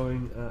just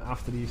going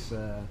after these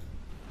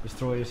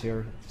destroyers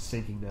here,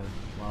 sinking them,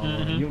 while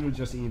Yunu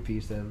just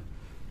EMPs them.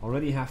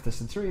 Already have the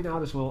Centurion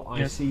out as well.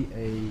 I see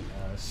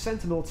a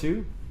Sentinel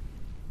too.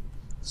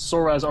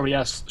 Soraz already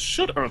asks,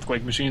 should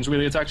earthquake machines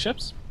really attack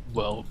ships?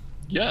 Well,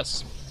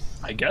 yes,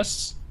 I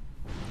guess.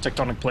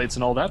 Tectonic plates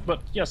and all that,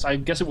 but yes, I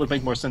guess it would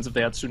make more sense if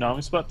they had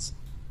tsunamis, but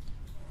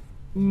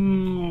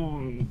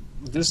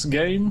this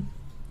game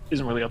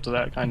isn't really up to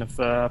that kind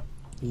of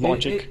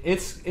logic.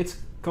 It's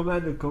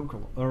Command and Conquer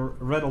or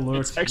Red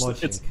Alert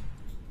logic.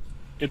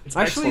 It's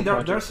actually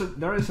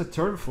there is a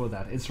term for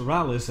that. It's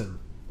realism,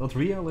 not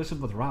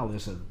realism, but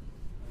realism.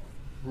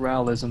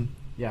 Realism.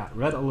 Yeah,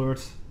 Red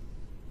Alert.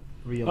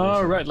 Realism.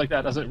 Oh, right, like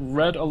that. As it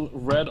red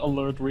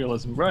alert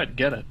realism. Right,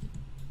 get it.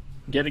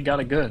 Got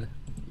it good.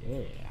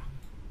 Yeah.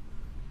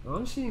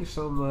 I'm seeing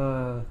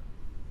some.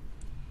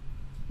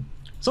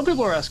 Some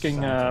people are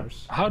asking,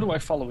 how do I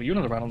follow a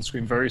unit around on the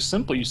screen? Very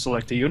simple. You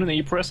select a unit and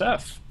you press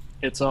F.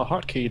 It's a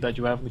hotkey that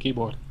you have on the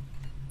keyboard.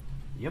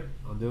 Yep,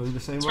 I'm doing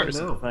the same It's right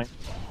very now. simple thing.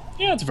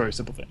 Yeah, it's a very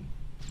simple thing.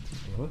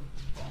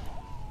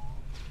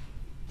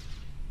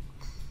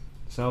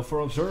 So for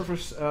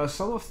observers,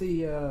 some of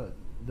the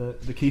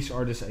keys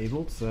are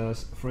disabled.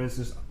 For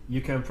instance,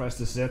 you can press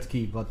the Z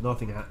key, but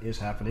nothing is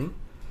happening.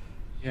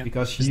 Yeah.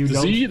 Because is you the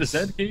don't. Z, the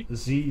Z key? The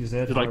Z, Z.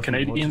 Is it like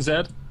Canadian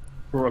Z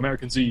or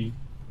American Z?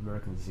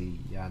 American Z,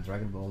 yeah,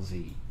 Dragon Ball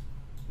Z.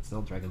 It's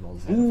not Dragon Ball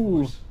Z, Ooh.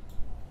 of course.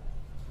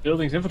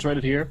 Buildings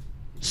infiltrated here.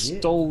 Yeah.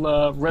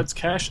 Stole Red's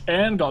cash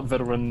and got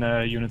veteran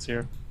units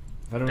here.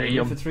 Veteran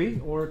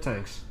infantry or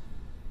tanks?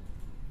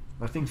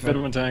 I think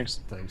Veteran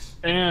Tanks. Thanks.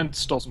 And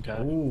stole some cat.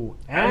 Ooh,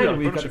 and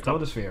we got a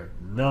chronosphere.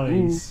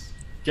 Nice. Ooh.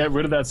 Get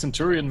rid of that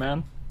Centurion,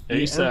 man.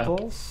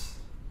 E-Impulse.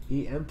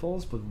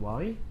 E-Impulse, but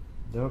why?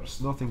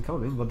 There's nothing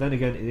coming. But then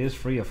again, it is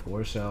free, of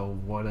course, so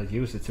why not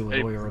use it to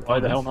annoy your opponent? Why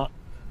the hell not?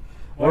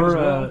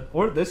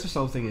 Or this is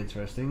something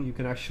interesting. You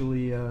can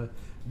actually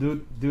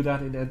do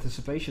that in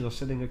anticipation of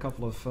sending a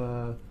couple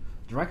of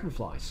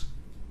dragonflies.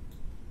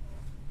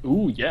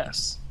 Ooh,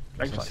 yes.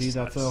 I see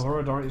that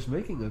Horadar is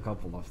making a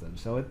couple of them,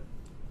 so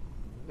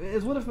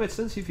it would have made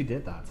sense if he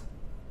did that.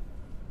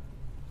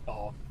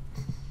 Oh,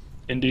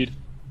 indeed.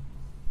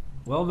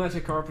 Well,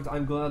 Magic Carpet,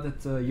 I'm glad that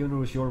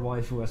Yuno is your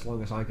waifu as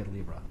long as I get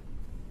Libra.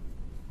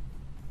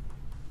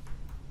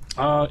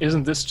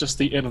 Isn't this just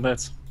the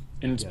internet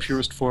in its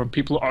purest form?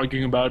 People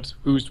arguing about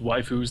whose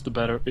waifu is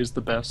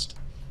the best.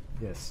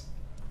 Yes,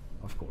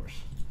 of course.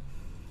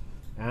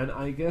 And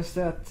I guess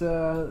that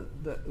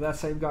that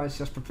same guy is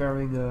just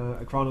preparing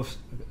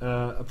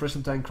a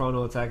Prism Tank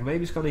chrono attack.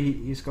 Maybe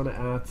he's gonna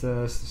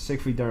add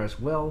Siegfried there as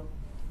well.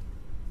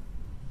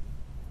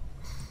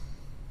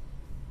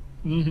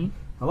 Mm-hmm.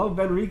 Hello,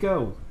 Ben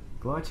Rico.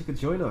 Glad you could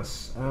join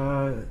us.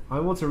 I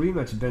want a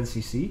rematch,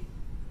 benCC.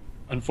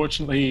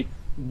 Unfortunately,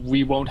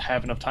 we won't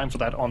have enough time for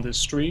that on this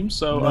stream,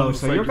 so no.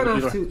 So you're gonna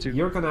have to.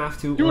 You're gonna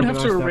have to. You would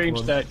have to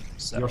arrange that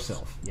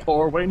yourself. Yeah.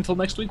 Or wait until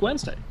next week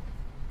Wednesday.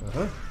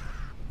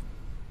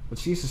 But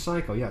she's a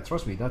psycho. Yeah,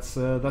 trust me. That's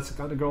the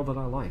kind of girl that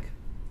I like.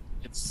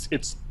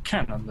 It's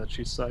canon that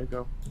she's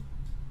psycho.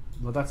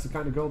 But that's the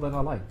kind of girl that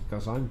I like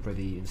because I'm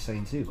pretty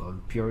insane too.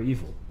 I'm pure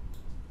evil.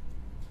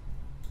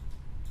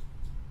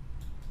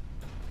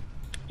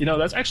 You know,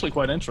 that's actually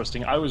quite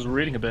interesting. I was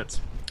reading a bit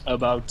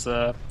about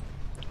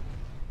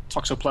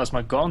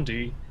Toxoplasma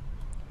gondii,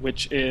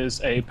 which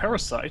is a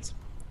parasite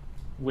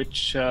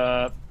which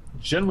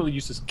generally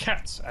uses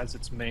cats as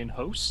its main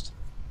host,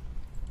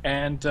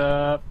 and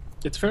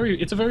it's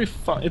a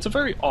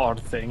very odd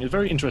thing, a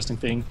very interesting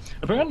thing.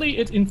 Apparently,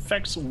 it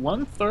infects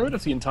 1/3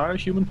 of the entire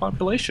human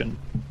population,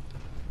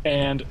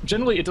 and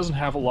generally, it doesn't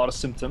have a lot of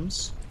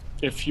symptoms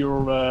if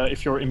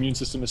your immune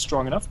system is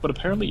strong enough. But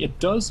apparently, it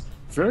does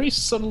very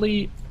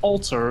subtly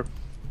alter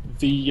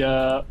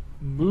the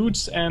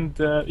moods, and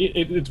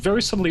it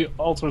very subtly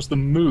alters the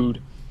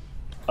mood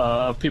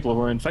of people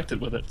who are infected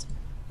with it.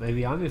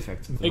 Maybe I'm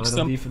infected. Makes I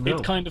don't even know.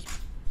 It kind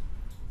of.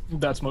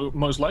 That's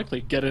most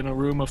likely. Get in a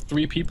room of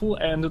 3 people,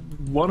 and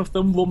one of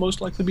them will most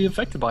likely be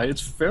infected by it.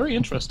 It's very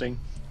interesting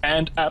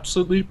and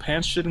absolutely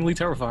pants-shittingly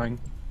terrifying.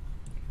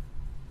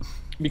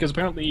 Because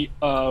apparently,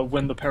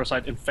 when the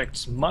parasite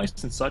infects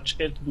mice and such,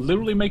 it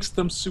literally makes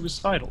them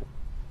suicidal.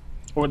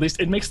 Or at least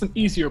it makes them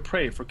easier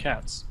prey for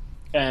cats.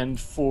 And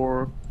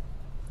for...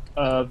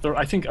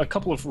 I think a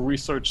couple of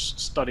research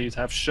studies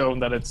have shown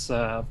that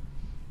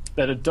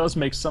that it does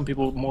make some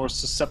people more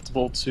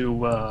susceptible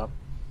to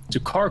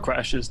car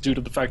crashes due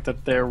to the fact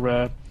that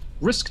their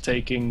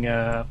risk-taking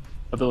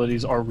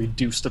abilities are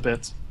reduced a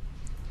bit.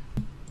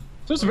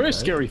 So it's a very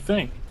scary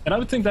thing. And I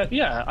would think that,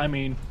 yeah, I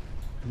mean,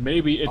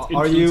 maybe it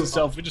influences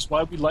itself, which is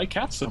why we like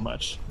cats so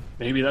much.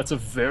 Maybe that's a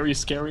very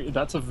scary,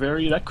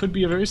 that could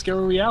be a very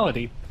scary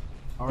reality.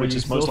 Which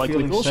is most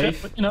likely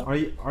bullshit, but you know.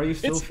 Are you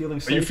still feeling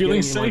safe? Are you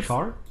feeling safe in my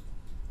car?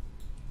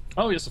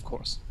 Oh yes, of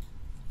course.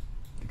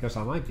 Because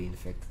I might be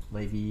infected.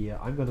 Maybe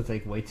I'm going to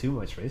take way too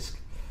much risk.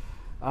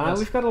 Yes.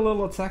 We've got a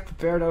little attack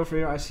prepared over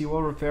here. I see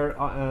one repair.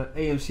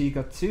 AMC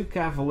got 2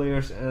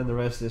 Cavaliers, and the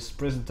rest is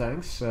Prism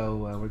Tanks. So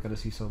we're going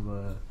to see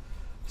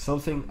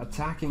something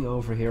attacking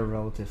over here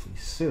relatively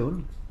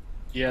soon.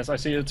 Yes, I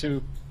see it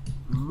too.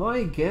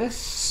 My guess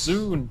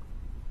soon.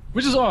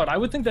 Which is odd. I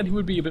would think that he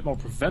would be a bit more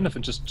preventive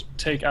and just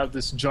take out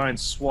this giant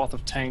swath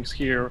of tanks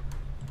here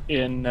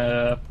in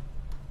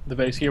the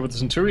base here with the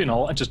Centurion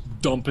all and just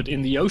dump it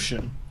in the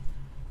ocean.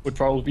 Would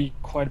probably be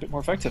quite a bit more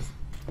effective.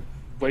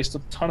 Waste a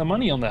ton of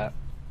money on that.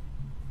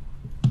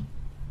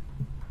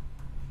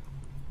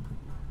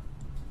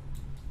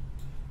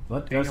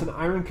 But there's an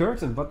Iron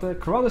Curtain, but the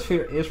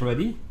Chronosphere is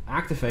ready,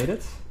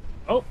 activated.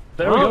 Oh,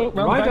 there we go.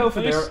 Right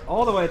over there,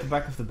 all the way at the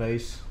back of the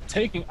base.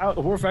 Taking out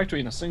the War Factory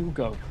in a single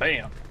go.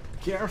 Bam.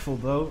 Careful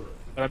though.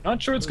 But I'm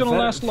not sure it's going to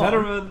last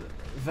long.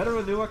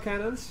 Veteran Nua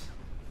cannons.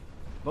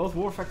 Both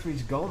War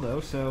Factories gone though,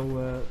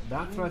 so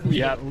that threat is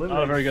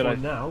eliminated very good for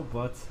now.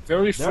 But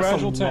very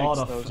fragile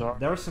tanks those are.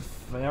 There's a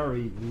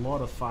very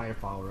lot of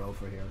firepower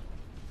over here.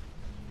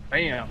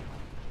 Bam.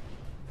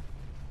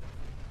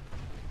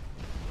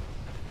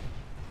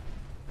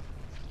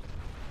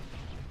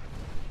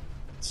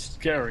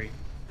 Scary.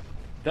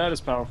 That is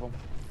powerful.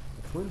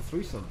 A twin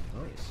threesome,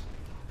 nice.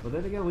 But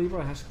then again,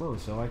 Libra has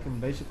clones, so I can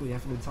basically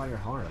have an entire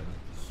harem.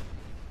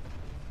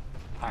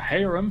 A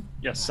harem,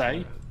 you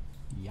say?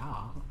 Yeah.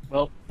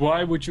 Well,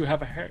 why would you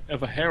have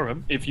a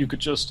harem if you could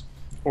just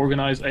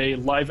organize a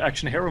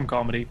live-action harem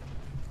comedy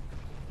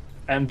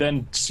and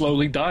then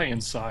slowly die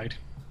inside?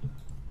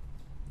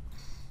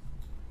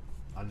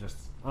 I'm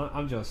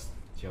just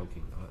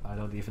joking. I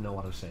don't even know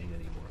what I'm saying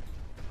anymore.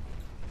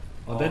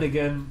 But then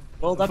again,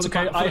 well, that's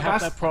okay. I have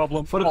that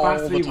problem for the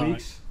past 3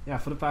 weeks. Yeah,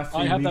 for the past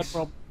 3 weeks. I have that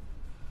problem.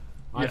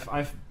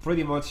 I've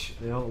pretty much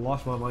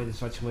lost my mind in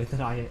such a way that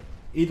I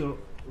either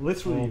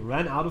literally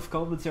ran out of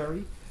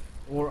commentary,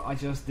 or I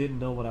just didn't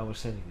know what I was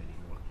saying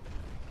anymore.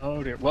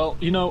 Oh dear. Well,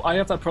 I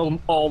have that problem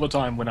all the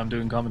time when I'm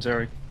doing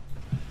commentary.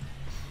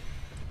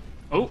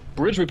 Oh,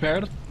 bridge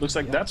repaired. Looks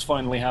like that's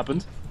finally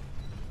happened.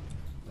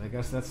 I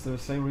guess that's the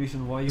same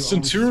reason why you.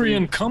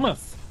 Centurion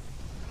cometh.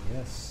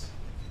 Yes.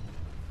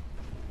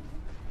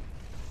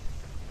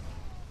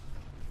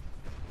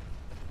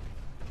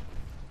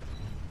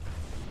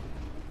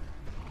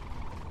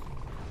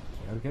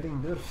 They are getting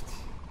nerfed.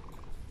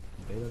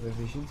 Beta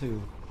revision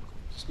 2.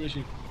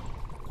 Squishy.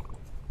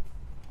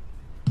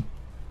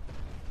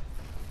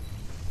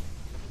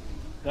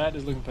 That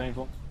is looking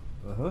painful.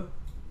 Uh-huh.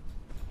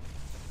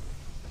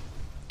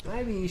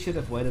 Maybe you should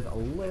have waited a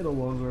little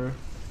longer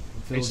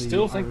until I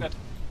still think that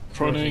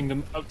protoing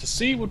them out to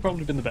sea would probably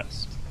have been the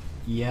best.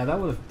 Yeah, that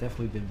would have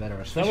definitely been better,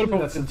 especially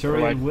that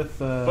Centurion with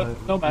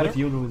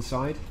Yuno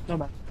inside. No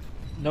matter.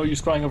 No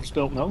use crying over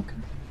spilt milk.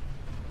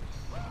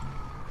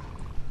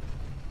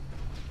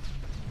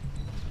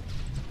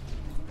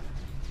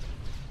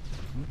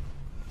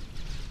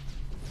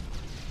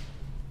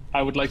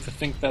 I would like to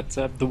think that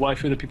the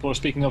waifu that people are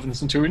speaking of in the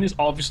Centurion is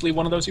obviously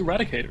one of those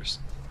eradicators.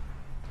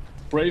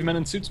 Brave men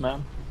in suits,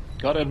 man.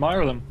 Gotta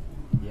admire them.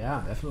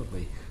 Yeah,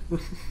 definitely.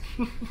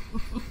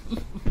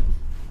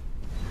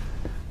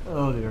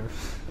 Oh dear.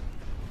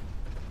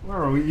 Where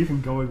are we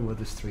even going with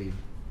the stream?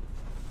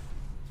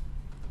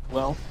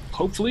 Well,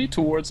 hopefully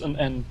towards an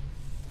end.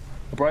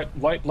 A bright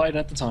white light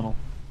at the tunnel.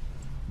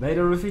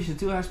 Beta Revision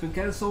 2 has been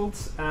cancelled,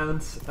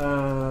 and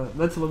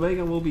Mental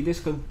Omega will be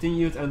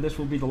discontinued, and this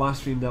will be the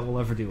last stream that we'll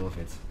ever do of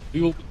it.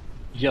 We will...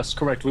 Yes,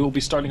 correct. We will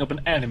be starting up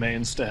an anime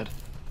instead.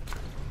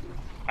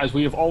 As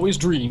we have always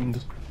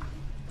dreamed.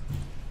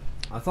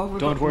 I thought we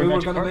were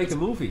going to make a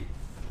movie.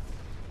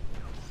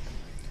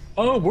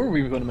 Oh, were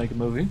we going to make a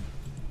movie?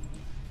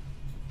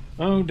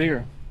 Oh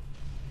dear.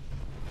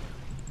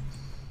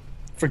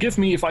 Forgive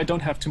me if I don't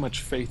have too much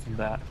faith in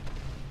that.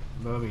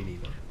 No, me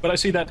neither. But I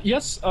see that,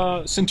 yes,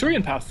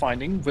 Centurion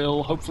pathfinding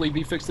will hopefully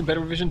be fixed in Beta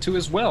Revision 2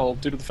 as well,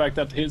 due to the fact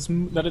that its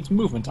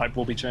movement type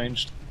will be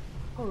changed.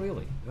 Oh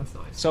really? That's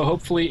nice. So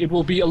hopefully it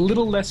will be a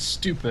little less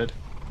stupid.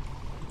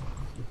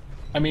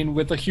 I mean,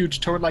 with a huge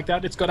turret like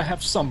that, it's got to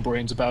have some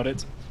brains about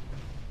it.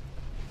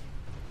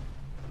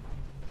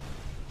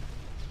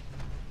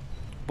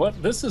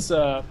 But this is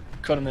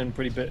cutting in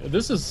pretty big.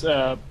 This is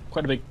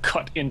quite a big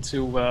cut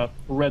into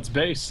Red's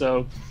base,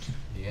 so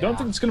I don't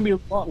think there's going to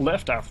be a lot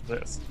left after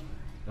this.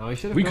 No, you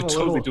should have we could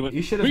totally do it.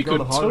 We could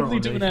totally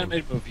do an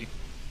animated movie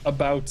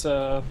about.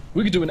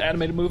 We could do an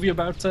animated movie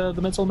about the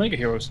Mental Omega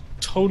heroes.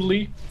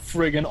 Totally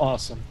friggin'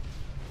 awesome.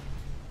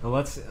 Now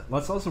let's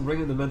also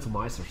bring in the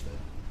Mentalmeisters then.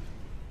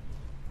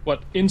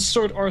 What?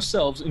 Insert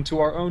ourselves into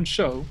our own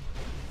show?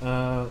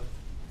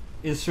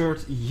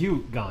 Insert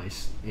you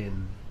guys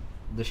in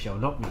the show,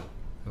 not me.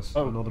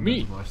 Oh, I'm not a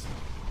me? Mentalmeister.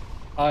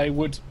 I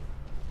would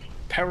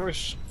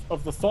perish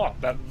of the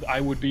thought that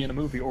I would be in a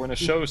movie or in a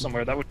show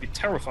somewhere. That would be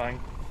terrifying.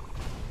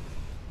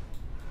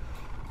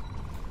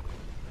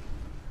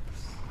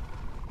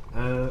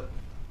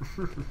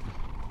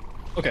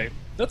 Okay,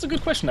 that's a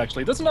good question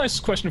actually. That's a nice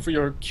question for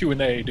your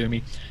Q&A,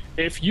 Doomy.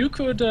 If you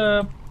could,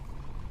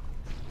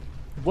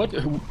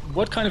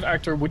 what kind of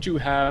actor would you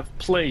have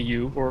play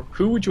you, or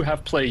who would you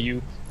have play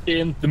you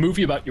in the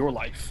movie about your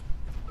life?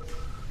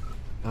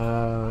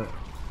 No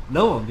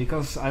one,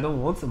 because I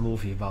don't want a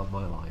movie about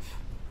my life.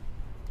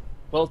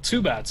 Well,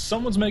 too bad.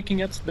 Someone's making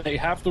it. They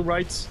have the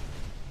rights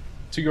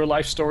to your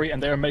life story,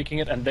 and they're making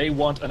it, and they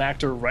want an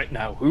actor right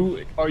now.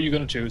 Who are you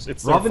going to choose?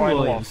 It's their Robin final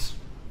Williams. offer.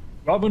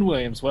 Robin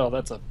Williams. Well,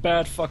 that's a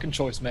bad fucking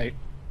choice, mate.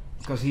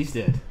 Because he's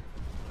dead.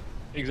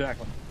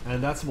 Exactly.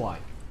 And that's why.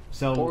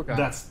 So Poor guy.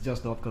 that's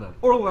just not gonna.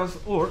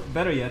 Or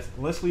better yet,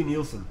 Leslie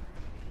Nielsen.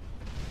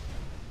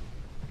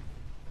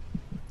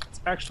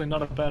 It's actually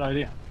not a bad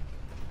idea.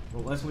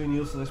 Well, Leslie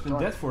Nielsen has been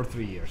dead for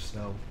 3 years,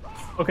 so.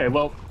 Okay,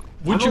 well,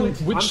 which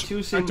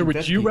actor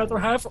would you rather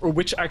have, or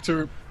which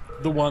actor,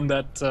 the one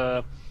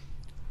that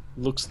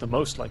looks the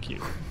most like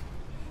you?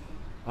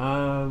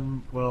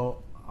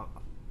 Well,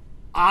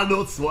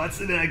 Arnold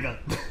Schwarzenegger.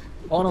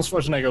 Arnold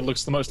Schwarzenegger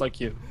looks the most like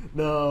you.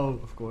 No,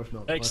 of course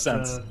not. Makes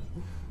sense.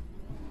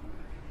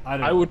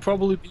 I would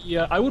probably be.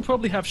 I would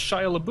probably have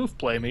Shia LaBeouf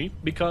play me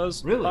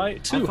because Really? I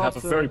too have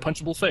a very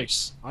punchable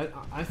face. I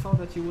thought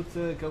that you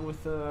would go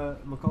with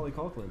Macaulay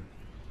Culkin.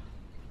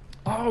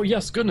 Oh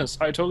yes, goodness,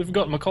 I totally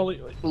forgot Macaulay.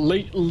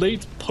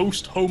 Late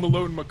post Home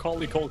Alone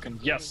Macaulay Culkin.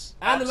 Yes,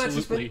 And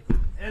absolutely. the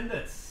match has been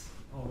ended.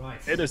 All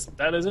right. It is.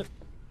 That is it.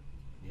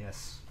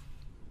 Yes.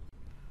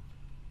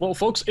 Well,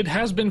 folks, it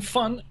has been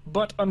fun,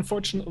 but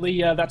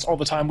unfortunately, that's all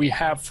the time we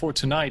have for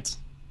tonight.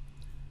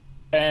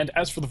 And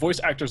as for the voice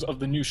actors of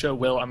the new show,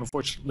 well,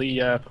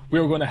 unfortunately,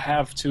 we're going to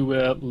have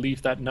to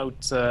leave that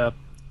note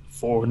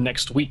for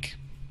next week,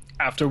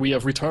 after we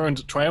have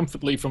returned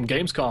triumphantly from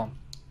Gamescom.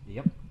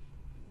 Yep.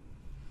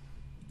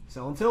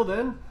 So until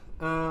then,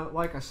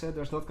 like I said,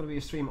 there's not going to be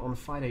a stream on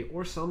Friday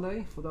or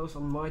Sunday for those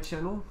on my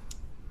channel.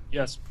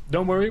 Yes.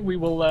 Don't worry. We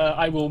will.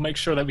 I will make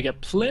sure that we get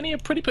plenty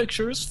of pretty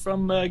pictures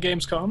from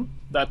Gamescom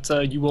that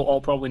you will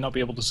all probably not be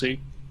able to see.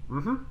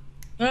 Mm-hmm.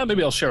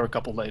 Maybe I'll share a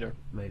couple later.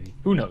 Maybe.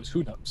 Who knows?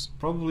 Who knows?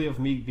 Probably of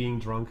me being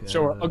drunk. And,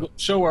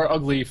 Show our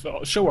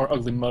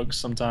ugly mugs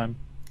sometime.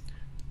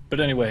 But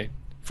anyway,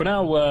 for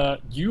now,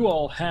 you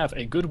all have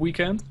a good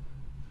weekend,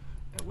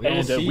 and we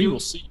will see we you will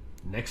see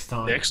next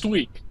time. Next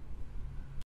week.